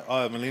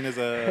at Melina's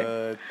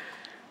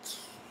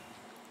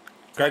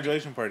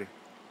graduation party,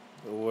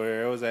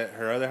 where it was at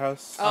her other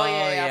house, Oh, yeah,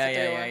 yeah, after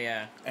yeah, 301.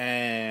 yeah.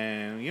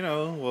 and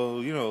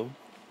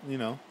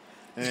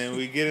and then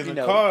we get in You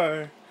the know.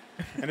 car,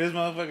 and this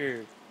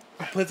motherfucker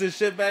puts his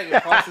shit back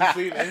and falls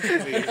asleep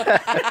instantly. Like,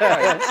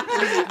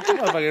 this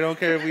motherfucker don't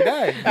care if we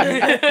die.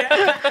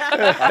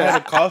 I had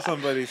to call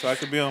somebody so I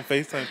could be on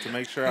FaceTime to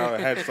make sure I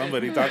had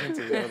somebody talking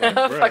to me. I was like,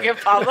 bruh. Fucking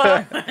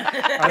Pablo.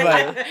 I'm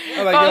like, I was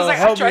yo, like, I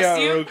help me trust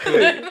out you. real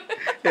quick.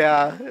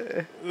 Yeah.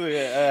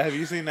 Have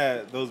you seen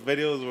those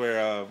videos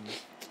where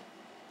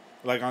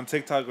like on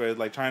TikTok where it's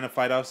like trying to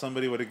fight off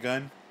somebody with a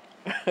gun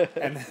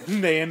and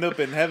then they end up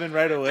in heaven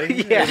right away?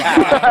 Yeah.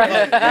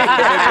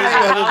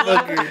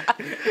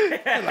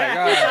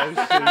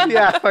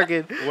 Yeah,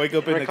 fucking Wake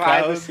up in the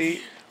recline the clouds.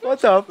 seat. What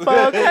the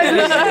fuck?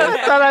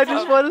 I thought I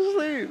just want to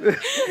sleep.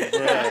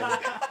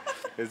 Bruh.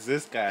 It's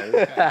this guy.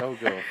 This guy don't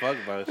give a fuck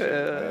about shit.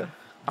 Man.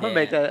 I'm gonna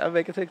make that. I'll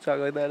make a TikTok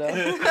like that.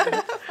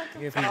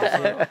 You're a piece of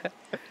shit.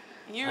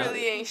 You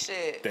really ain't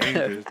shit.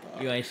 Dangerous.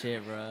 Dog. You ain't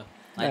shit, bro.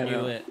 I I knew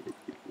know. it.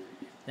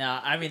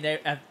 Now, I mean,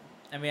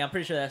 I mean, I'm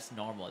pretty sure that's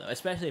normal though,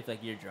 especially if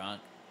like you're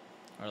drunk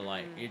or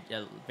like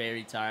you're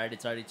very tired.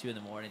 It's already 2 in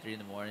the morning, 3 in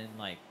the morning.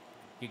 Like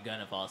you're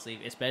gonna fall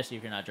asleep, especially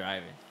if you're not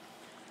driving.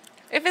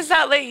 If it's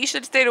that late, you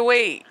should stay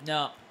awake.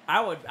 No,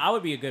 I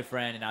would be a good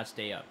friend and I'd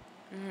stay up.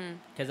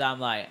 Cause I'm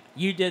like,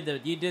 you did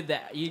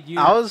that. You.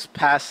 I was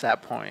past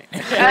that point.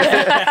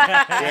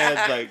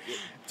 Yeah, like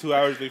 2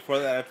 hours before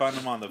that, I found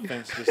him on the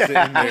fence, just sitting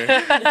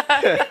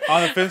there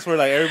on the fence where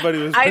like everybody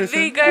was. I pissing.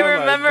 think I was like,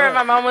 remember "Bro."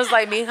 my mom was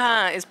like,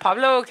 "Mija, is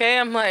Pablo okay?"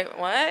 I'm like,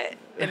 "What?"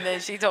 And then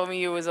she told me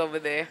you was over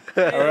there.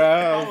 All right,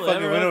 I Oh,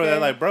 fucking went over there okay.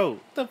 like, bro,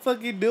 what the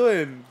fuck you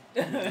doing?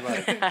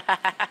 Like,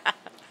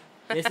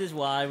 This is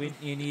why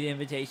you need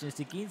invitations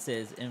to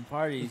quinces and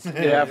parties.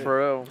 Yeah, for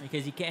real.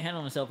 Because he can't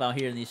handle himself out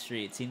here in these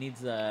streets. He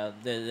needs the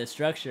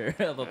structure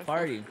of a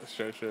party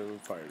structure of a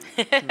party.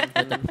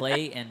 with a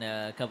plate and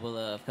a couple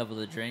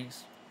of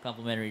drinks,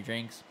 complimentary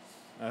drinks.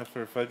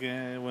 For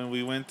fucking when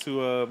we went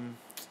to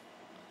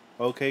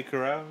OK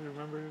Corral, you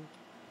remember?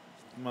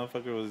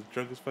 Motherfucker was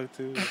drunk as fuck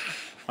too.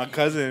 My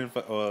cousin,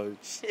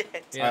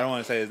 Shit. Yeah. I don't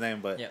want to say his name,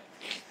 but Yep.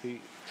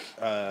 he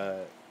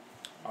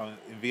on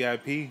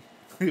VIP.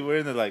 We're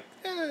in the like,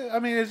 I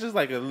mean, it's just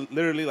like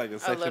literally like a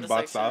section little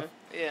boxed section. off.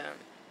 Yeah.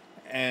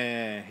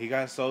 And he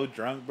got so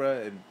drunk,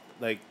 bro, and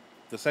like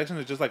the section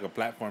is just like a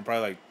platform,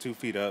 probably like 2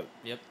 feet up.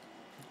 Yep.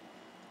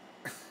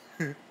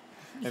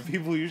 And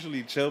people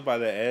usually chill by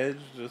the edge,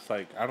 just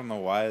like I don't know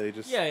why they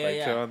just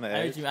Yeah. chill on the I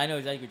edge. know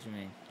exactly what you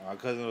mean. My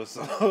cousin was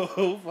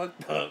so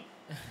fucked up.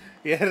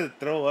 He had to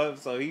throw up,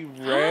 so he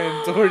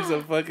ran towards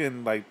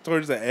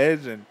the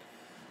edge, and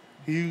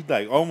he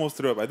like almost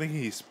threw up. I think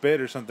he spit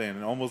or something,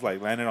 and almost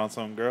like landed on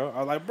some girl. I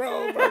was like,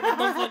 bro, get the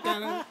fuck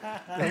out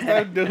of here.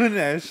 Stop doing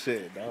that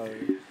shit, dog.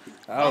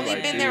 I was Only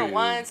like, been there dude.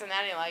 once and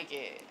I didn't like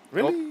it.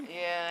 Really?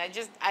 Yeah,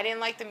 I didn't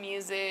like the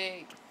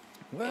music.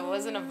 It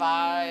wasn't a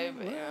vibe.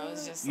 It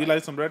was just. You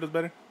like sombreros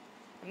better?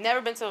 I've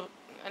never been there.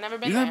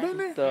 You haven't been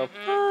there? The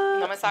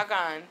No me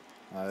sacan.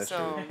 Oh, that's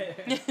So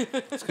true.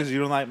 It's because you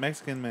don't like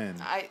Mexican men.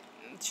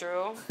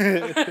 true.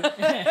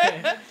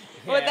 Yeah.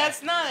 But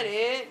that's not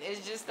it.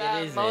 It's just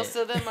that is most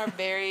it. of them are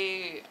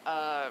very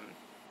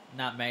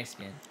Not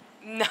Mexican.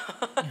 no.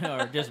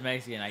 Or just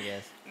Mexican, I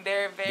guess.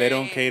 They're very. They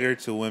don't cater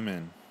to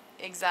women.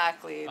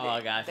 Exactly. Oh,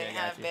 I got you, They I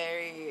got have you.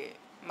 very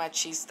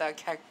machista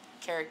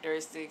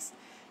characteristics,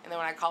 and then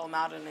when I call them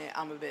out on it,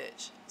 I'm a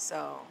bitch.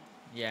 So.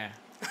 Yeah,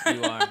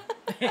 you are.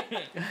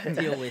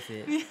 Deal with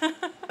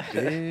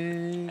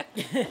it.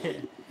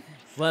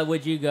 Well,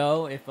 would you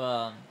go if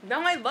No,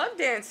 I love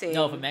dancing.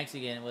 no, if a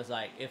Mexican was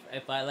like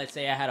if I let's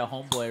say I had a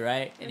homeboy,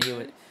 right, and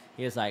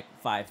he was like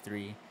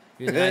 5'3".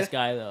 He was a nice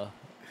guy though,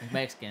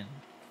 Mexican,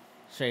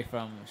 straight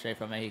from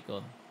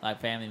Mexico, like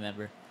family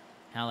member.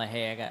 And I'm like,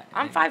 hey,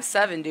 I'm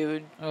 5'7",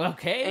 dude.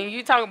 Okay. And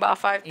you talking about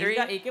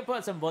 5'3"? He can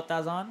put some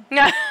botas on.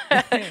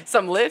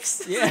 Some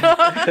lifts.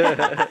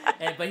 Yeah.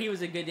 But he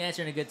was a good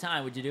dancer and a good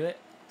time. Would you do it?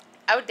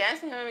 I would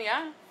dance with him,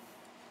 yeah.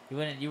 You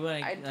wouldn't.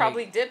 I'd like-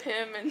 probably dip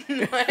him and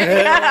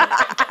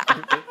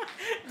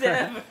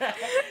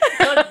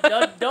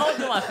don't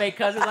do my fake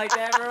cousin like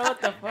that, bro.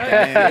 What the fuck?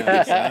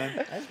 Damn, son.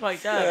 That's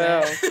fucked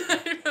up,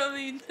 I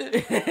really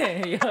dip.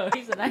 man. Yo,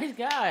 he's a nice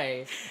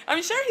guy.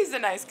 I'm sure he's a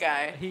nice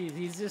guy. He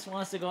just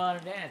wants to go out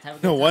and dance. Have a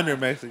good No time. wonder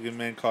Mexican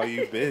men call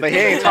you bitch. But he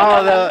ain't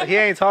tall enough. He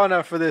ain't tall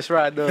enough for this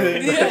ride though.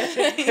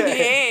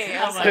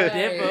 Yeah, I'm like,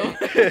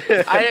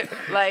 Dippo.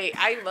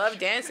 I love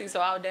dancing, so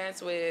I'll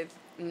dance with.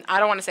 I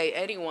don't want to say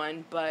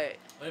anyone, but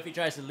What if he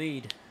tries to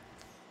lead?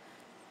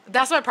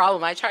 that's my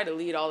problem. I try to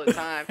lead all the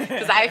time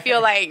because I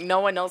feel like no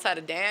one knows how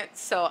to dance,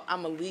 so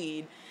I'm a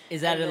lead.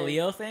 Is that And a then-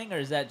 Leo thing or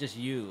is that just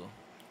you,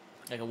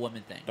 like a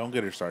woman thing? Don't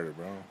get her started,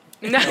 bro.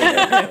 No.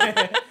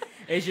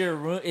 Is your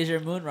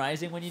moon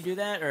rising when you do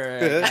that, or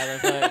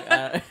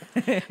I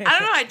don't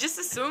know. I just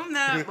assume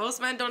that most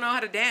men don't know how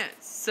to dance,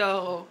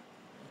 so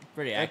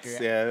pretty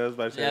accurate? Yeah, that was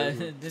about to say. Yeah, that's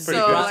a this pretty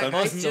So, good like,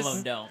 assumption. most of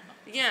them don't.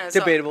 yeah. So,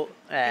 Debatable.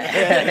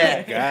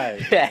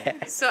 God.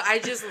 so I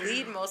just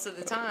lead most of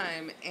the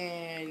time,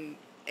 and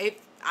if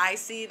I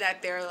see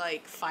that they're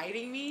like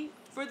fighting me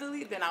for the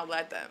lead, then I'll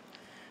let them.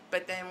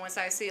 But then once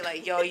I see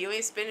like, yo, you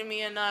ain't spinning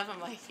me enough, I'm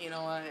like, you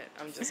know what?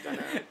 I'm just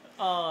gonna.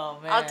 Oh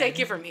man. I'll take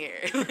you from here.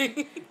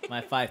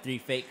 My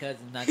 5'3" fake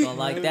cousin's not gonna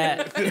like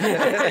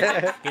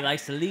that. He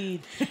likes to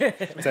lead.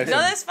 Text him, No,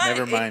 that's fine.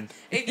 Never mind.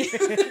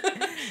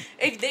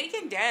 If they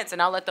can dance,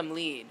 and I'll let them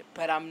lead,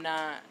 but I'm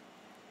not.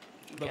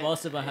 But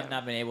most of them have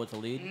not been able to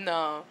lead.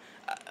 No.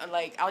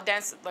 Like, I'll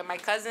dance, like, my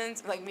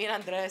cousins, like, me and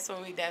Andres,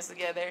 when we dance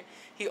together,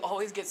 he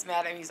always gets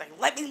mad at me. He's like,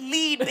 let me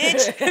lead,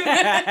 bitch.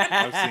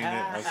 I've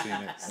seen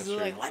it. That's He's true.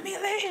 like, let me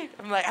lead.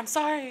 I'm like, I'm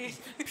sorry.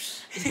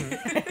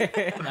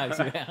 Knocks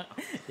you out.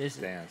 This-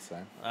 Damn,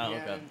 son. Oh, Yeah.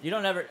 okay. You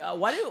don't ever.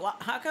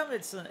 How come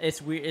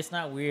it's weird? It's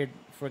not weird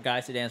for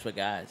guys to dance with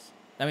guys.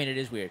 I mean, it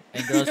is weird,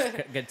 and girls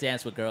can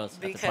dance with girls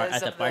Because at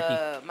the of party.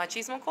 the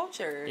machismo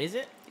culture. Is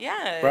it?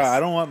 Yes. Bro, I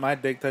don't want my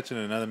dick touching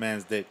another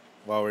man's dick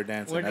while we're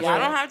dancing. We're- That's I right.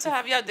 don't have to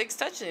have y'all dicks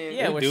touching.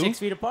 Yeah, You we're do? 6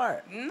 feet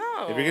apart.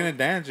 No. If you're gonna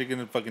dance, you're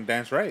gonna fucking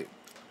dance right.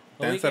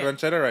 Well, we dance a can-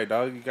 ranchera right,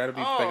 dog. You gotta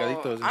be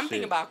pegaditos and I'm shit.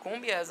 thinking about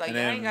cumbias. Like, And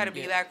you then- ain't gotta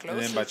be that And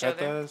close then to each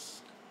other. bachatas.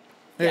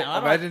 Yeah, Yeah, I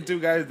don't- imagine two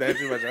guys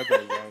dancing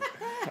bachatas. Dog.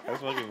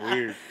 That's fucking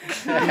weird.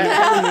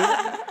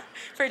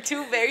 For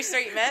two very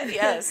straight men,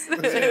 yes.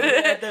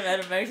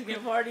 at a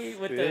Mexican party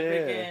with the Yeah.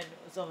 freaking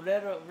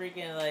sombrero,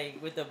 freaking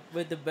like with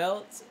the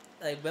belts,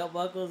 like belt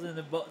buckles and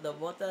the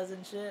botas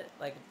and shit,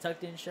 like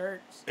tucked in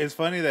shirts. It's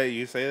funny that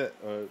you say that.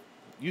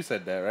 You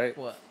said that, right?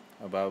 What?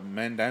 About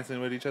men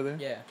dancing with each other?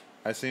 Yeah.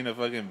 I seen a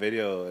fucking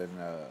video and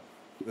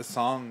the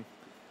song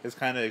is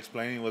kind of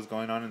explaining what's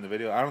going on in the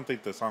video. I don't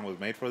think the song was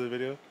made for the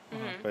video,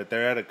 but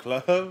they're at a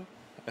club.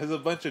 There's a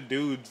bunch of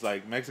dudes,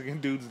 like Mexican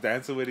dudes,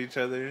 dancing with each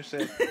other and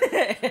shit.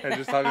 They're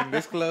just talking,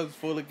 this club's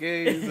full of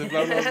gays and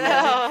blah, blah,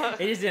 blah.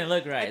 It just didn't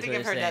look right. I think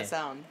I've heard that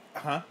sound.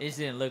 Huh? It just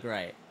didn't look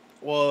right.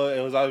 Well, it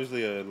was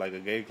obviously like a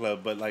gay club,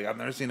 but like I've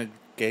never seen a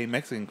gay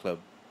Mexican club.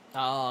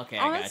 Oh, okay.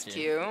 Oh, I got that's you.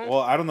 cute. Well,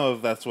 I don't know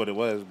if that's what it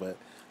was, but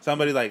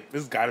somebody like,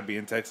 this got to be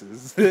in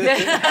Texas.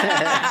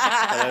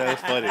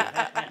 That's funny.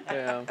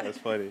 Yeah. That's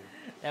funny.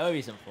 That would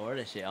be some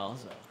Florida shit,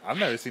 also. I've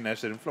never seen that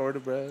shit in Florida,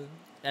 bro.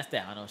 That's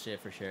Tejano shit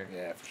for sure.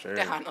 Yeah, for sure.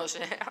 Tejano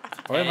shit.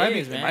 Or it Yeah, might it be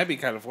is, man. it might be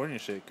California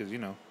shit, cause you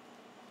know.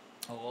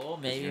 Oh,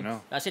 maybe. you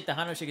know. That shit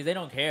Tejano shit because they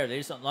don't care. They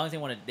just as long as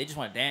they just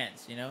want to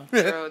dance, you know.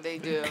 Bro, they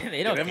do.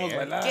 They don't Queremos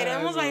care. bailar.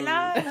 Queremos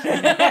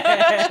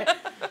bailar.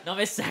 No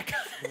me saca.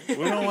 We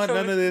don't want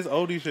none of this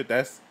oldie shit.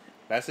 That's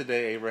the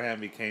day Abraham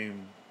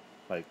became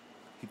like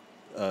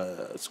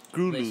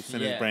screw loose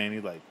in his Yeah. brain.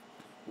 He's like,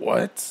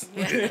 what?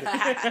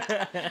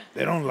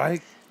 They don't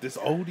like this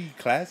oldie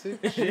classic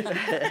shit.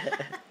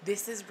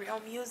 This is real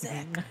music.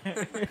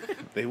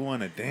 They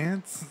want to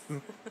dance.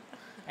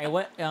 Hey,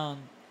 what?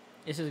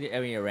 This is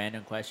a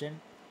random question,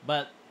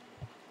 but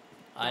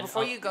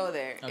Before you go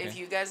there, Okay. if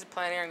you guys are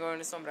planning on going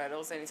to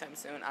Sombreros anytime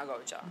soon, I'll go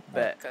with y'all.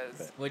 Bet.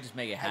 Because we'll just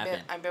make it I've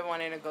happen. been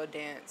wanting to go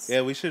dance.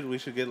 Yeah, we should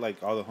get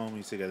like all the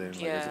homies together and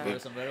like, Yeah. it's a Go to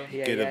big, Sombrero?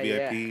 Yeah, get a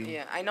yeah, VIP.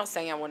 Yeah, I know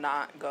Sanya will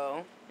not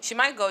go. She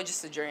might go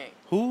just to drink.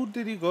 Who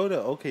did you go to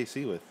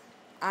OKC with?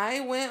 I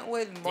went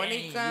with Dang,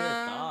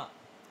 Monica.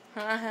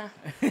 you're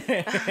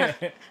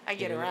I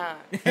get around.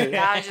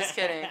 Nah, I'm just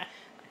kidding.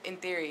 In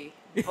theory.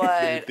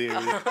 But theory.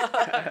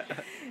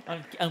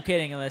 I'm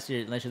kidding unless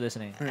you're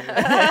listening.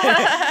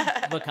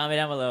 But comment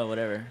down below,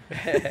 whatever.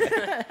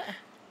 I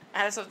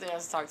have something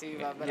else to talk to you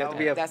about, but You have to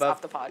be a that's buff,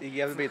 off the pod.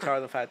 You have to be a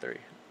Tarzan 5'3".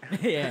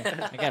 Yeah.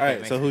 I gotta All right,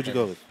 make so who'd you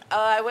go with?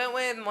 I went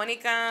with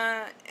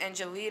Monica,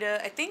 Angelita.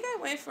 I think I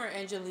went for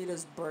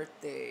Angelita's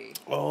birthday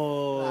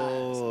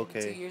Oh,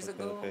 okay. 2 years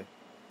okay, ago. Okay.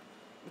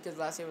 because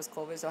last year was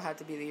COVID, so it had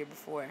to be the year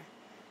before.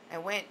 I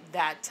went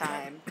that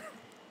time,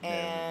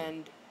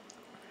 and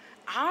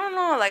I don't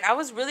know. Like, I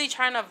was really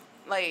trying to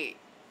like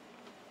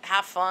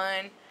have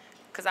fun,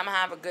 cause I'm gonna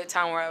have a good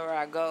time wherever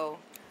I go.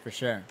 For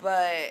sure.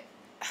 But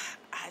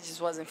I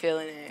just wasn't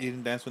feeling it. You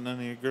didn't dance with none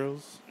of your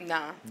girls?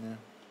 Nah. Yeah.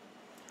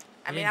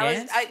 I You mean,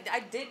 didn't dance? I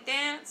did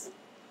dance,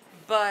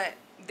 but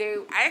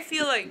I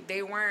feel like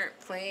they weren't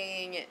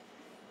playing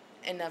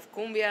enough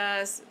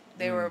cumbias.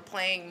 They were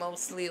playing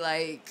mostly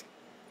like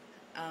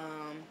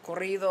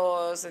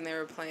corridos, and they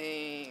were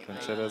playing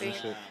Rancheras and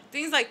shit.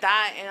 things like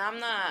that. And I'm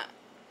not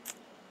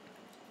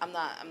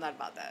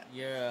about that.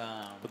 You're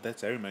But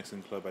that's every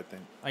Mexican club, I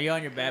think. are you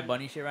on your Bad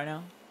Bunny shit right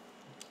now?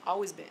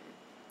 Always been.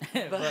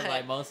 But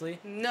like mostly.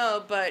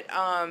 No, but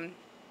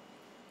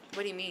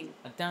what do you mean?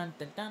 Dun,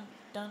 dun, dun,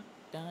 dun,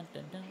 dun,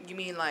 dun, dun. You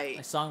mean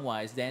like Song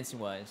wise, dancing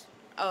wise.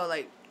 oh,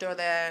 like throw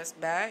that ass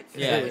back?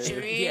 Is Yeah. that what you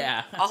mean?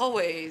 Yeah.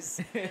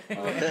 Always.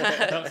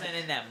 But I'm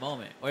saying in that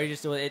moment, or you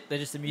just do it.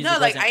 Just the music. No,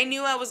 like wasn't- I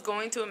knew I was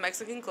going to a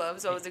Mexican club,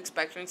 so I was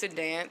expecting to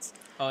dance.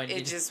 Oh, and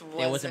It just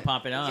it wasn't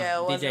popping on. Yeah,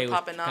 it wasn't DJ was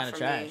popping on kinda for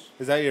trash. me.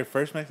 Is that your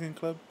first Mexican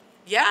club?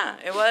 Yeah,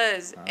 it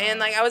was, and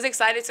like I was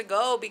excited to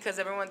go because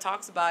everyone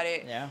talks about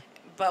it. Yeah.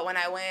 But when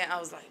I went, I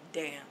was like,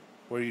 damn,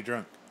 Were you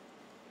drunk?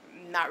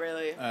 not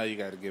really. You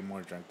got to get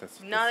more drunk. That's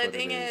No, that's the what it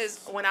thing is,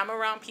 when I'm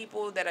around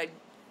people that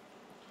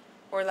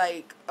or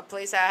like a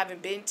place I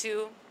haven't been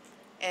to,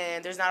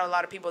 and there's not a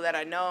lot of people that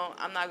I know,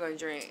 I'm not going to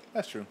drink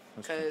That's true.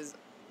 That's true. because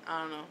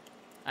I don't know.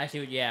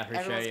 Actually, yeah, for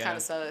Everyone's sure. Yeah. kind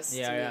of sus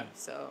Yeah, to yeah. me,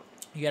 so.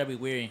 You gotta be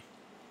weary.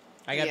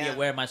 I gotta Yeah. be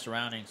aware of my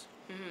surroundings.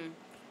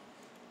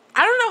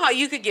 I don't know how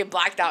you could get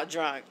blacked out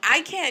drunk.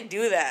 I can't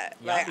do that.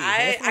 Y'all Like be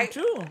heffing,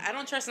 too. I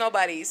don't trust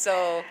nobody.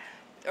 So,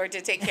 or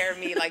to take care of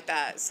me like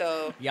that.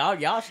 So. Y'all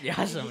crazy.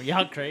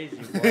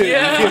 Boy. You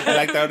Yeah. get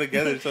blacked out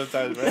together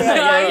sometimes,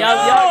 right?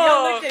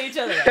 Y'all look at each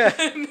other.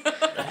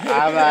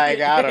 I'm like,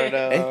 I don't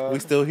know. Hey, we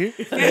still here?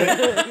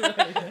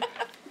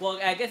 Well,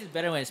 I guess it's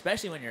better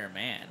especially when you're a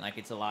man. Like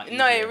it's a lot.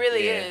 No, easier. it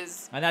really Yeah.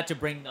 is. Not to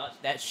bring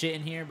that shit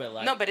in here, but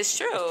like. No, but it's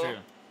true. It's true.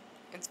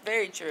 It's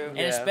very true. And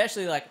Yeah.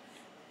 especially like,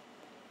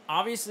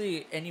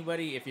 obviously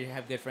anybody if you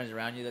have good friends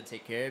around you that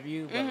take care of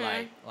you, but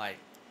like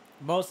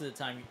most of the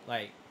time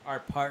like our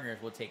partners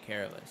will take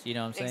care of us. You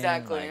know what I'm saying?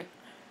 Exactly.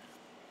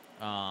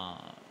 Like,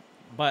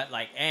 but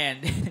like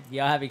and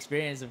y'all have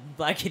experience of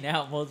blacking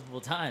out multiple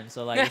times,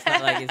 so like it's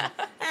not like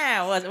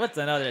it's what's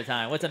another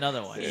time? What's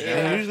another one? You know?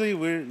 And usually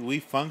we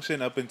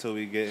function up until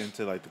we get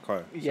into like the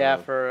car. Yeah,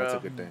 So for that's a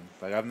real. good thing.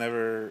 Like I've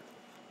never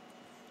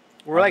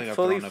We're I like think I've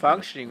fully thrown up in a-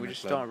 functioning. in We a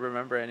just club. don't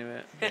remember any of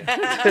it.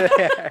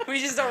 We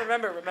just don't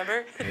remember.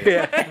 Remember?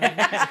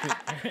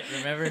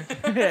 Remember?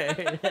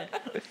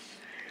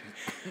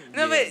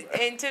 No, but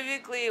and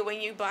typically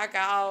when you black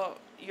out,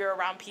 you're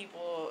around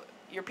people.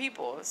 Your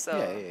people. So.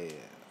 Yeah.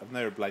 I've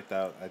never blacked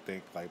out. I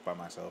think like by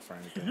myself or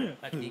anything.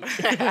 I think.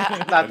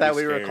 Not That'd that be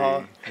we scary.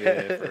 recall.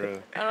 Yeah, for real.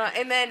 I don't know.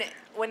 And then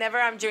whenever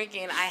I'm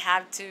drinking, I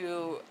have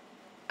to,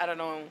 I don't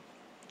know,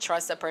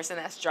 trust the person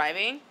that's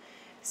driving.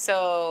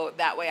 So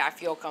that way I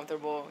feel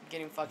comfortable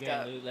getting fucked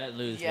up. Let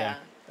loose. Yeah.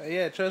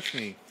 Yeah, trust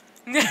me.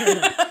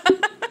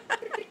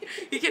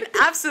 You can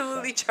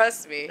absolutely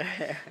trust me.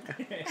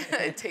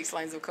 It takes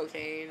lines of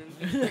cocaine.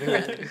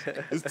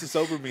 It's to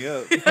sober me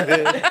up.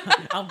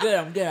 I'm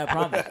good. I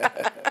promise.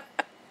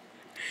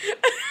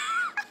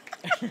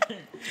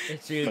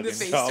 It's true. The Fucking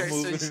face jaw starts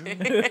moving. switching.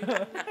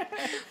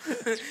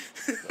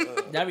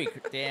 That'd be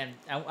damn.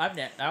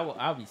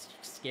 I'll be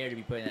scared to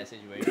be put in that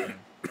situation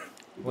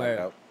where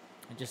Blackout.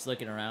 I'm just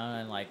looking around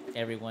and like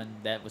everyone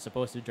that was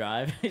supposed to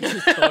drive is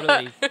just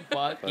totally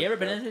fucked. You ever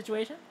been in a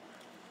situation?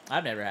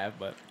 I've never have,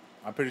 but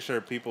I'm pretty sure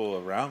people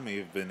around me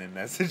have been in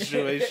that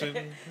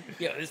situation.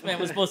 yo, this man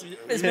was supposed to.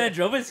 This man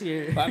drove us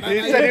here. He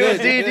said he was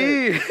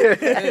DD.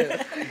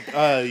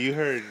 You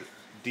heard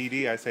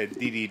DD, I said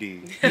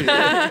DDD.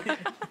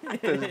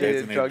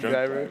 Designated drunk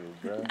driver.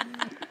 bro.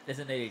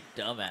 Designated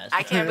dumbass.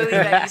 I can't believe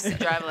I used to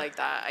drive like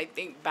that. I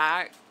think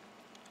back.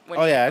 When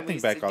Oh, yeah, I when we think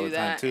used back to all do the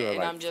time, that, too. I'm And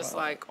like, I'm just fuck.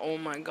 like, oh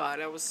my God,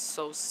 I was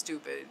so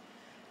stupid.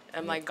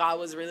 And like, God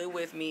was really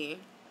with me.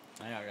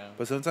 I don't know.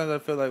 But sometimes I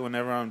feel like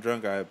whenever I'm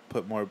drunk, I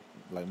put more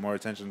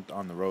attention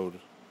on the road,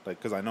 like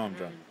because I know I'm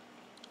drunk.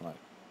 I'm like,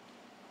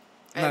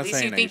 I'm At not least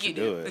saying you that think you you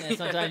should do do. it. And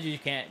sometimes you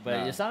can't,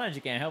 but Nah. sometimes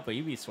you can't help it.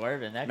 You be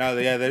swerving. That No,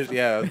 yeah, I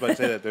was about to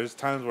say that. There's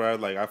times where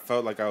I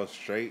felt like I was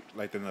straight,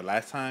 like in the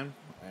last time,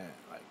 and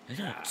like,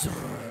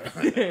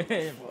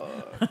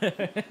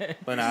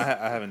 but no,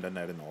 I haven't done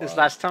that in a while. This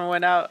last time I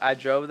went out, I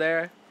drove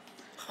there,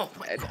 Oh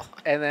my God.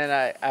 and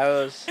then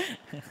I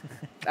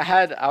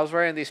was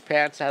wearing these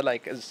pants that had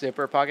like a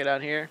zipper pocket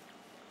down here.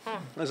 I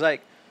was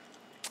like,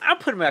 I'm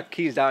putting my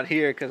keys down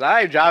here because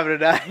I ain't driving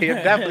tonight. I'm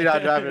definitely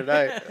not driving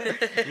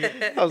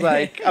tonight. I was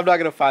like, I'm not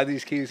gonna find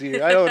these keys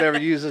here. I don't ever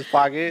use this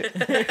pocket.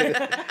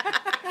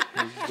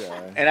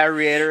 Yeah. And I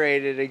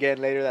reiterated it again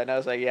later that night. I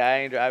was like, yeah, I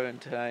ain't driving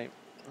tonight.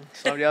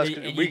 Somebody else And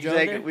could. you We could drove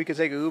take there? we could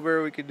take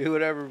Uber. We could do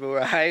whatever,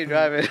 but I ain't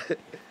driving.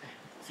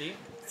 See,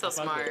 So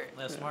Fuck smart. it.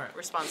 That's smart.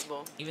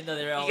 Responsible. Even though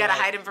they're all You gotta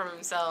like, hide him from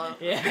himself.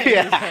 Yeah.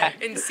 Yeah.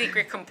 In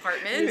secret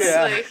compartments.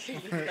 Yeah.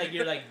 Like, Like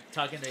you're like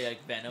talking to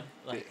like Venom.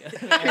 Like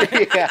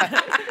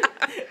Yeah.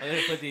 I'm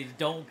gonna put these.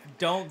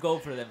 Don't go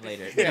for them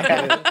later.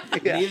 Yeah.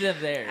 Yeah. Leave them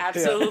there.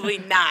 absolutely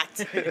not.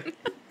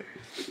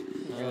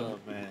 Oh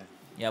man.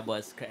 Yeah, boy,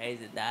 it's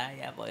crazy, dog.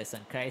 Yeah, boy, it's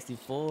some crazy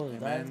fools, Hey,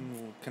 dog.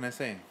 man, what can I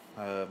say?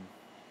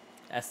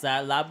 That's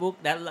that La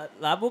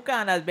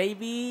Bucanas,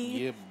 baby.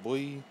 Yeah,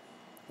 boy.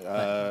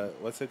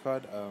 What's it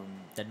called?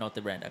 The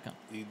NorteBrand.com.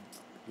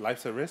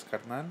 Life's a risk,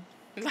 carnal.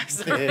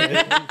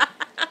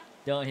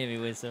 Don't hit me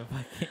with some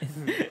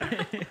fucking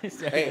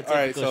Hey, all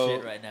right, stereotypical so-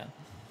 shit right now.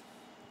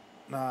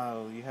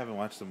 No, you haven't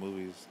watched the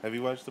movies. Have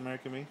you watched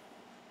American Me?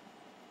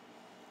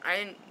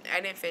 I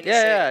didn't finish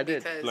Yeah, it yeah, I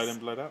did. because Blood In,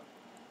 Blood Out?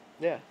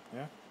 Yeah.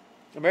 Yeah.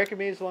 American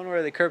Me is the one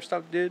where they curb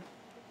stomp dude.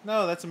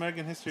 No, that's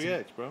American History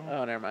X, bro.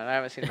 Oh, never mind. I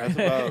haven't seen That's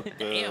that. about the...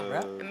 Damn,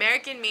 bro.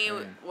 American Me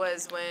Yeah.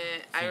 was when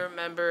I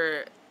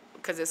remember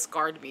because it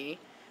scarred me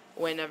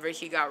whenever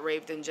he got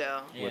raped in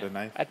jail. With a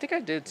knife. I think I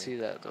did see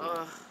that though.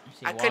 Ugh,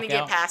 See, I walk couldn't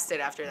get out. past it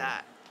after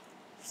that.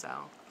 So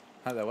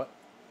How that what?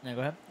 No,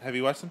 go ahead. Have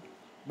you watched them?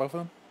 Both of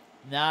them?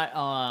 Not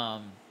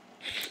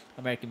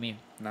American Me.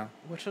 No.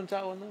 Which one's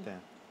that one then?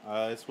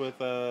 Damn. It's with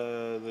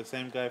the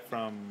same guy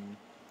from...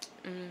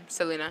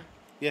 Selena,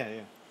 Yeah.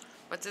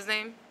 what's his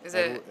name? Is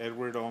Edward, it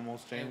Edward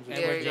Almost James. There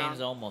Edward you go.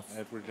 James almost.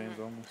 Edward James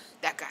Almost.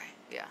 that guy?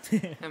 Yeah.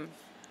 Him.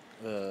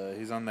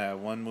 He's on that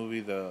one movie,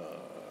 the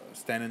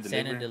Stand and Deliver.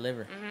 Stand and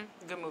Deliver.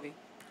 Good movie.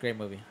 Great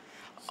movie.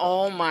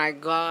 Oh my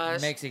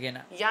gosh. Mexican.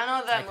 Y'all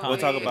know that movie. Iconic. We'll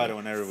talk about it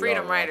whenever we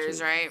Freedom all watch Riders,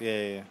 it. right?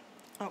 Yeah.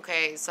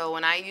 Okay, so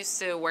when I used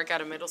to work at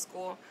a middle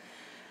school,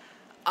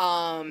 No,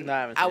 I haven't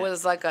I seen it.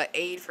 was like a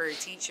aide for a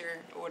teacher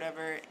or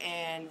whatever,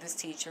 and this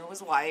teacher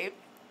was white,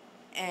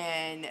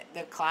 and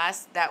the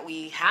class that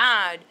we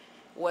had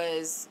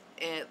was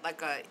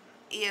like a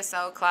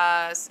ESL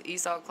class,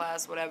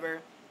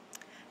 whatever.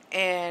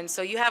 And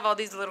so you have all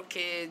these little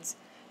kids.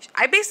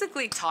 I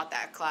basically taught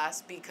that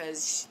class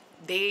because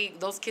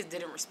those kids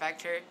didn't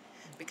respect her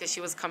because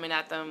she was coming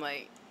at them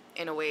like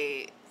in a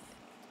way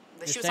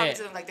that she was Just say talking it.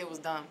 to them like they was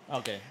dumb.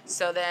 Okay.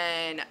 So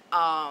then,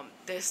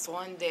 this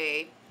one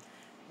day,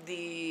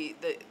 the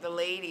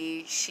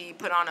lady, she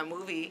put on a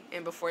movie,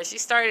 and before she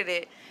started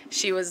it,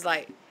 she was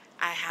like,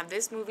 I have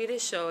this movie to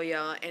show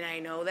y'all, and I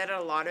know that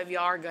a lot of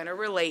y'all are gonna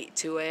relate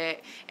to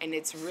it, and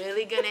it's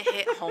really gonna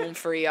hit home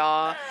for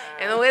y'all.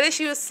 And the way that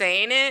she was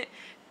saying it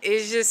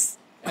is just,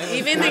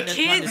 even the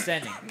kids,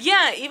 Condescending.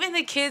 yeah, even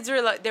the kids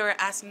were like, they were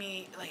asking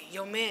me like,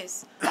 yo,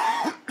 miss,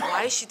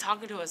 why is she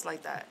talking to us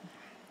like that?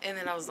 And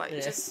then I was like,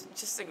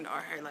 just ignore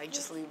her, like,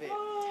 just leave it.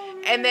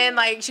 And then,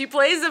 like, she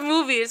plays the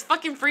movie. It's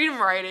fucking Freedom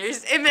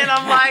Writers. And then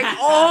I'm like,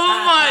 oh,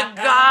 my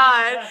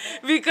God.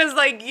 Because,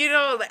 like, you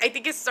know, I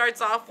think it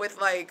starts off with,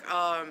 like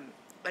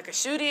a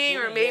shooting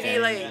or maybe,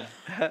 and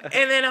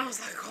then I was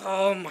like,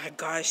 oh, my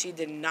God, she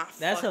did not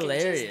That's fucking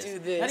hilarious. just do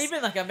this. Not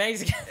even, like, a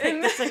Mexican.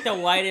 It's like the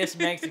whitest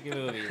Mexican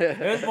movie. It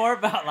was more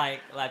about,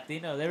 like,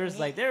 Latino. It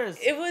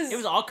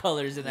was all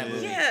colors in that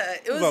movie. Yeah.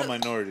 It was about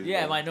minorities.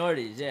 Yeah, bro.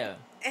 minorities, yeah.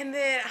 And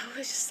then I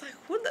was just like,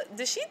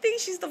 does she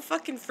think she's the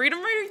fucking Freedom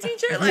Writer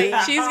teacher?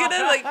 Like, she's gonna,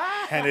 like...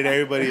 Handed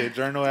everybody a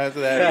journal after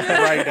that.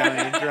 Write down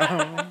your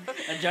drum.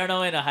 A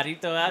journal and a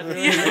jarrito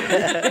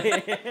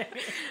after.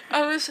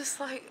 I was just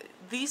like,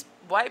 these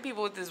white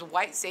people with this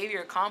white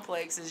savior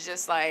complex is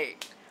just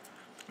like...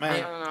 Man,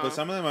 I don't know. but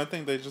some of them, I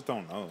think they just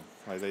don't know.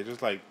 Like, they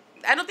just, like...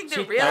 I don't think they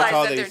that's realize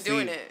all that they they're see.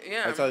 doing it.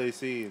 Yeah. That's how they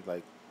see,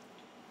 like,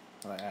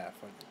 fuck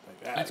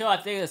it. Like, Until I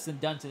think it's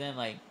done to them,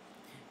 like,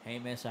 hey,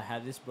 miss, I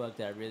have this book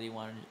that I really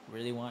want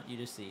you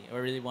to see,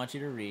 or really want you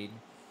to read,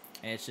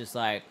 and it's just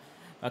like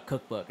a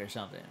cookbook or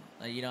something.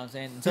 Like, you know what I'm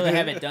saying? Until they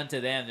have it done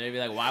to them, they'd be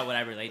like, why would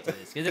I relate to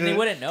this? Because then they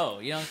wouldn't know.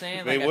 You know what I'm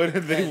saying? They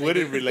Like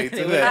wouldn't relate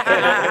to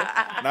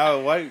that.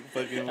 Now white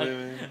fucking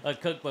women. A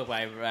cookbook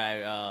by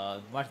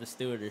Martha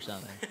Stewart or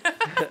something.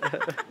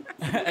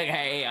 Like,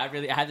 hey, I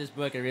have this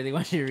book. I really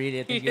want you to read it.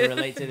 I think you'll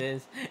relate to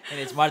this. And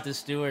it's Martha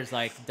Stewart's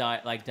like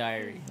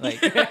diary,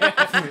 like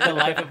the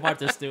life of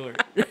Martha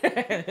Stewart.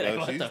 Like, Yo,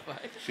 what the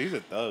fuck? she's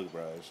a thug,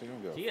 bro. She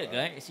don't go. She a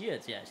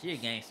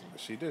gangster.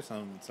 She did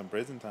some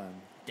prison time.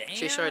 Damn.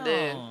 She sure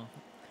did. Yeah,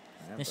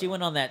 And she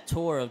went on that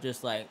tour of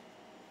just like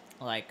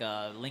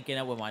linking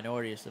up with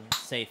minorities to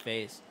save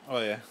face, Oh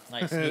yeah.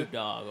 like Snoop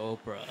Dogg,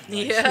 Oprah. Like,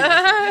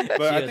 Yeah. But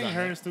She I was think on her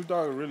there. and Snoop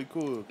Dogg are really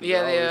cool. 'cause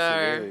Yeah, they they're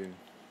always are. together.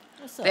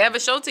 What's up? They have a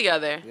show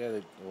together. Yeah,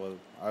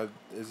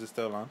 is it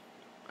still on?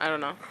 I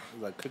don't know.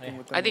 Like cooking Yeah.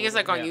 with them? I think it's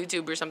like on Yeah.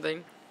 YouTube or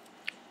something.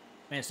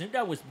 Man, Snoop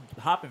Dogg was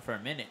hopping for a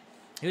minute.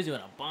 He was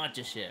doing a bunch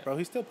of shit. Bro,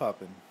 he's still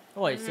popping.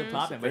 Oh, he's still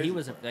popping, but he crazy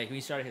was part. like,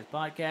 he started his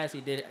podcast. He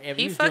did. He was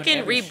doing fucking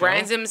every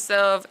rebrands show.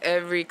 himself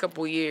every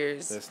couple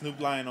years. The Snoop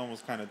line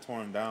almost kind of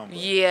tore him down. But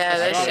Yeah,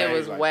 that I shit saw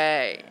was like-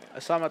 way. I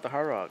saw him at the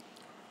Hard Rock.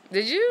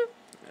 Did you?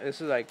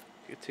 This is like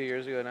 2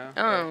 years ago now.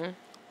 Oh,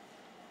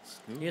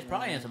 Snoop, He was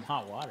probably in man. some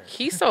hot water.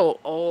 he's so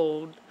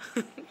old.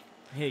 Yeah,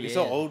 He's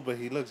so old, but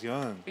he looks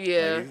young.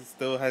 Yeah. Like, he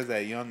still has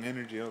that young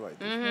energy. I'm like,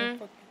 this man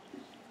fucking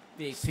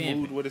Big smooth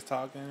pimp. with his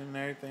talking and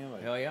everything.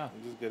 Like, Hell yeah.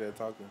 He's just good at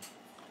talking.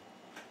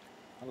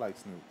 I like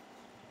Snoop.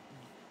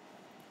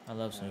 I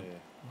love Oh, Snoop. yeah.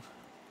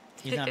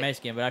 He's not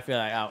Mexican, but I feel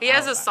like He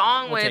has a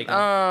song we'll with take him.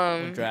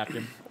 We'll draft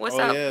him. what's Oh,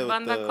 that yeah, with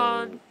banda the-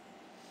 called?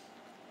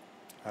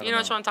 I don't You know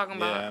what know. I'm talking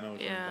about? Yeah, I know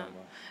what Yeah. you're talking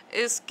about.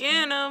 It's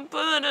skin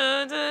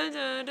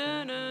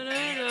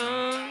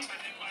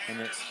And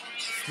it,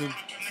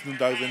 Snoop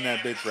Dogg's in that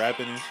bitch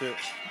rapping and shit.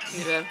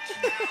 Yeah.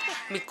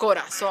 Mi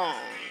corazón.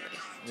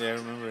 Yeah, I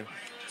remember.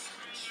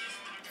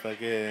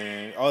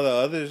 Fucking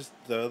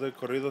the other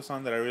corrido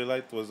song that I really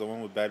liked was the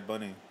one with Bad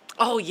Bunny.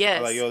 Oh yes.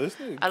 I'm like, yo, this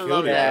nigga I killed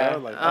love it, that. Yeah,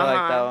 bro. Like, I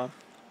like that Uh-huh.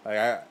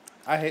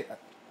 one. like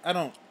I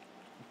don't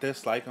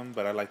dislike him,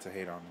 but I like to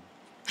hate on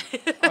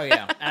him. Oh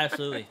yeah,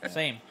 absolutely.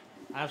 Same.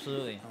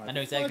 Absolutely. I'm like, I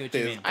know exactly fuck what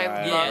you this mean. I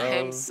guy, love bro.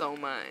 him so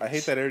much. I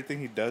hate that everything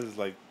he does is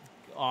like,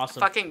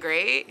 Awesome. Fucking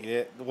great.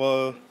 yeah,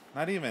 well,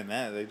 not even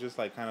that. They just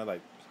like kind of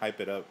like hype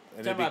it up,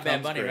 and Talk it about becomes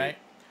Bad Bunny, great. right?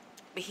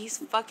 But he's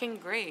fucking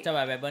great. Talk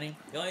about Bad Bunny.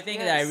 The only thing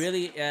Yes.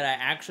 that I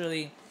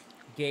actually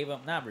gave him,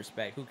 not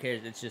respect. Who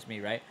cares? It's just me,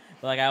 right?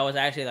 But like I was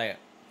actually like,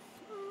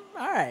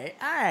 all right.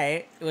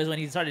 It was when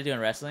he started doing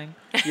wrestling.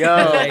 Yo,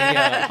 Like,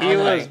 yeah, I he was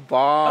was like,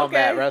 bomb okay.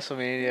 at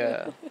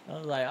WrestleMania. I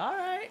was like, all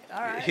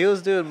right. He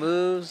was doing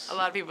moves. A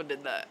lot of people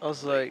did that. I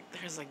was like, They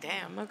was like,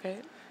 damn, okay.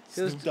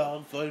 he was, Snoop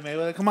Dogg, Floyd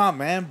Mayweather. Come on,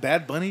 man.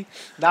 Bad Bunny.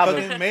 nah,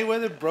 Fucking but,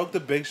 Mayweather broke the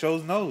Big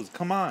Show's nose.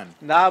 Come on.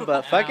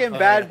 but fucking fuck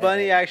Bad it.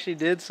 Bunny actually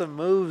did some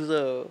moves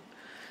though.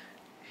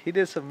 He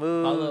did some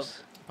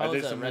moves. I did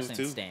Paolo's a some moves, wrestling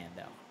too. stand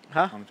though.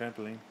 Huh? On the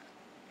trampoline.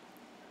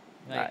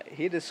 Nah,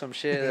 he did some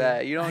shit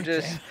that you don't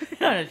just.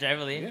 on a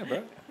trampoline. Yeah,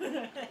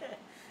 bro.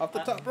 Off the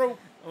top rope.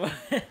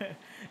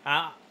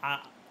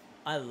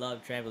 I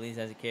loved trampolines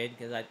as a kid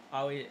because I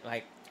always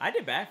I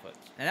did backflips,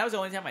 and that was the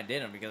only time I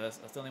did them because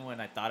that's the only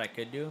one I thought I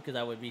could do because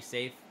I would be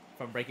safe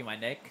from breaking my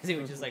neck because it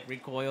would just like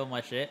recoil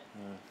my shit.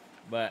 Yeah.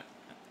 But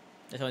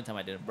that's the only time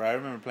I did them. Bro, I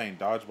remember playing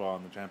dodgeball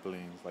on the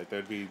trampolines. Like,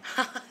 there'd be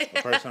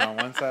a person on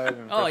one side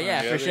and a Oh person yeah,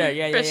 on the for other. sure.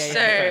 Yeah. For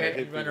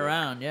You sure. run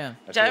around, yeah.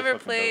 That Did you shit was ever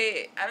fucking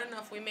play? I don't know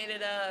if we made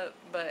it up,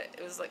 but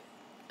it was like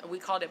we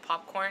called it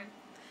popcorn,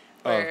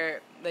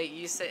 where like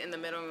you sit in the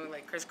middle and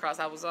like crisscross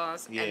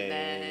applesauce, Yeah, yeah, and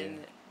yeah, then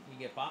You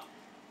get popped.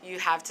 you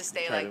have to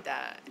stay Try like to-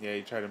 that. dope. Yeah,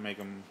 you try to make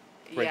them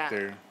break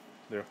Yeah.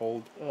 their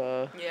hold,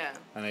 Yeah.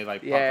 and they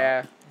like pop Yeah.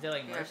 Is that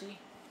like Yeah. Mercy?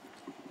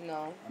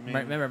 No, I mean,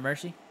 Remember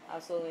Mercy?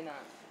 absolutely not.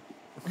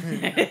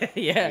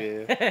 yeah.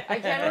 Yeah. I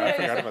can't I remember if I forgot used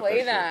to about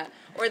play that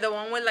that. Or the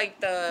one with like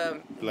the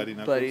Bloody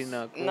knuckles. Bloody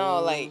knuckles. no,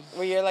 like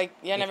where you're like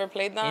you never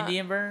played that.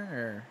 Indian burn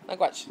or Like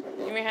watch, give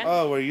me your hand.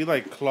 Oh, where you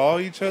like claw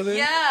each other?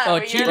 Yeah. Oh,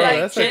 where Chile. you're, Oh, like,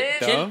 that's chin- like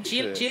dumb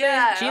Chile, shit. Chile,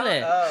 Yeah.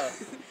 Chile. Oh.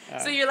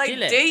 So you're like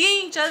Chile.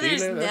 digging each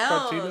other's Chile? That's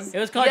called nails. Chile? It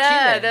was called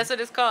yeah, Chile. that's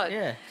what it's called.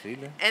 Yeah.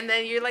 Chile. And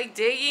then you're like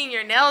digging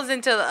your nails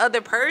into the other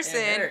It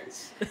person.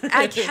 hurts.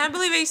 I can't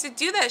believe I used to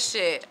do that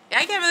shit.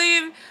 I can't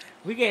believe,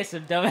 We get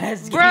some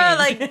dumbass bro. games.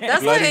 Like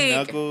that's Bloody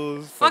like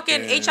knuckles.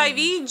 fucking HIV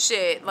and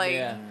shit. Like,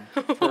 Yeah.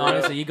 for real.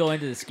 Honestly, you go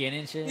into the skin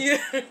and shit.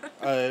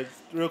 Yeah.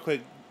 Real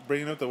quick,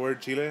 bringing up the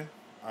word Chile,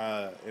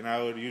 and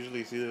I would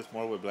usually see this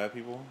more with black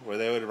people, where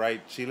they would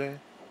write Chile,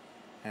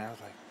 and I was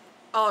like,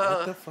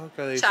 what the fuck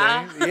are they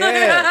child? saying?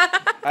 Yeah,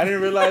 I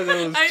didn't realize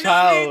it was I know, me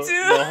child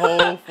too. the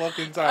whole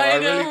fucking time. I I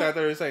really know. thought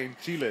they were saying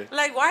Chile.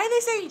 Like, why are they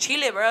saying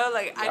Chile, bro?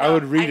 Like, I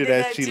would read it did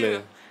as that Chile,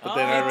 too. but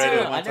then I Oh, read it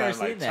I one never time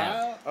seen like that.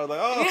 child. I was like,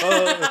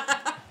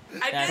 oh.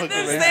 I That's did the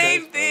fucking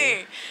same racist,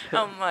 thing.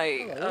 I'm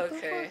like,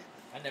 okay.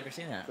 I've never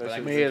seen that. That but I shit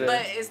can was see either. it.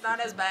 But it's not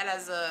as bad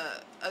as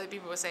other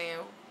people were saying.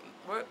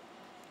 We're,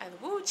 and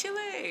woo,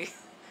 Chile.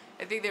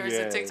 I think there was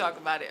Yeah. a TikTok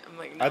about it. I'm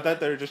like, no. I thought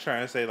they were just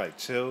trying to say like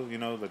chill, you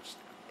know, like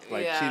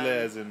Yeah. Chile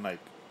as in like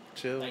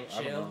chill. Like I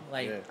don't chill, know.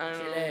 like yeah. I don't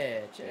know.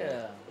 Chile,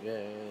 chill.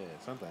 Yeah,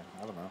 something.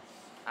 I don't know.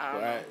 I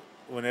don't But know.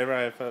 whenever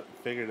I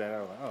figured that out,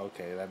 I was like, oh,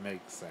 okay, that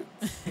makes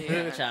sense.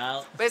 Yeah.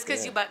 Child. But it's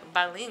because Yeah. you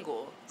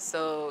bilingual,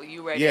 so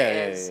you read Yeah, it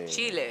yeah, as yeah, yeah.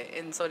 Chile,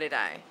 and so did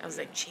I. I was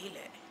like, Chile.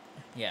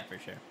 Yeah, for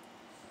sure.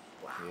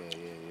 Wow.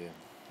 Yeah.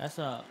 That's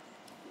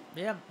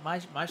yeah.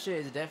 My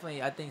shit is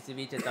definitely. I think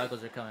ceviche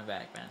tacos are coming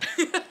back, man.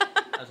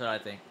 That's what I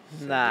think.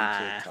 Nah.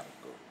 Ceviche taco.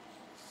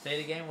 Say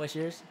it again. What's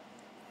yours?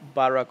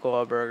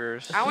 Barbacoa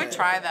burgers. I would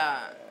try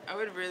that. I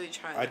would really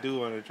try that. I do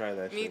want to try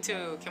that. Me shit too.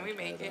 now. Can we I'll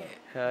try make that. it?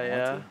 Hell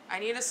yeah. I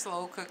need a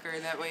slow cooker.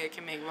 That way I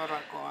can make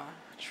barbacoa.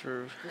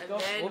 True. And Go,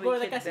 then we'll we go to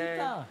the could then-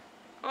 casita.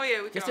 Oh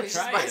yeah, we can Just to always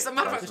try just buy it. some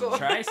Just to barbacoa.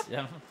 Try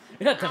some.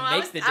 We don't have to No,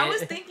 make the I was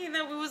dish. thinking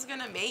that we was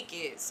gonna make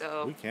it,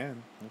 so We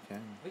can.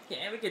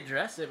 We can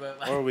dress it,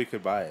 but Or we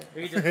could buy it.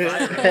 we could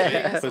just buy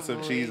it. Put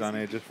some cheese on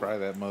it, just fry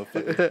that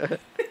motherfucker.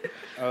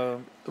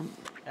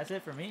 That's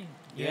it for me.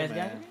 You Yeah, guys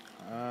got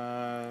it?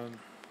 man.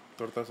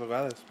 Tortas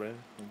ahogadas, bro.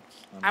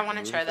 I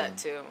want to try that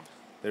too.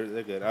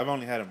 They're good. I've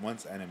only had them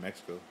once and in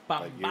Mexico.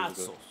 Like years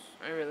Pambazos. ago.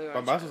 I really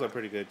want Pambazos are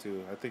pretty good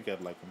too. I think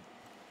I'd like them.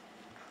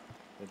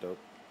 They're dope.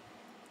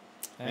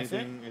 That's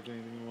Anything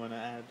you want to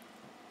add?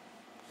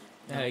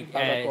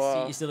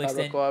 it. You still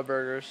extend Barbacoa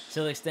burgers.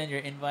 your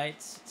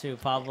invites to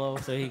Pablo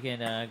so he can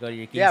go to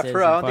your Yeah, quinces for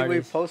real. I and don't think we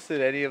parties.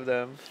 posted any of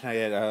them. Not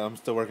yet. I'm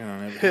still working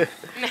on it.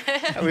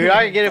 We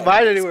aren't getting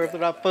invited anywhere if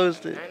they're not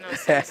posted. I know,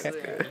 seriously.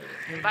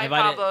 Invite Invite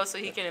Pablo so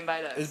he can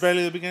invite us. It's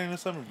barely the beginning of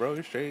summer, bro.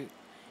 You're straight.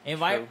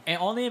 Invite So-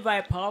 and only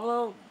invite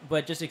Pablo,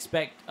 but just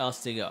expect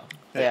us to go.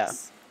 Yeah.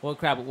 Well,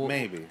 crap. We'll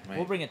Maybe.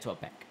 We'll bring it to a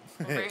pack.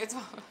 We'll bring it to-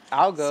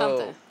 I'll go.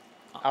 Something.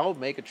 I'll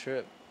make a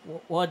trip.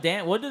 We'll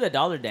do the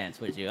dollar dance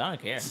with you. I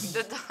don't care.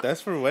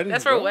 That's for weddings.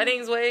 That's for bro.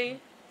 weddings, way.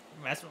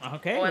 That's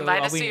okay. Well,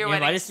 invite us We to your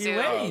invite weddings, us to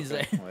your too. Oh, weddings.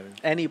 okay. Weddings.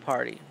 Any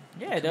party.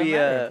 Yeah, it To doesn't be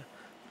matter.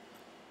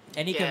 a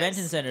Any Yes.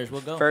 convention centers,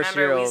 we'll go. First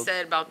Remember, we year-old.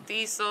 said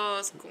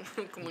bautizos,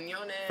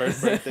 comuniones,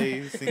 First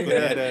birthdays,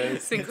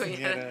 quinceañeras,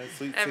 Quinceañeras,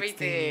 sweet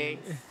everything.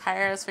 16,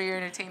 Hire us for your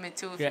entertainment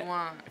too if Yeah. you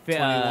want.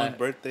 21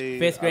 birthdays.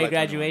 Fifth I grade like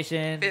 21.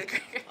 graduation, Fifth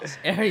grade.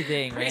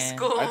 everything, man.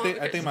 Preschool.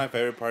 I think my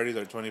favorite parties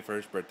are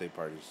 21st birthday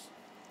parties.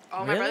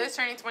 Oh, my Really? brother's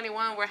turning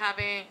 21. We're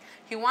having.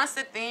 He wants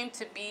the theme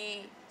to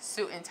be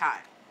suit and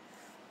tie.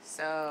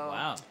 So.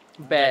 Wow.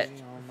 bet.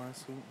 On my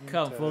suit and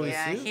Come tie. fully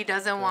Yeah, suit? he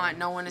doesn't want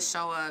no one to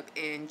show up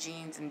in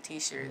jeans and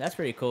t-shirts. That's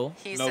pretty cool.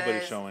 He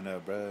Nobody's says, showing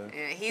up, bro.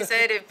 Yeah, he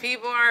said if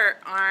people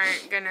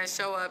aren't gonna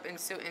show up in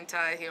suit and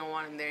tie, he don't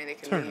want them there. They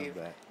can Turn leave.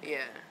 them back. Yeah,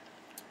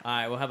 All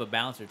right, we'll have a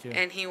bouncer too.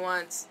 and he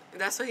wants.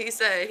 That's what he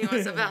said. He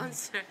wants a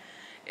bouncer.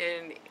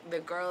 And the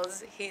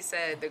girls, he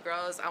said, the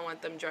girls, I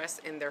want them dressed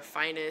in their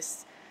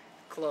finest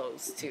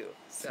clothes too.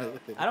 So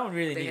I don't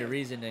really need a Damn.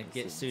 reason to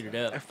get suited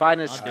up.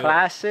 Finest I'll do it.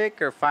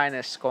 classic or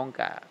finest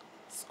skonka?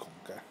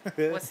 Skonka.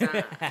 what's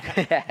that?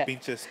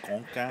 Pinche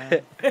skonka. I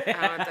don't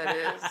know what that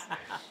is.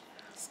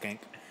 Skank.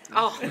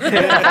 Oh.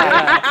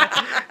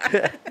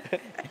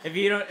 If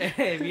you don't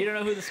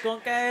know who the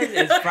skunk guy is,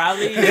 it's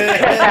probably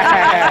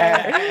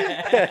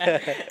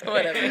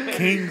Whatever.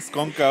 King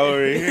skonka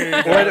over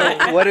here.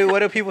 What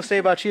do people say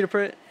about cheetah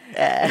print?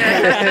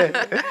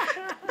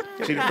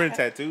 Cheetah print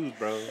tattoos,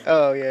 bro.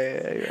 Oh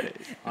yeah, you're right.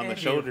 On the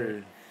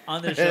shoulder.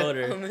 on the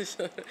shoulder. On the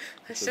shoulder.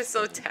 That's just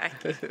so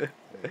tacky.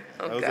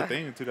 Oh, That was a God.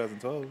 thing in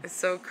 2012. It's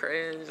so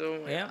cringe. Oh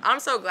my Yeah. God. I'm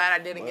so glad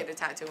I didn't What? get a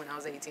tattoo when I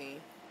was 18.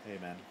 Hey,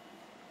 man.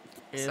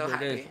 It is So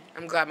what it is. happy.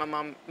 I'm glad my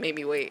mom made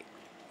me wait.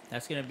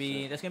 That's gonna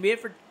be it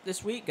for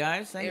this week,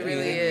 guys. Thank It you.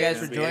 really Thank you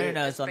guys is. for joining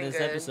us It's on been this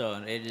good.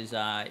 episode. It is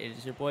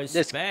your boy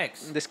This-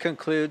 Specs. This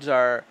concludes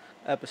our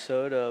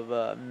episode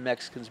of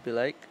Mexicans Be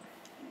Like.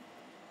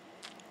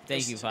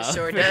 Thank you, Paul.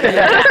 Sure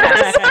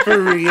does. For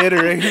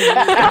reiterating.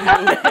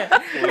 Paul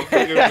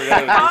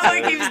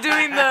keeps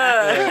doing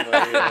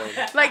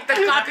like the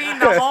copying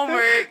the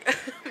homework,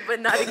 but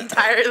not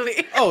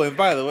entirely. Oh, and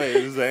by the way,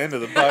 this is the end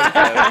of the podcast.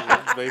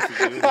 That's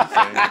basically what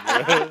I'm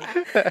saying,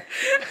 bro.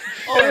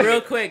 Oh,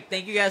 real quick,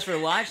 thank you guys for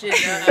watching.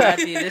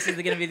 This is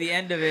gonna be the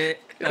end of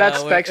it. That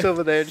we're- specs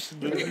over there. Just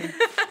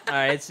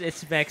right,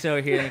 it's Max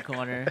over here in the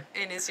corner.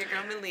 And it's your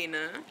girl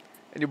Melina.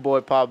 And your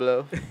boy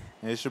Pablo.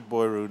 It's your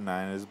boy Rude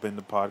 9. It's been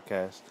the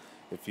podcast.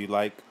 If you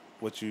like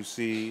what you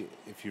see,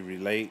 if you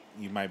relate,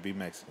 you might be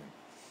Mexican.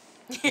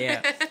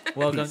 Yeah.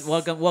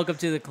 Welcome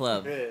to the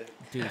club.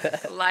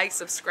 Deuces. Like,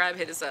 subscribe,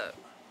 hit us up.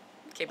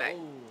 Okay, bye.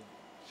 Oh.